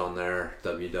infringed on their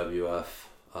WWF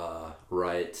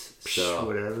rights. So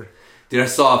whatever. Dude, I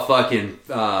saw a fucking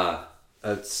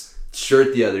a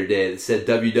shirt the other day that said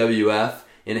WWF.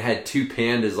 And it had two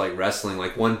pandas wrestling,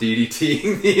 one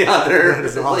DDTing the other. That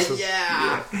is awesome.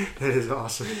 Yeah. That is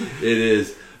awesome. It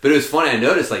is. But it was funny. I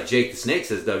noticed Jake the Snake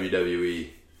says WWE.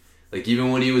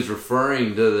 Even when he was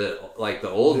referring to the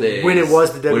old days. When it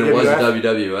was the WWF. When it was the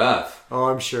WWF. Oh,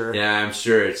 I'm sure. Yeah, I'm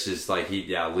sure it's just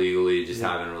legally just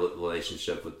having a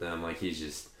relationship with them. He's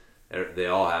just, they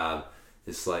all have.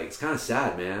 It's it's kind of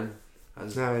sad, man.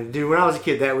 No, dude, when I was a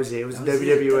kid, that was it. It was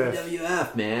WWF.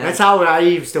 WWF, man. That's how I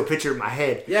even still picture it in my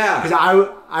head. Yeah. Because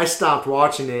I stopped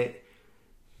watching it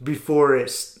before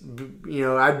it's,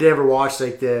 I'd never watched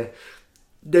the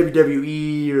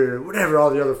WWE or whatever all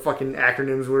the other fucking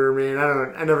acronyms were, man.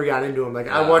 I never got into them.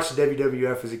 I watched the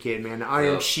WWF as a kid, man. The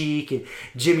Iron Sheik and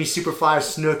Jimmy Superfly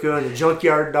Snuka and the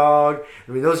Junkyard Dog.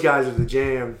 I mean, those guys are the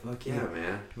jam. Fuck yeah,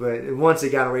 man. But once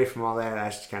it got away from all that, I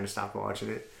just kind of stopped watching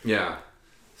it. Yeah.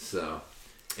 So,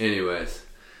 anyways.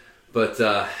 But,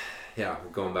 we're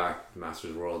going back to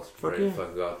Masters World. Fuck Ready yeah. to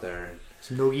fucking go out there.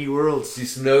 Some No-Gi Worlds. Do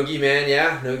some no-gi, man.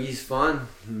 Yeah, no-gi's fun.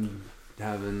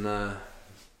 having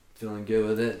feeling good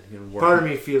with it. Part of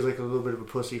me feels like a little bit of a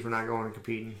pussy for not going and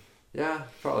competing. Yeah,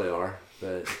 probably are,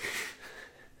 but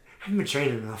I haven't been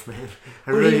training enough, man.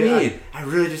 What do you mean? I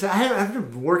really just I've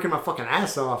been working my fucking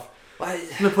ass off. What?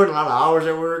 I've been putting a lot of hours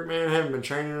at work, man. I haven't been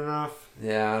training enough.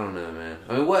 Yeah, I don't know, man.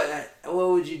 I mean, what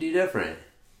would you do different?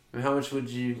 I mean, how much would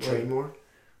you train more?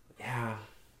 Yeah,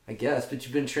 I guess, but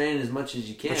you've been training as much as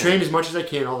you can. I train as much as I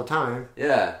can all the time.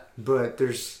 Yeah, but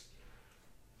I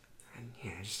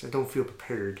don't feel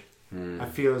prepared. I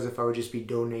feel as if I would just be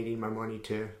donating my money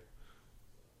to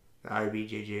the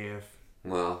IBJJF.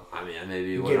 Well, I mean,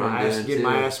 maybe what get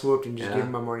my ass whooped and just give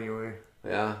my money away.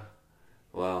 Yeah.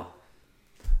 Well,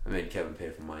 I made Kevin pay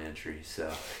for my entry,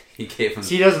 so he gave him.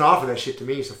 See, he doesn't offer that shit to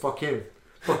me, so fuck him.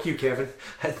 Fuck you, Kevin.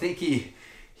 I think he.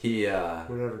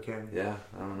 Whatever, Kevin. Yeah,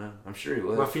 I don't know. I'm sure he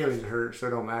would. My feelings hurt, so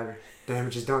it don't matter.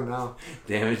 Damage is done now.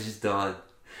 Damage is done.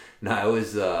 No, it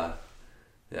was. Yeah,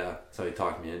 that's how he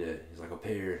talked me into it. He's like, "I'll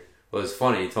pay your." Well, it was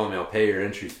funny. He told me, "I'll pay your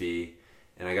entry fee,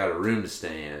 and I got a room to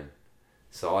stay in.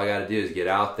 So all I got to do is get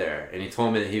out there." And he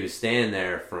told me that he was staying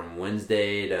there from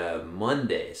Wednesday to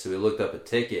Monday. So we looked up a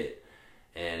ticket,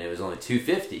 and it was only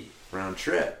 $250 round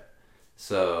trip.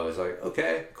 So I was like,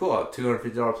 "Okay, cool. I have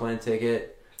 $250 plane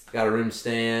ticket. Got a room to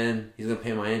stay in. He's gonna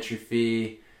pay my entry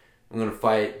fee. I'm gonna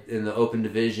fight in the open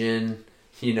division.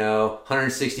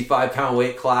 165-pound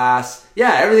weight class.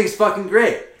 Yeah, everything's fucking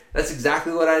great. That's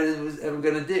exactly what I'm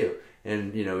gonna do."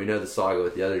 And we know the saga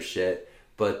with the other shit,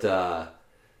 but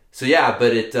so yeah,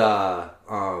 but it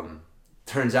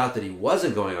turns out that he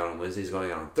wasn't going on Wednesday. He's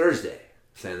going on Thursday.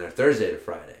 Staying there Thursday to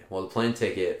Friday. Well, the plane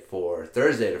ticket for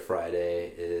Thursday to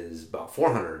Friday is about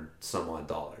 $400 some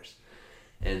odd.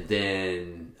 And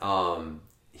then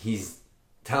he's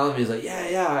telling me, he's like,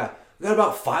 yeah, we got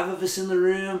about 5 of us in the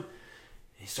room.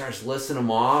 He starts listing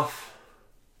them off.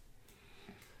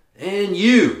 And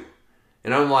you.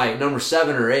 And I'm like, number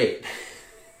 7 or 8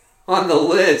 on the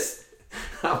list.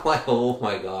 I'm like, oh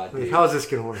my God. Dude. How is this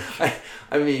going to work?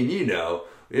 I mean,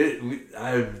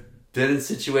 I've been in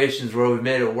situations where we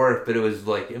made it work, but it was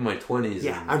like in my 20s.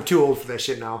 Yeah, I'm too old for that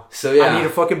shit now. So yeah. I need a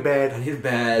fucking bed. I need a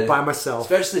bed. By myself.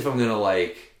 Especially if I'm going to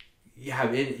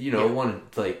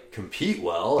want to compete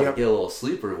well, get a little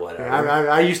sleep or whatever.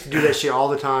 Yeah, I used to do that shit all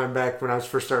the time back when I was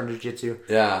first starting jiu-jitsu.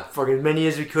 Yeah. Fucking as many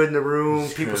as we could in the room,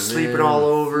 people sleeping all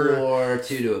over. Floor,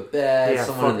 2 to a bed,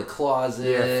 someone in the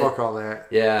closet. Yeah, fuck all that.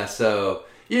 Yeah, so,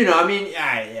 and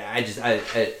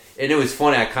it was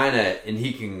funny, and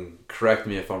he can correct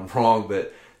me if I'm wrong,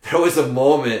 but there was a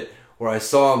moment where I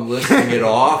saw him listing it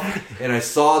off, and I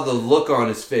saw the look on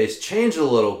his face change a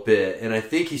little bit, and I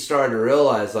think he started to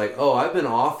realize, like, oh, I've been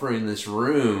offering this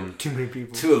room too many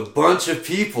people to a bunch of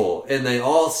people, and they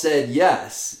all said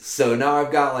yes. So now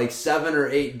I've got like 7 or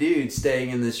 8 dudes staying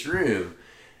in this room.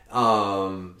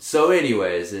 So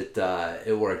anyways, it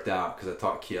worked out because I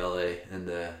talked Kiele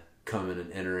into coming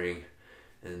and entering.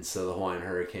 And so the Hawaiian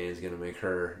Hurricane's going to make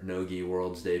her no-gi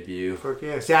Worlds debut. Fuck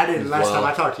yeah. See, I didn't, last time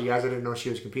I talked to you guys, I didn't know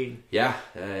she was competing. Yeah.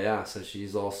 So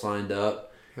she's all signed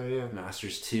up. Hell yeah.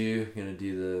 Masters 2, going to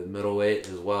do the middleweight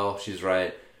as well. She's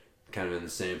right, kind of in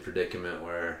the same predicament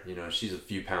where, she's a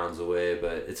few pounds away,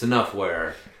 but it's enough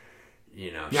where,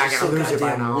 she's so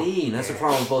goddamn lean. That's the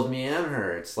problem with both me and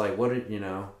her. It's like, we're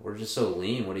just so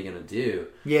lean. What are you going to do?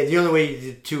 Yeah, the only way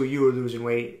the two of you are losing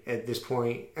weight at this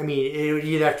point, I mean, it would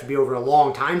either have to be over a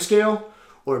long time scale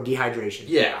or dehydration.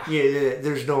 Yeah. Yeah,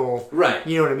 there's no... Right.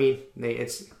 You know what I mean?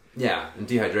 It's... Yeah, and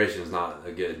dehydration is not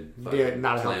a good...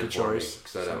 not a healthy choice.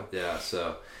 So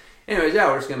anyways,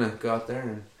 we're just going to go out there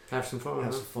and... Have some fun.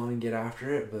 Have some fun and get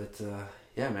after it, but...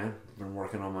 yeah, man. I've been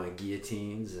working on my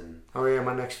guillotines and... Oh, yeah,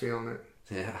 my neck's feeling it.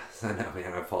 Yeah, I know,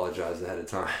 man. I apologize ahead of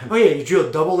time. Oh, yeah, you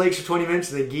drilled double legs for 20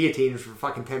 minutes and then guillotines for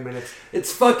fucking 10 minutes.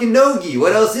 It's fucking no-gi.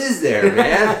 What else is there,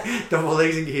 man? Double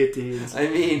legs and guillotines. I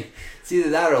mean, it's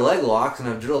either that or leg locks, and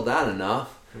I've drilled that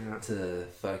enough to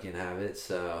fucking have it,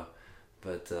 so...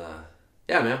 But,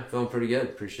 yeah, man. Feeling pretty good.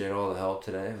 Appreciate all the help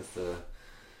today with the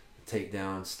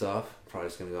takedown stuff. Probably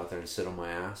just going to go out there and sit on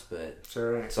my ass, but it's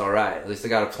alright. It's alright. At least I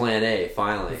got a plan A,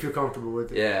 finally. You feel comfortable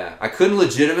with it. Yeah. I couldn't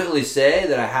legitimately say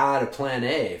that I had a plan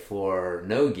A for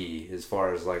no-gi as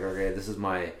far as like, okay, this is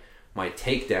my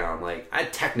takedown. Like, I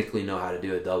technically know how to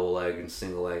do a double leg and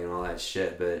single leg and all that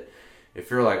shit, but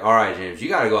if you're like, alright, James, you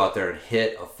got to go out there and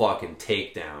hit a fucking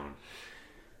takedown.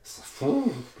 It's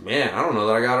like, man, I don't know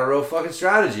that I got a real fucking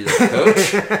strategy there,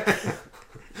 coach.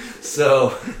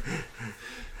 So...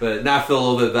 But now I feel a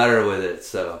little bit better with it.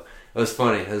 So it was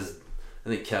funny because I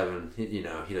think Kevin, he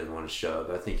doesn't want to show up.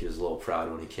 I think he was a little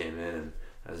proud when he came in and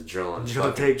I was drilling a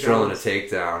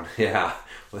takedown. Yeah,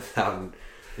 without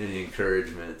any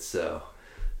encouragement. So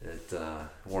it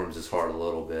warms his heart a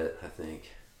little bit, I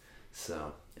think.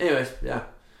 So, anyways, yeah,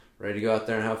 ready to go out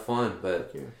there and have fun.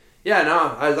 But yeah,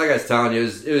 no, like I was telling you,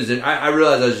 I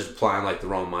realized I was just applying like the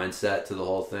wrong mindset to the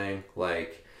whole thing.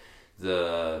 Like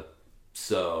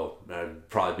so I'd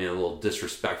probably being a little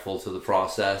disrespectful to the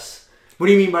process. What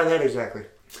do you mean by that exactly?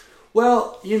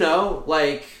 Well,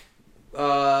 like,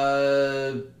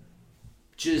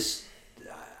 just,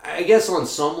 I guess on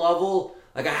some level,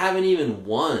 like I haven't even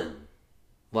won,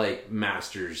 like,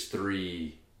 Masters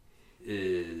 3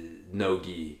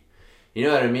 no-gi. You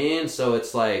know what I mean? So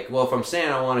it's like, well, if I'm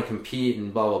saying I want to compete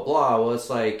and blah, blah, blah, well, it's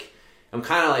like, I'm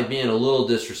kind of like being a little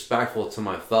disrespectful to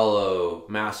my fellow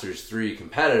Masters 3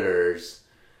 competitors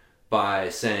by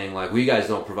saying, like, well, you guys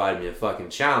don't provide me a fucking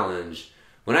challenge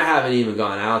when I haven't even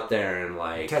gone out there and,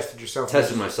 like,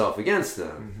 tested myself against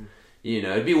them. Mm-hmm.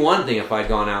 It'd be one thing if I'd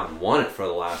gone out and won it for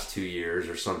the last 2 years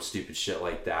or some stupid shit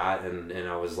like that, and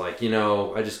I was like,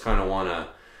 I just kind of want to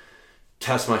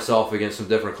test myself against some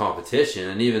different competition,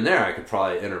 and even there I could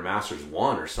probably enter Masters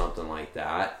 1 or something like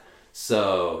that.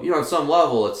 So, on some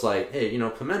level, it's like, hey,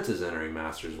 Pimenta's entering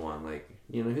Masters 1. Like,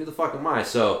 who the fuck am I?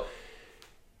 So,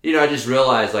 I just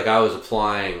realized, like, I was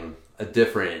applying a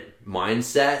different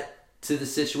mindset to the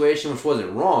situation, which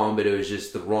wasn't wrong, but it was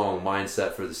just the wrong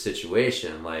mindset for the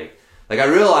situation. Like I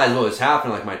realized what was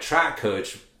happening. Like, my track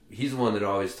coach, he's the one that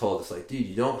always told us, like, dude,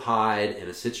 you don't hide in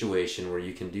a situation where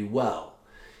you can do well.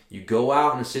 You go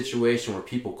out in a situation where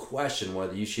people question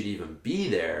whether you should even be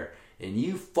there, and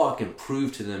you fucking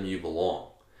prove to them you belong.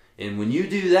 And when you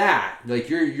do that, like,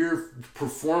 your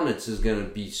performance is going to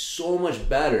be so much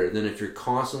better than if you're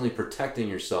constantly protecting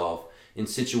yourself in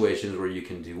situations where you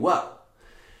can do well.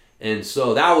 And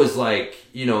so that was like,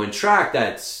 in track,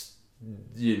 that's,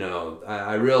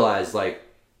 I realized, like,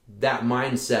 that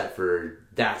mindset for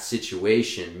that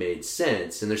situation made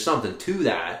sense. And there's something to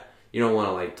that. You don't want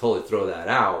to, like, totally throw that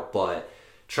out, but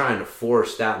trying to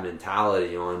force that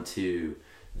mentality onto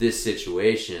this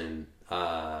situation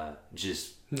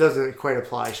just doesn't quite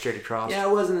apply straight across. Yeah,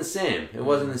 it wasn't the same. It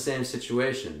wasn't the same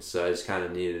situation. So I just kind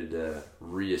of needed to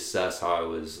reassess how I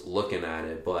was looking at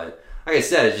it. But like I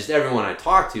said, it's just everyone I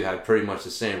talked to had pretty much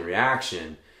the same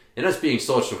reaction. And us being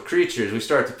social creatures, we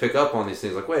start to pick up on these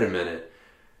things like, wait a minute,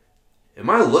 am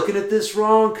I looking at this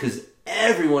wrong? Because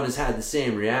everyone has had the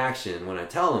same reaction when I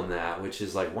tell them that, which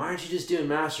is like, why aren't you just doing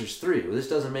Masters 3? Well, this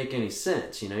doesn't make any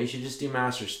sense. You should just do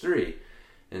Masters 3.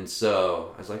 And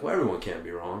so I was like, well, everyone can't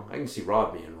be wrong. I can see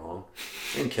Rob being wrong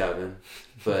and Kevin,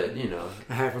 but it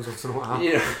happens once in a while.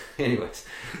 Anyways,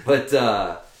 but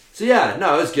so yeah,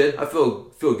 no, it was good. I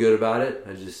feel good about it.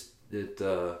 But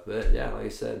yeah, like I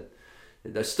said,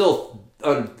 I still,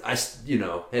 hey,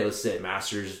 let's say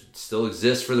Masters still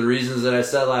exists for the reasons that I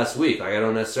said last week. Like, I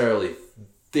don't necessarily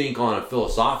think on a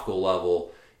philosophical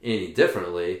level any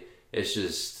differently. It's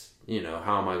just,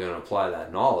 how am I going to apply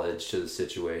that knowledge to the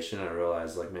situation? I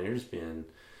realized, like, man, you're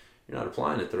not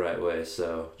applying it the right way.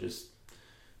 So just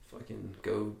fucking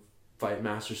go fight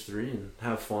Masters 3 and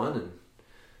have fun, and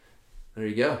there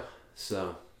you go.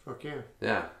 So fuck yeah.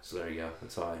 Yeah, so there you go.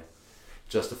 That's how I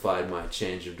justified my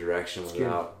change of direction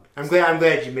without. I'm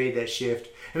glad you made that shift.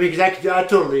 I mean, because I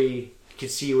totally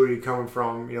could see where you're coming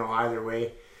from. Either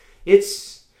way,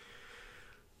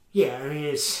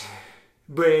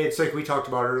 but it's like we talked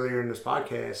about earlier in this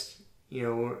podcast.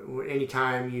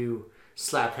 Anytime you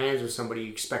slap hands with somebody,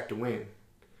 you expect to win.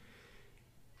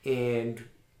 And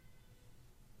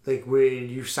like when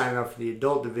you sign up for the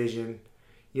adult division,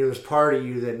 there's part of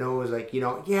you that knows, like,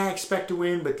 I expect to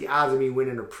win, but the odds of me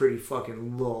winning are pretty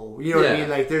fucking low. You know what I mean?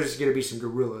 Like, there's gonna be some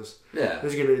gorillas. Yeah.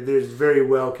 There's very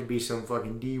well could be some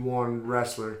fucking D1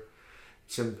 wrestler,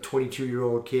 some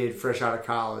 22-year-old kid fresh out of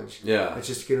college. Yeah. That's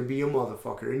just gonna be a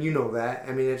motherfucker, and you know that.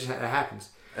 I mean, it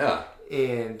happens. Yeah.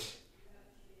 And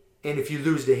if you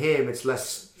lose to him, it's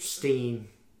less stinging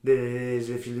than it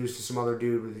is if you lose to some other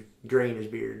dude with gray in his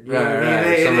beard. You know what I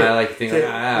mean? Somebody I like to think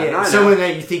someone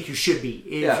that you think you should be.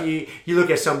 If Yeah. you look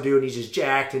at some dude and he's just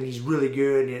jacked and he's really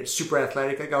good and it's super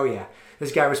athletic, like, oh yeah,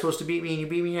 this guy was supposed to beat me and you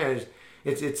beat me. Yeah,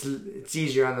 it's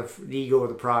easier on the ego or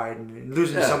the pride, and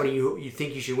losing to somebody you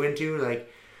think you should win to,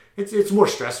 like, it's more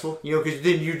stressful, because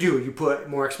then you put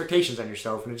more expectations on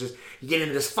yourself, and you get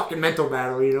into this fucking mental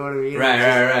battle. You know what I mean?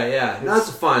 Right, yeah. That's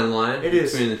a fine line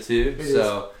between the two.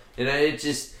 So, there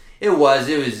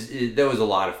was a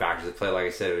lot of factors at play. Like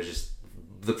I said, it was just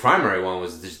the primary one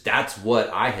was just that's what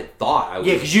I had thought I was.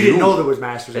 Yeah, because you didn't know there was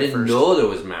Masters. I didn't know there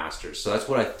was Masters, so that's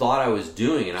what I thought I was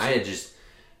doing, and I had just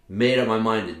made up my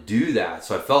mind to do that.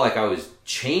 So I felt like I was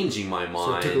changing my mind.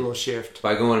 So it took a little shift.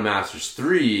 By going to Masters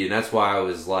 3, and that's why I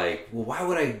was like, well,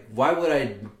 why would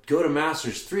I go to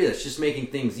Masters 3? That's just making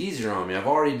things easier on me. I've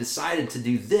already decided to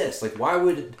do this. Like, why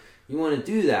would you want to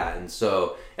do that? And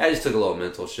so, yeah, it just took a little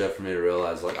mental shift for me to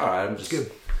realize, like, all right, I'm just... Good.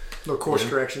 A little course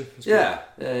correction. Yeah,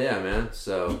 man.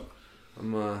 So,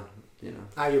 I'm,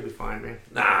 you'll be fine, man.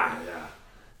 Yeah.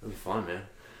 It'll be fun, man.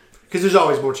 Because there's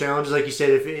always more challenges, like you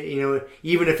said. If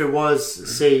even if it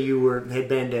was, say you had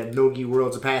been to Nogi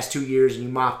Worlds the past 2 years and you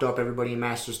mopped up everybody in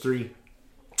Masters 3,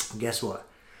 guess what?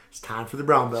 It's time for the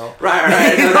brown belt.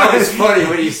 Right. No, that was funny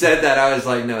when you said that. I was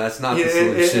like, no, that's not the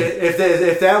solution.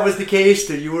 If that was the case,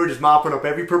 that you were just mopping up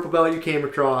every purple belt you came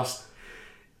across,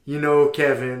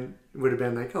 Kevin would have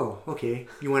been like, oh, okay,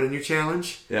 you want a new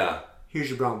challenge? Yeah. Here's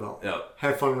your brown belt. Yep.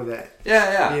 Have fun with that.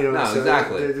 Yeah. So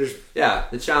exactly.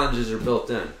 The challenges are built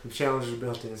in. The challenges are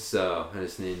built in. So I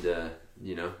just need to,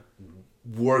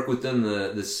 work within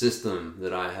the system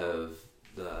that I have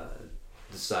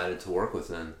decided to work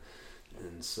within,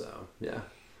 and so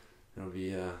it'll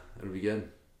be good.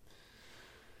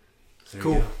 So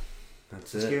cool.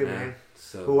 That's it, good, man.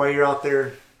 So, but while you're out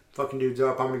there fucking dudes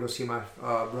up, I'm gonna go see my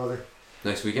brother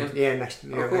next weekend. Yeah, next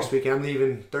cool. Next weekend. I'm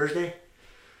leaving Thursday.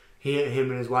 Him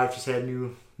and his wife just had a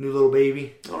new little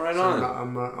baby. All right, so on.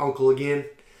 I'm an uncle again,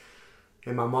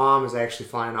 and my mom is actually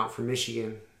flying out from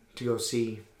Michigan to go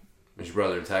see. Is your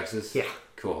brother in Texas? Yeah.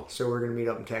 Cool. So we're gonna meet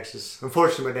up in Texas.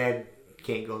 Unfortunately, my dad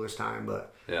can't go this time,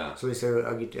 but yeah. So they said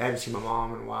I haven't seen my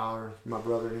mom in a while or my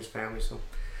brother and his family, so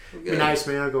it'd be nice,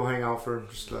 man. I'll go hang out for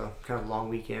just a kind of long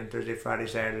weekend, Thursday, Friday,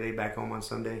 Saturday, back home on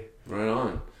Sunday. Right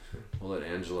on. We'll let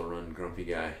Angela run Grumpy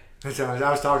Guy. I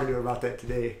was talking to her about that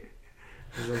today.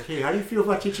 I was like, hey, how do you feel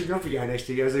about teaching Grumpy Guy next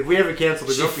year? I was like, we haven't canceled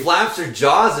the Grumpy. She flaps her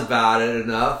jaws about it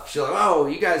enough. She's like, oh,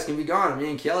 you guys can be gone.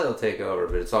 Me and Kelly will take over.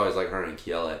 But it's always like her and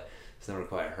Kelly. It's never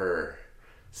quite her.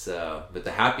 So, but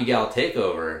the Happy Gal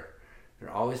takeover,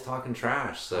 they're always talking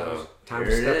trash. So, time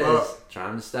to step up.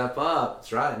 Time to step up.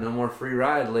 That's right. No more free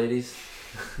ride, ladies.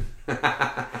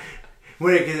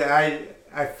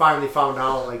 I finally found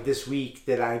out like this week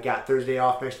that I got Thursday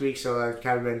off next week, so I've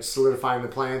kind of been solidifying the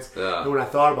plans. Yeah. And when I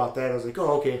thought about that, I was like,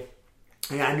 oh, okay.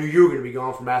 And I knew you were going to be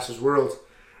gone for Masters Worlds,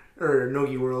 or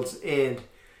Nogi Worlds, and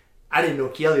I didn't know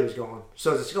Kelly was going.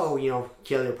 So I was like, oh,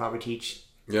 Kelly will probably teach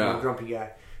Grumpy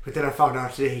Guy. But then I found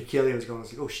out today Kelly was going. I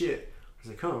was like, oh, shit. I was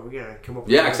like, oh, we got to come up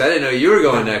with Yeah, because I didn't know you were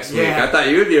going next week. I thought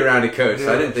you would be around to coach,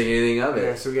 so I didn't think anything of it.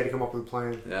 Yeah, so we got to come up with a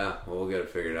plan. Yeah, well, we'll get it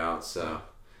figured out, so...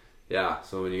 Yeah,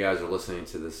 so when you guys are listening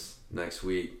to this next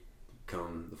week,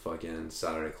 come the fucking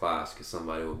Saturday class because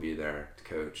somebody will be there to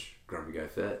coach Grumpy Guy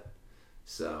Fit.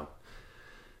 So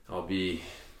I'll be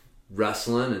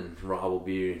wrestling and Rob will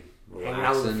be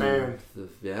relaxing.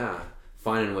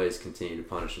 Finding ways to continue to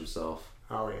punish himself.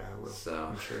 Oh yeah, I will.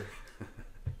 So I'm sure.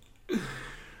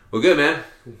 Well, good, man.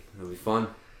 It'll be fun.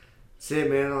 That's it,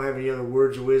 man. I don't have any other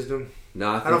words of wisdom. No,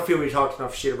 I don't feel we talked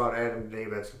enough shit about Adam today,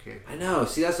 but that's okay. I know.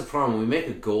 See, that's the problem. When we make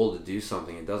a goal to do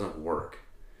something, it doesn't work.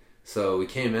 So we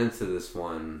came into this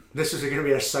one. This was going to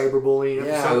be a cyberbullying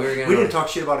episode. Yeah, we didn't talk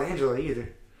shit about Angela either.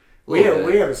 We haven't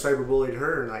cyberbullied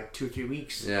her in like 2-3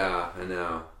 weeks. Yeah, I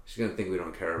know. She's going to think we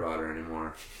don't care about her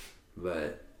anymore.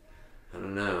 But, I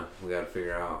don't know. We got to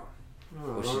figure out.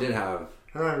 She did have...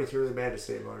 I don't have anything really bad to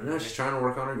say about her. No, she's trying to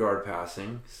work on her guard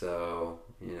passing. So,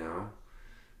 I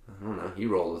don't know. He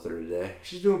rolled with her today.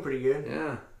 She's doing pretty good.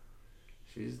 Yeah.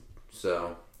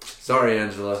 Sorry,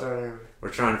 Angela. Sorry. We're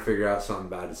trying to figure out something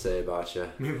bad to say about you.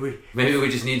 Maybe we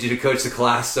just need you to coach the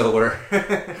class so we're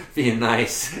being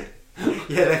nice.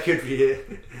 Yeah, that could be it.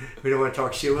 We don't want to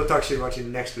talk shit. We'll talk shit about you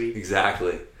next week.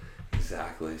 Exactly.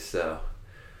 So,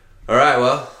 all right,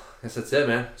 well, I guess that's it,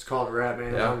 man. Let's call it a wrap,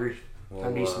 man. I'm hungry.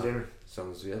 Time to eat some dinner.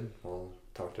 Sounds good. We'll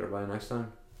talk to everybody next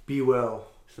time. Be well.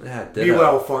 Yeah, be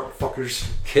well, fuckers.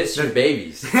 Kiss your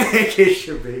babies. Kiss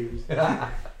your babies.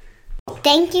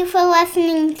 Thank you for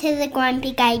listening to the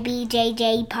Grumpy Guy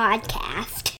BJJ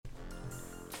podcast.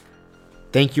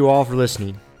 Thank you all for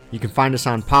listening. You can find us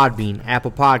on Podbean,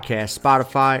 Apple Podcasts,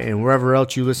 Spotify, and wherever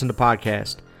else you listen to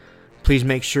podcasts. Please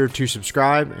make sure to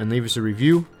subscribe and leave us a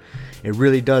review. It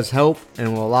really does help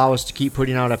and will allow us to keep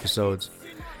putting out episodes.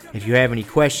 If you have any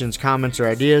questions, comments, or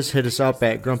ideas, hit us up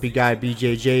at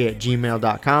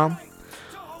grumpyguybjj@gmail.com.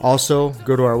 Also,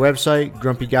 go to our website,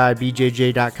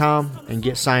 grumpyguybjj.com, and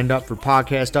get signed up for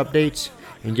podcast updates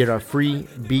and get our free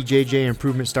BJJ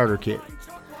Improvement Starter Kit.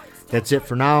 That's it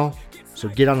for now, so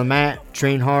get on the mat,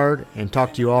 train hard, and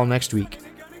talk to you all next week.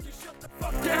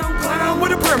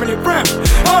 With a permanent rep,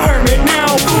 a hermit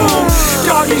now, boom.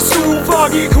 Doggy school,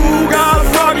 foggy, cool, got a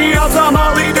froggy outside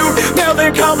Molly dude.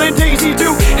 Melvin, Colin, Daisy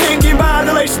Duke, hanging by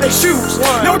the lace of their shoes.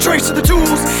 No trace of the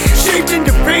tools. shaved in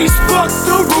your face, fuck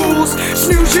the rules.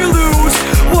 Snooze, you lose.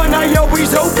 One eye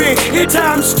always open, at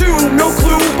times two. No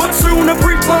clue, but soon a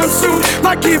brief monsoon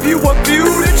might give you a view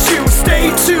to choose.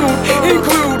 Stay tuned,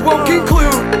 include, won't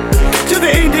conclude. To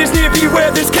the end is near,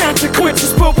 beware there's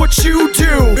consequences for what you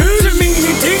do. To me,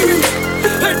 demon,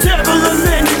 a devil of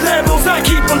many levels. I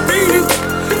keep on feeding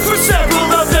for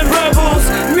several of them rebels.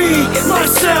 Me,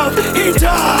 myself, and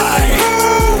I.